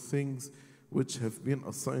those things which have been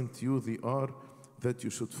assigned to you. They are that you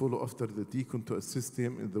should follow after the deacon to assist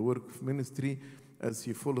him in the work of ministry as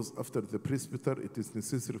he follows after the presbyter. It is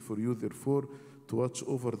necessary for you, therefore, to watch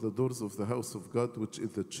over the doors of the house of God, which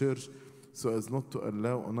is the church, so as not to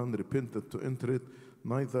allow an unrepentant to enter it,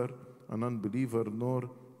 neither an unbeliever nor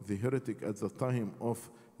the heretic at the time of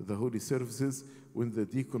the holy services. When the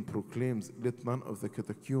deacon proclaims, let none of the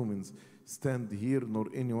catechumens stand here, nor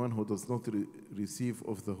anyone who does not receive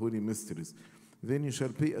of the holy mysteries. Then you shall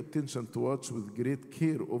pay attention to watch with great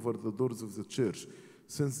care over the doors of the church,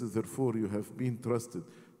 since therefore you have been trusted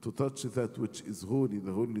to touch that which is holy,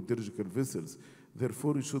 the holy liturgical vessels.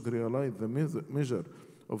 Therefore you should realize the measure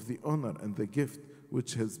of the honor and the gift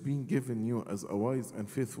which has been given you as a wise and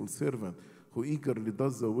faithful servant who eagerly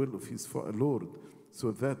does the will of his Lord,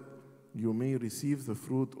 so that you may receive the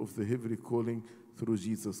fruit of the heavenly calling through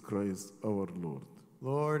Jesus Christ our Lord.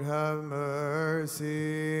 Lord have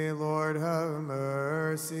mercy, Lord have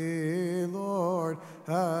mercy, Lord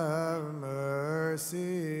have mercy.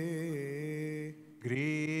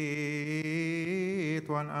 Greet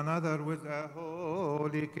one another with a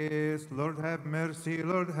holy kiss. Lord have mercy,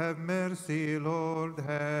 Lord have mercy, Lord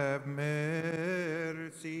have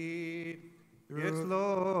mercy. Yes,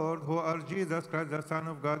 Lord, who are Jesus Christ, the Son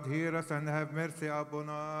of God, hear us and have mercy upon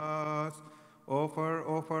us.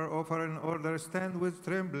 Offer in order, stand with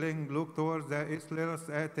trembling, look towards the Isles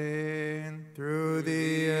attain. Through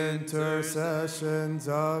the intercessions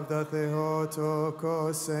of the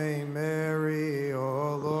Theotokos, Saint Mary,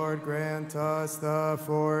 O Lord, grant us the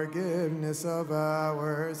forgiveness of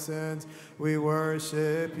our sins. We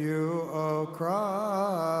worship you, O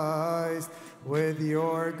Christ, with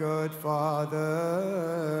your good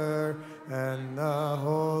Father and the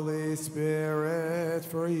Holy Spirit,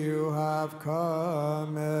 for you have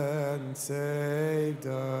come and saved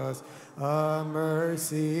us. a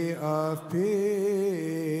mercy of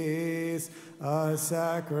peace, a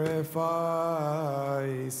sacrifice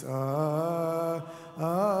of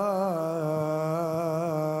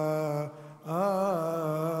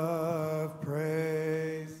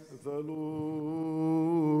praise. The Lord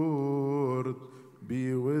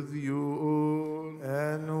be with you all.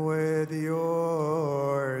 And with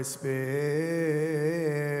your spirit.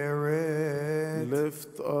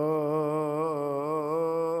 Lift up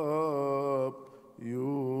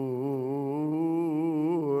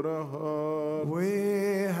your hearts.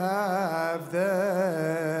 We have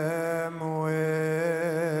them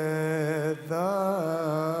with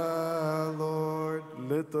the Lord.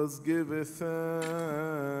 Let us give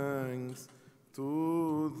thanks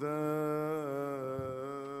to the Lord.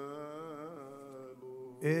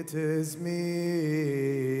 It is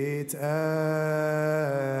meet and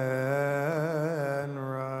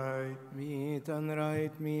right. Meet and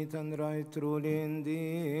right, meet and right, truly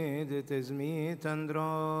indeed, it is meet and right.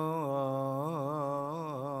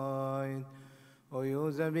 O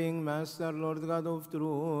you, the being Master, Lord God of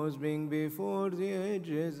truth, being before the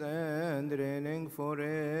ages and reigning forever,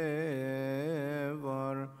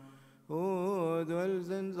 who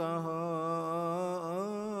dwells in the heights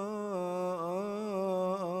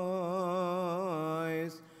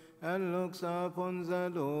and looks upon the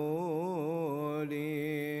lowly,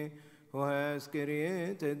 who has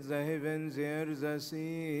created the heavens, the earth, the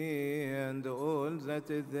sea, and all that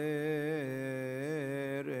is therein.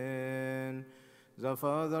 The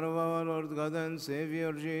Father of our Lord God and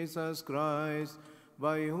Savior Jesus Christ,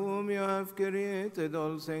 by whom you have created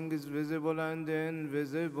all things visible and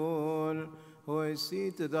invisible, who is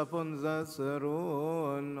seated upon the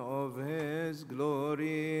throne of his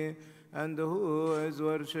glory, and who is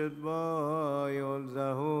worshipped by all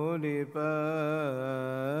the holy powers.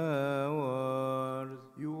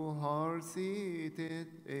 You are seated,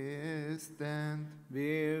 stand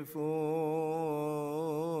before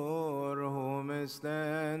whom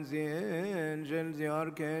stands the angels, the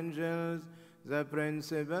archangels, the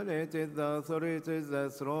principalities, the authorities, the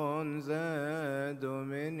thrones, the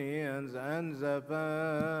dominions, and the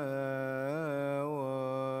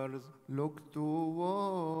powers. Look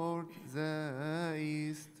toward the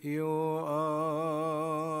east. You are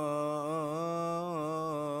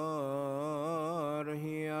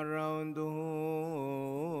here around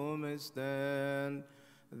whom stand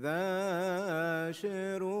the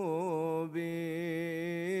cherubim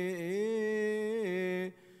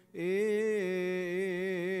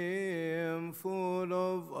full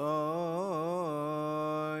of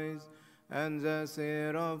eyes, and the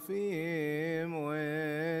seraphim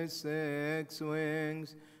with 6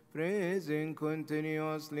 wings, praising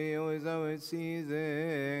continuously without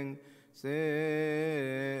ceasing, saying,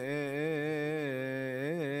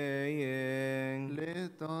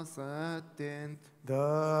 Let us attend.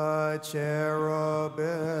 The cherubim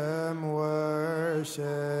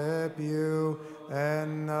worship you,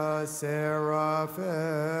 and the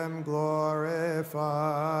seraphim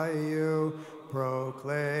glorify you,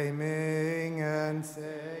 proclaiming and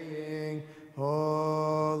saying,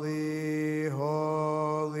 Holy,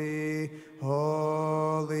 holy,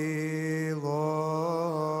 holy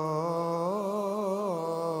Lord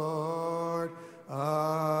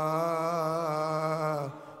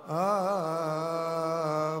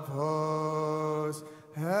of hosts,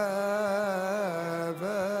 heaven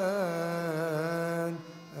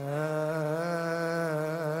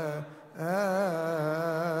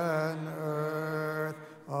and earth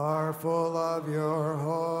are full of your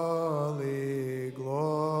holy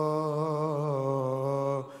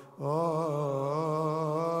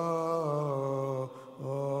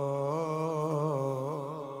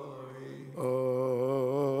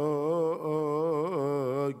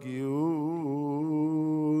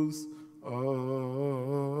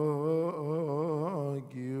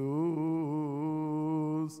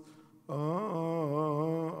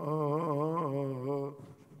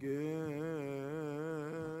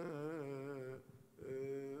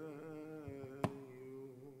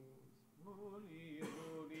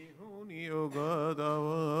O God,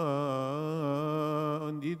 our,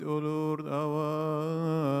 indeed, O Lord,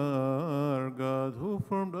 our God, who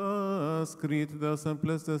formed us, created us, and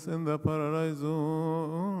placed us in the paradise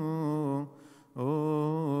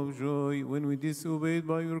of joy. When we disobeyed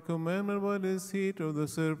by your commandment by the seed of the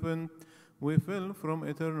serpent, we fell from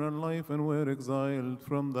eternal life and were exiled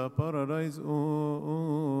from the paradise of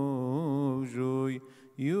joy.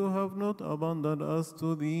 You have not abandoned us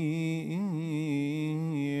to the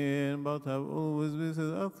end, but have always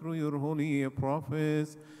visited us through your holy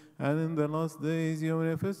prophets And in the last days you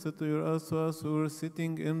manifested to us who were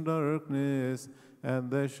sitting in darkness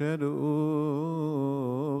and the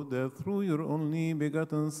shadow of death through your only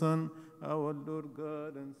begotten Son, our Lord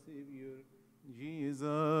God and Savior, Jesus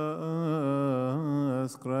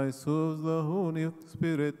Christ, who is the Holy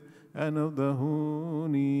Spirit and of the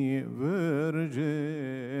Holy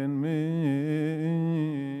Virgin Mary.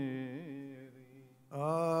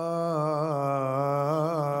 Amen.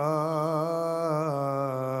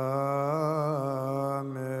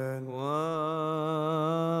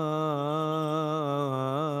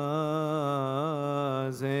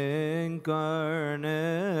 Was incarnate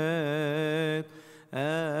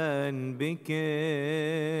and became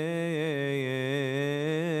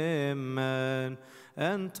man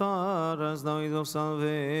and taught us the ways of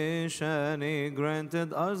salvation. He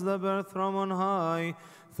granted us the birth from on high.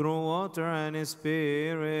 Through water and His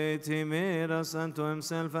Spirit, He made us unto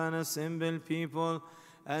Himself an assembled people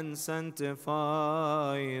and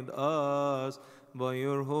sanctified us by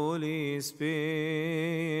your Holy Spirit.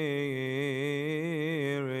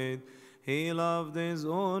 He loved His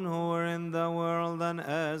own who were in the world, and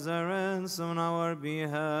as a ransom on our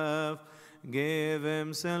behalf, gave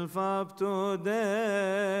Himself up to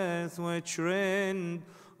death, which reigned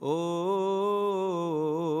over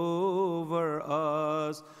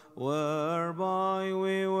us, whereby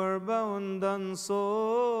we were bound and sold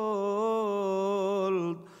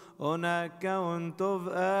on account of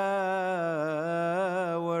our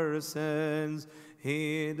sins.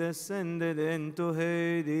 He descended into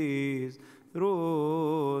Hades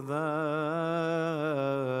through the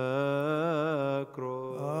cross.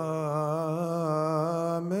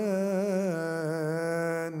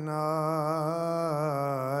 Amen.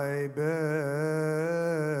 I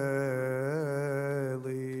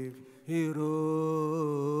believe. He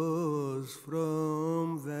rose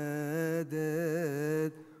from the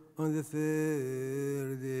dead on the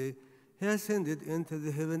third day. He ascended into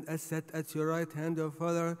the heaven and sat at your right hand, O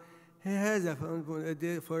Father. He has appointed a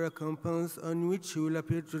day for a recompense on which He will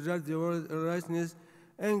appear to judge the world in righteousness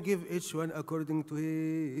and give each one according to his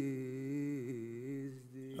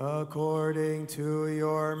deed. According to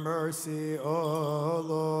your mercy, O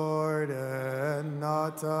Lord, and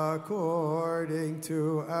not according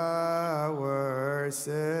to our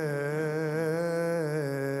sins.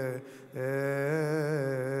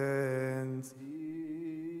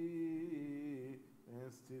 He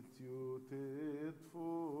instituted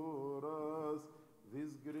for us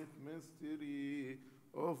this great mystery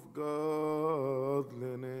of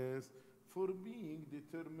godliness, for being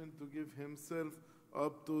determined to give Himself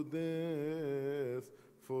up to death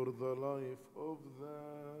for the life of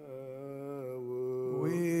the world.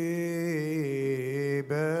 We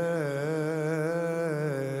believe.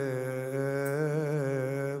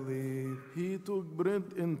 He took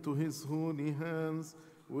bread into His holy hands,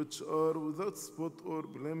 which are without spot or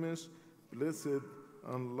blemish, blessed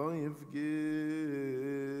and life-giving.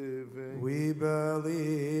 We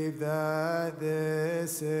believe that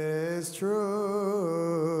this is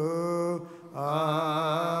true. Amen.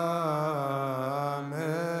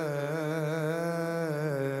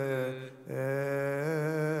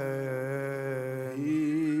 He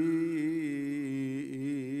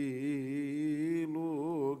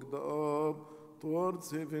looked up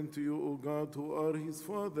towards heaven to you, O God, who are His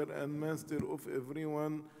Father and Master of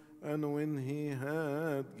everyone. And when He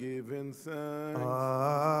had given thanks,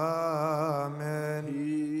 Amen. He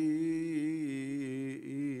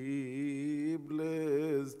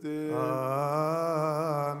blessed them.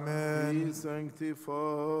 Amen. He sanctified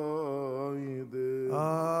them.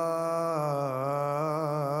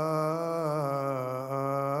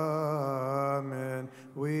 Amen.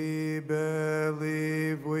 We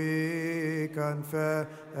believe, we confess,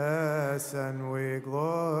 and we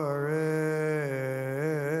glorify.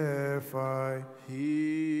 He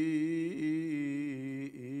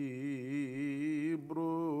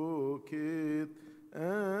broke it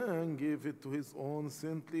and gave it to His own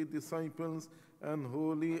saintly disciples and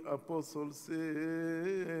holy apostles,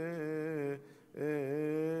 saying,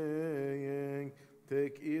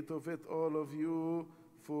 take, eat of it, all of you,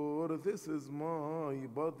 for this is my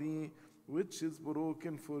body, which is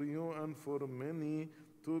broken for you and for many,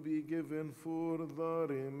 to be given for the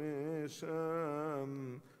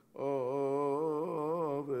remission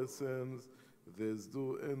of sins. This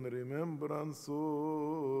do in remembrance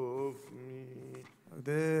of me.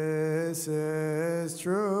 This is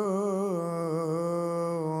true.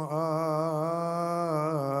 Amen.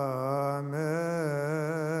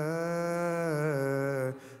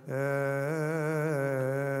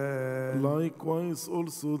 Likewise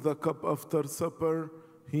also the cup after supper,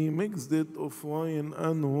 He mixed it of wine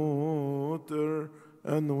and water,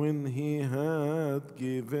 and when he had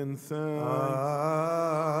given thanks,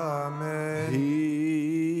 Amen. he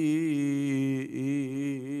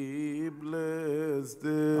blessed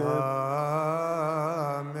it.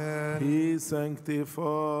 Amen. He sanctified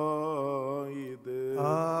it.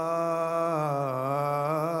 Amen.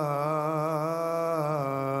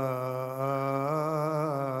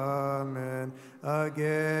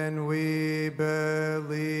 Again we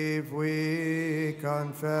believe, we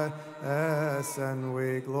confess, and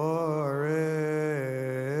we glorify.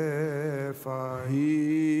 He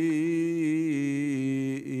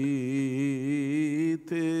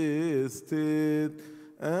tasted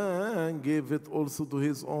and gave it also to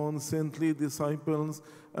his own saintly disciples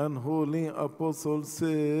and holy apostles,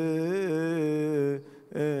 saying,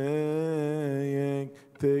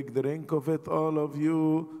 take, drink of it, all of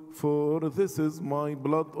you, for this is my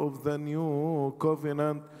blood of the new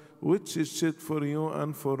covenant, which is shed for you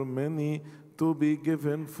and for many, to be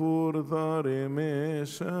given for the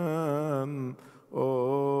remission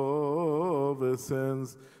of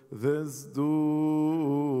sins. This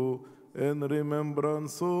do in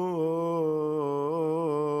remembrance of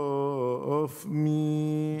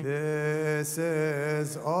me. This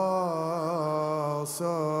is also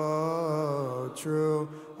true.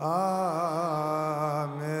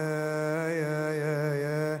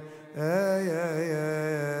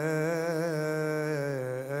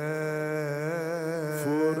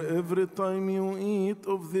 For every time you eat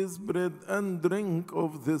of this bread and drink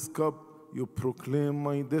of this cup, you proclaim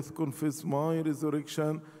my death, confess my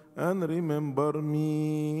resurrection, and remember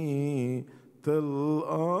me till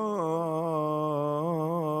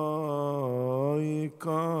I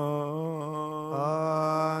come.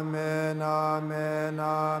 Amen, amen,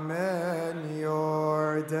 amen.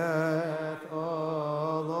 Your death,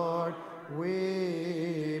 O Lord,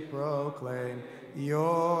 we proclaim.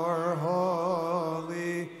 Your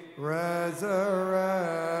holy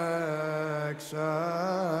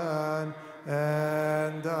resurrection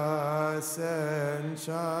and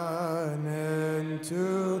ascension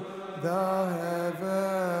into the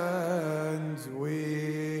heavens,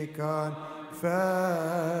 we confess.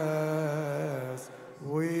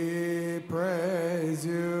 We praise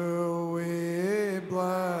you, we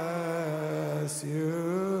bless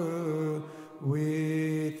you,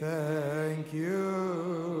 we thank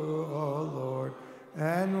you, O Lord,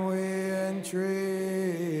 and we entreat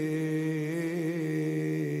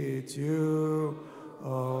you,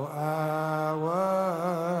 O our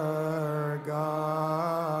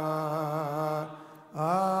God.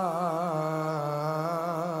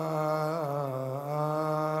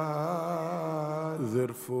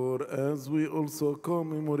 Therefore, as we also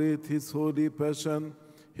commemorate his holy passion,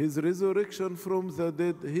 his resurrection from the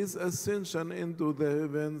dead, his ascension into the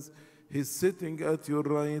heavens, his sitting at your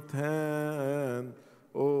right hand,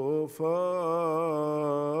 O Father,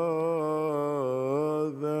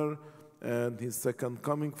 and his second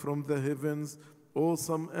coming from the heavens,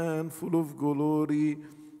 awesome and full of glory,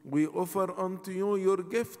 we offer unto you your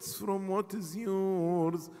gifts from what is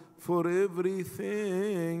yours, for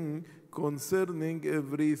everything, concerning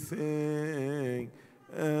everything,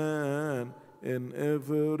 and in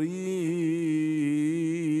everything.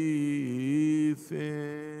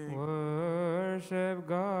 Worship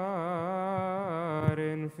God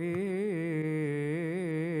in fear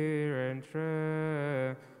and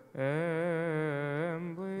trembling.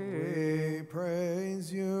 We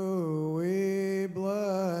praise you, we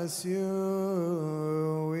bless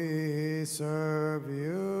you, we serve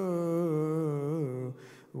you,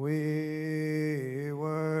 we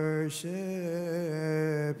worship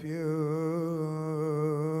you.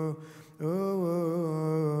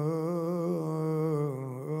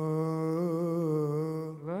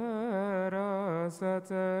 Let us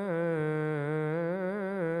attend.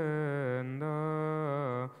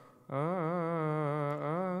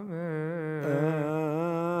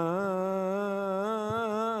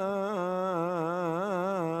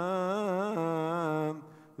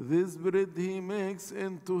 This bread he makes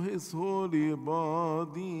into his holy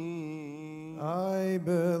body. I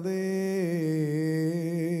believe.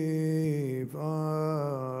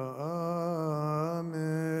 Amen.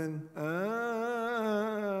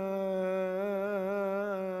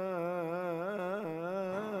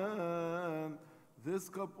 And this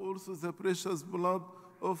cup also the precious blood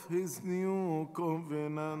of his new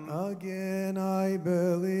covenant. Again I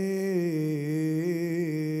believe.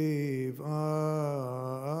 Amen.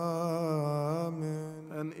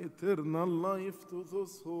 An eternal life to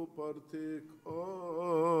those who partake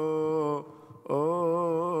of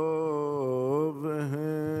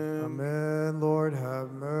him. Amen. Lord,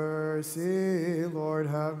 have mercy.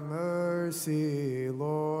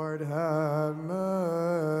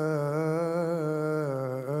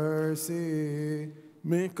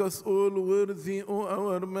 Make us all worthy, O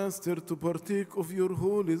our Master, to partake of your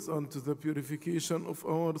holies unto the purification of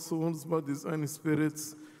our souls, bodies, and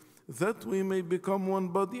spirits, that we may become one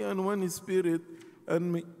body and one spirit,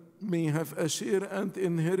 and may have a share and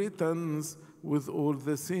inheritance with all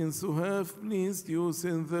the saints who have pleased you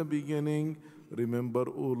since the beginning. Remember,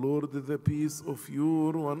 O Lord, the peace of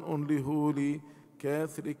your one only holy,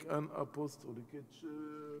 Catholic, and Apostolic Church.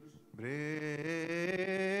 Pray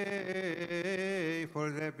for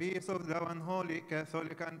the peace of the one holy,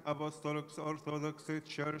 Catholic, and Apostolic Orthodox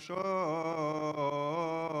Church of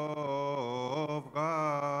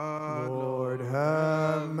God. Lord,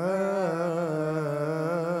 have mercy.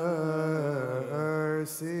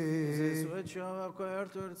 This which you have acquired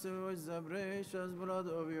to receive with the precious blood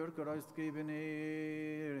of your Christ, keeping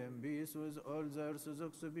here in peace with all the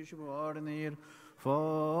Orthodox bishops who are near.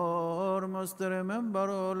 For must remember,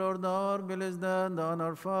 O Lord, our blessed and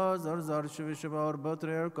our fathers, Archbishop, our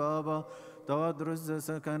Patriarch Abba, Tawadros II,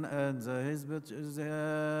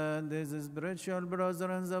 and his spiritual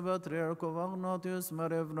brother, and the Patriarch of Ignatius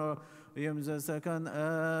Marevno, William II,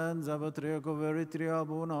 and the Patriarch of Eritrea,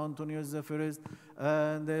 Abuna Antonius I,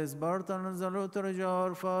 and his Barton, the Liturgy,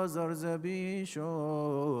 our Father, the Bishop,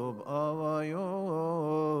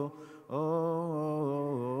 Avayo,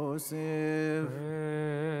 Youssef.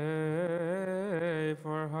 Pray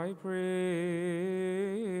for High Priest,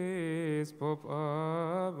 Pope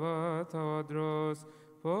Abba Tawadros,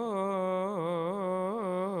 Pope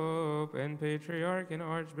and Patriarch and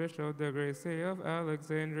Archbishop the Great City of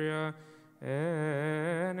Alexandria,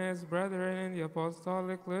 and his brethren in the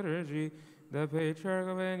Apostolic Liturgy, the Patriarch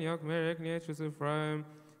of Antioch, Mary Ignatius Ephraim,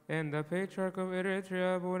 and the Patriarch of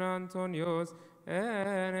Eritrea, Abuna Antonios,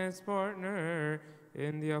 and his partner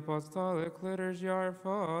in the Apostolic Liturgy, our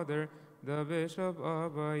Father, the Bishop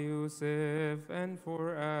Abba Youssef, and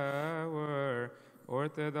for our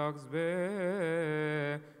Orthodox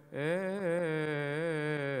Bishop.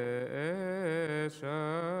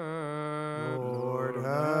 Lord,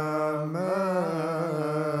 have mercy.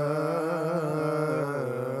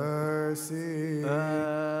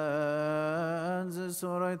 And the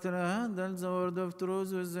so rightly handle the word of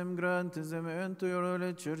truth with them, grant them into your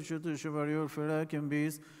holy church to show your flock in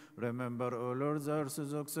peace. Remember, O Lord, the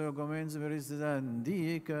Orthodox Eugumens, priests, and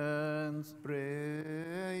deacons.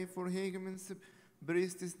 Pray for Hegumens,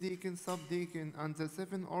 priests, deacons, subdeacons, and the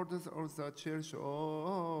 7 orders of the Church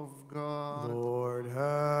of God. Lord,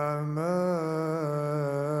 have mercy.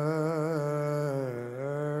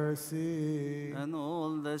 And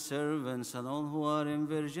all the servants and all who are in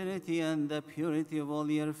virginity and the purity of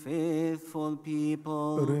all your faithful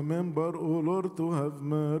people. Remember, O Lord, to have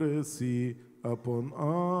mercy upon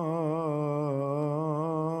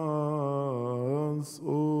us,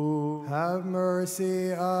 O. Have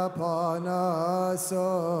mercy upon us,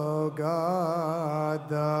 O God,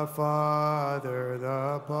 the Father,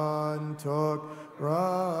 the Pantocrator.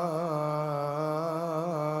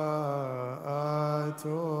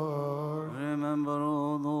 Remember,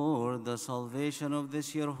 O Lord, the salvation of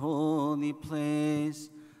this your holy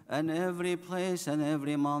place, and every place and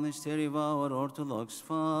every monastery of our Orthodox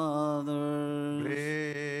fathers.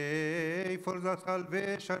 Pray for the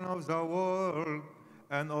salvation of the world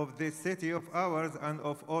and of this city of ours and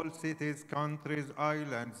of all cities, countries,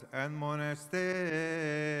 islands, and monasteries.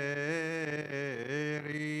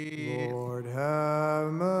 Lord,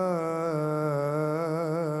 have mercy.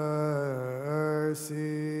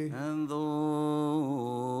 And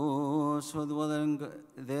those who dwell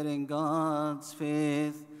there in God's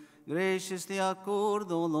faith, graciously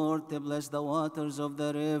accord, O Lord, to bless the waters of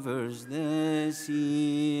the rivers this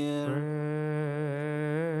year. Pray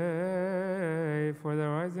for the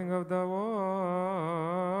rising of the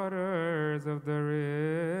waters of the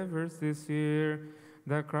rivers this year,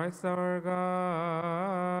 that Christ our God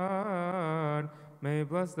may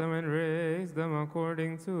bless them and raise them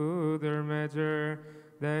according to their measure,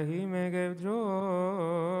 that he may give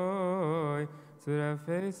joy to the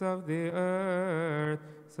face of the earth.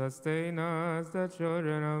 Sustain us, the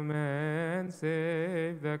children of men,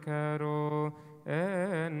 save the cattle,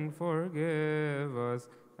 and forgive us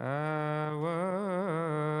our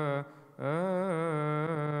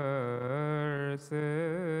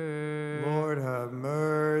sins. Lord, have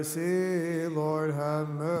mercy. Lord, have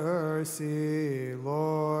mercy.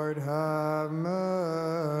 Lord, have mercy.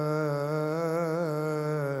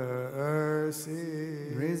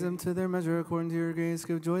 Raise them to their measure according to your grace.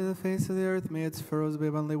 Give joy to the face of the earth. May its furrows be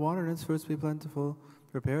abundantly watered and its fruits be plentiful.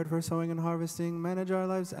 Prepared for sowing and harvesting, manage our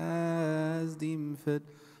lives as deem fit.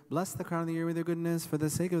 Bless the crown of the year with your goodness for the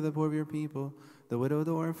sake of the poor of your people, the widow,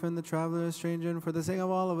 the orphan, the traveler, the stranger, and for the sake of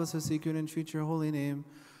all of us who seek you and entreat your holy name.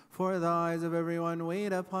 For the eyes of everyone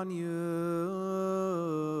wait upon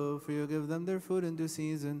you, for you give them their food in due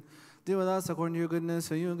season. Do with us according to your goodness,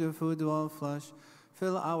 so you give food to all flesh.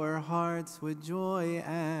 Fill our hearts with joy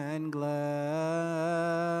and gladness,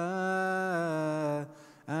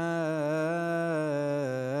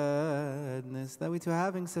 that we too,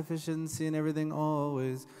 having sufficiency in everything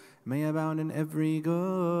always, may abound in every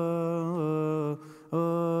good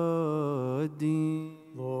deed.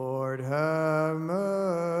 Lord, have mercy.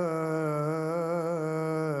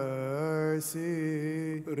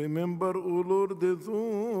 Remember, O Lord,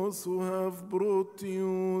 those who have brought to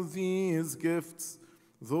you these gifts,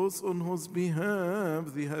 those on whose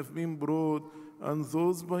behalf they have been brought, and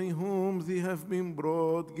those by whom they have been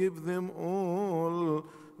brought. Give them all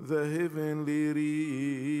the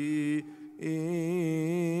heavenly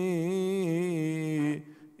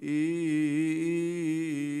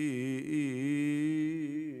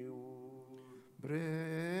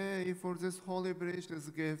Pray for these holy precious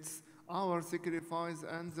gifts, our sacrifice,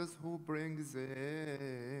 and those who bring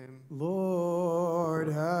them.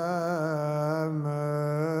 Lord, have mercy.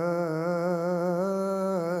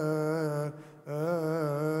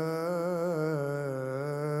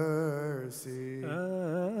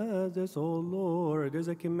 As, O Lord, is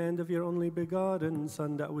a command of your only begotten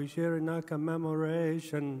Son, that we share in a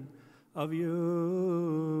commemoration of your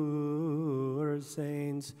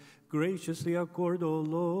saints. Graciously accord, O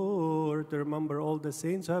Lord, to remember all the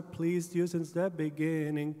saints who have pleased you since the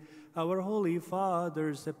beginning, our holy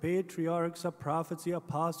fathers, the patriarchs, the prophets, the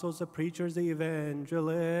apostles, the preachers, the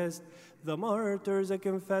evangelists, the martyrs, the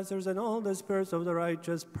confessors, and all the spirits of the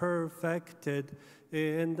righteous perfected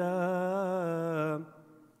in the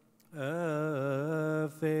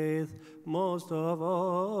faith. Most of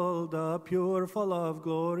all, the pure, full of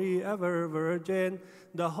glory, ever virgin,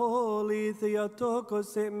 the holy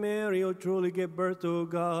Theotokos, Saint Mary, who truly gave birth to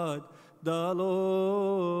God, the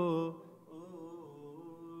Logos,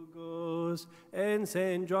 and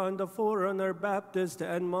Saint John the forerunner, Baptist,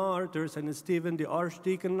 and martyrs, and Stephen the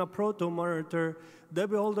archdeacon, the proto-martyr, the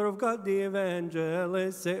beholder of God, the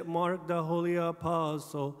evangelist, Saint Mark the holy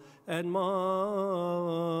apostle and martyr,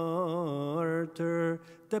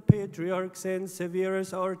 the patriarch Saint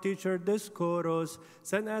Severus, our teacher Dioscoros,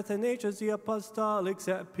 Saint Athanasius the apostolic,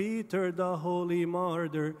 Saint Peter the holy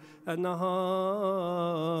martyr, and the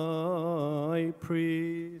high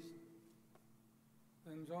priest.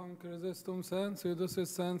 Saint John Chrysostom, Saint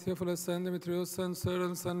Theodosius, Saint Theophilus, Saint Demetrius, Saint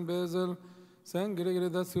Cyril, Saint Basil, Saint Gregory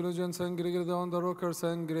the theologian, Saint Gregory the Underrocker,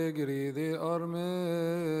 Saint Gregory the Armenian,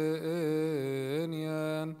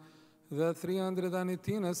 the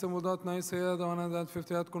 318 Semudat Nicaea, the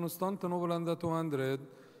 150 at Constantinople, and the 200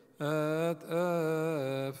 at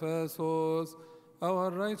Ephesus.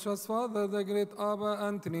 Our righteous Father, the great Abba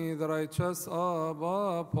Anthony, the righteous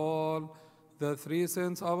Abba Paul, the three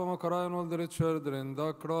saints, Abba Macaray, and all their children,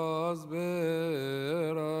 the cross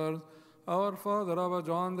bearers, our Father, Abba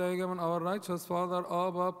John the Agaman, our righteous Father,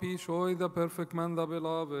 Abba Pishoy, the perfect man, the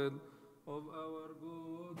beloved of our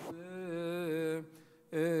good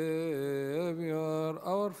Savior,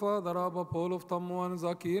 our Father, Abba Paul of Tamuan,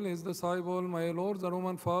 Zakil, his disciple, my Lord, the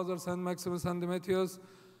Roman Father, Saint Maximus and Demetrius,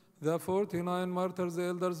 the 49 martyrs, the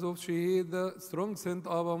elders of Shahid, the strong Saint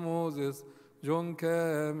Abba Moses, John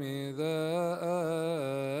Kami,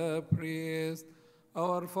 the priest,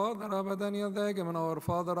 our Father Abba Daniel the Agaman, our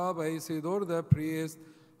Father Abba Isidore the priest,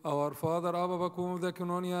 our Father Abba Bakum of the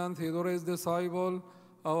Canonia and Theodore his disciple,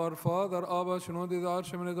 our Father Abba Shinodi the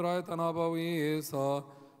Archimandrite and Abba Wisa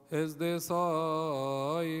his disciple,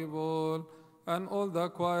 and all the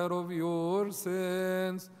choir of your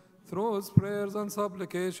saints, through his prayers and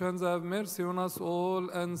supplications, have mercy on us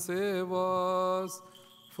all and save us.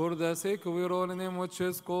 For the sake of your holy name, which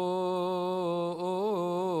is called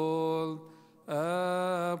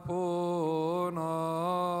upon us.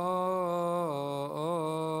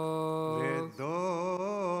 Let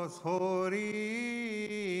those who read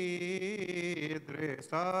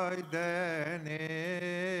recite the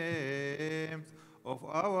names of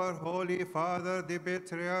our Holy Father, the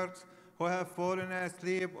Patriarchs, who have fallen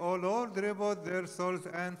asleep. O Lord, reboot their souls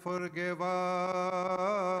and forgive us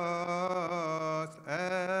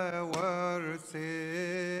our sins.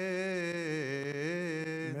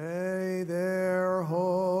 May their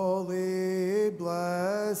holy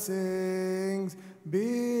blessings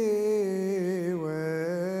be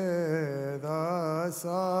with us.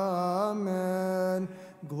 Amen.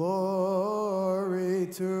 Glory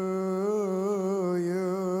to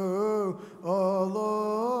you, O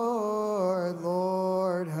Lord.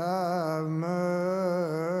 Lord, have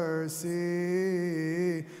mercy.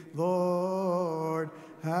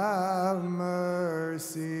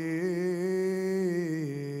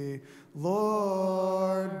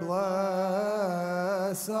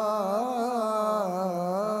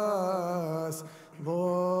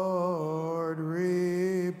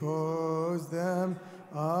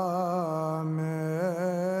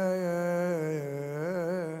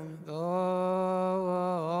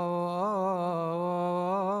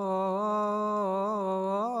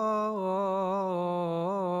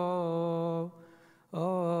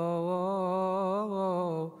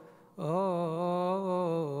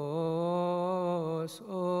 those,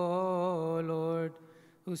 O Lord,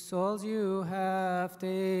 whose souls you have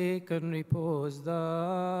taken, repose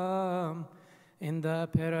them in the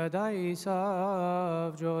paradise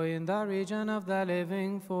of joy, in the region of the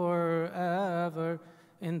living forever,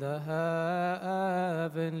 in the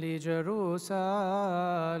heavenly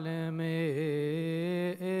Jerusalem,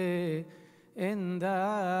 in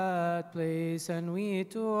that place. And we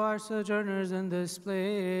too are sojourners in this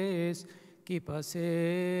place. Keep us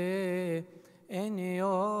in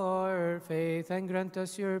your faith and grant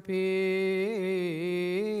us your peace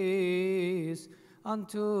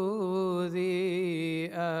unto the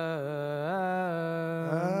end.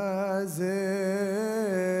 As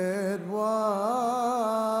it was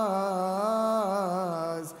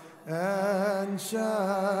and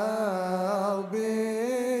shall be,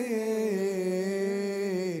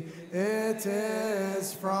 it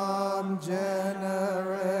is from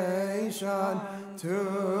generation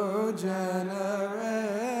to generation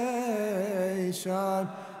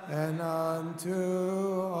and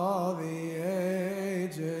unto all the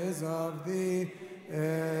ages of the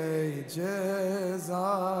ages.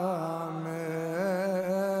 Amen.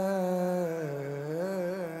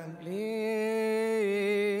 Lead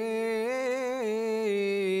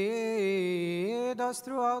us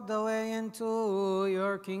throughout the way into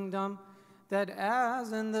your kingdom, that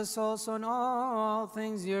as in the soul, so in all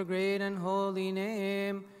things your great and holy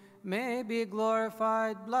name may be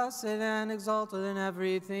glorified, blessed, and exalted in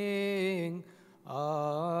everything,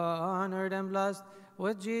 honored and blessed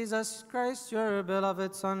with Jesus Christ, your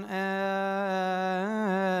beloved Son,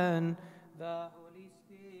 and the Holy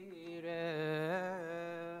Spirit.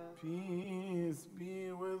 Peace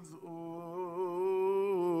be with all.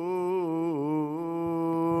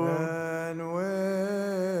 And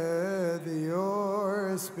with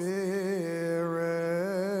your spirit.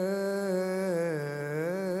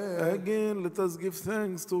 Again, let us give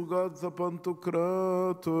thanks to God the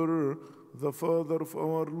Pantocrator, the Father of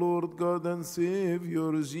our Lord God and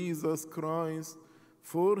Savior, Jesus Christ.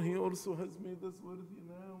 For he also has made us worthy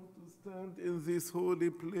now to stand in this holy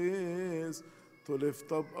place, to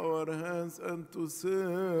lift up our hands and to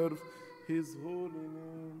serve his holy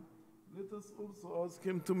name. Let us also ask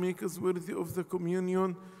him to make us worthy of the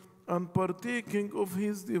communion and partaking of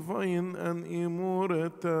his divine and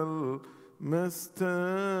immortal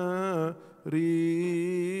mysteries.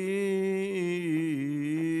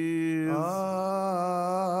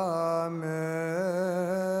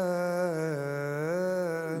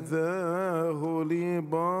 Amen. The holy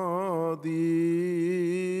body.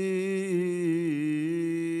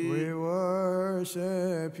 We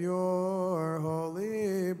worship your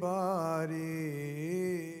holy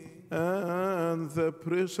body. And the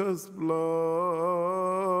precious blood.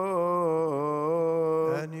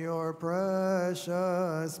 And your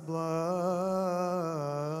precious blood.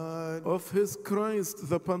 Of his Christ,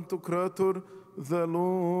 the Pantocrator, the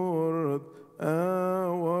Lord,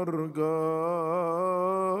 our God.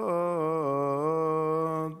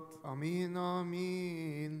 Amen,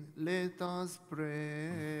 amen. Let us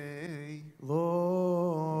pray.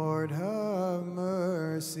 Lord, have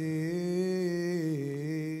mercy.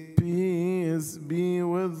 Peace be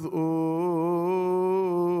with all.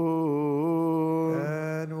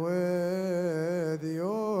 And with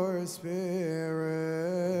your spirit.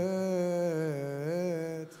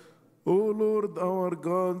 O Lord our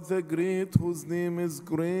God, the great, whose name is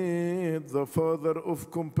great, the Father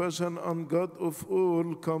of compassion and God of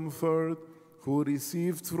all comfort, who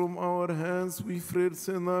received from our hands, we frail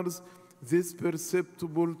sinners, this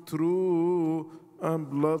perceptible, true, and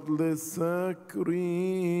bloodless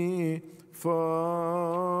sacrifice.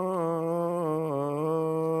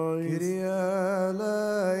 Kyrie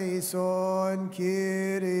eleison,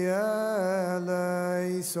 Kyrie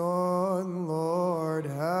eleison, Lord,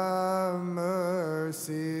 have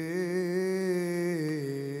mercy.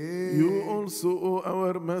 You also, O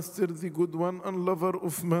our Master, the good one and lover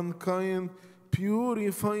of mankind,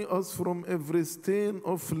 purify us from every stain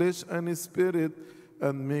of flesh and spirit,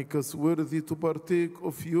 and make us worthy to partake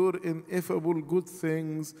of your ineffable good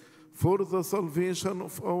things, for the salvation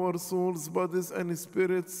of our souls, bodies, and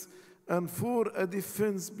spirits, and for a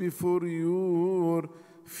defense before your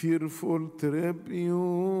fearful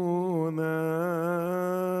tribunal.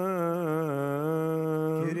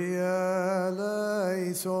 Kyrie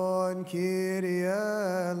eleison, Kyrie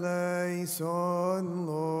eleison,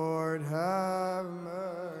 Lord, have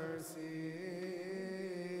mercy.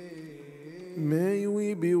 May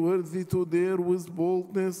we be worthy to dare with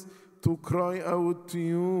boldness to cry out to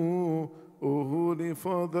you, O Holy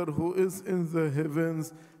Father who is in the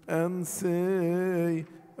heavens, and say,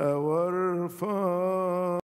 our Father.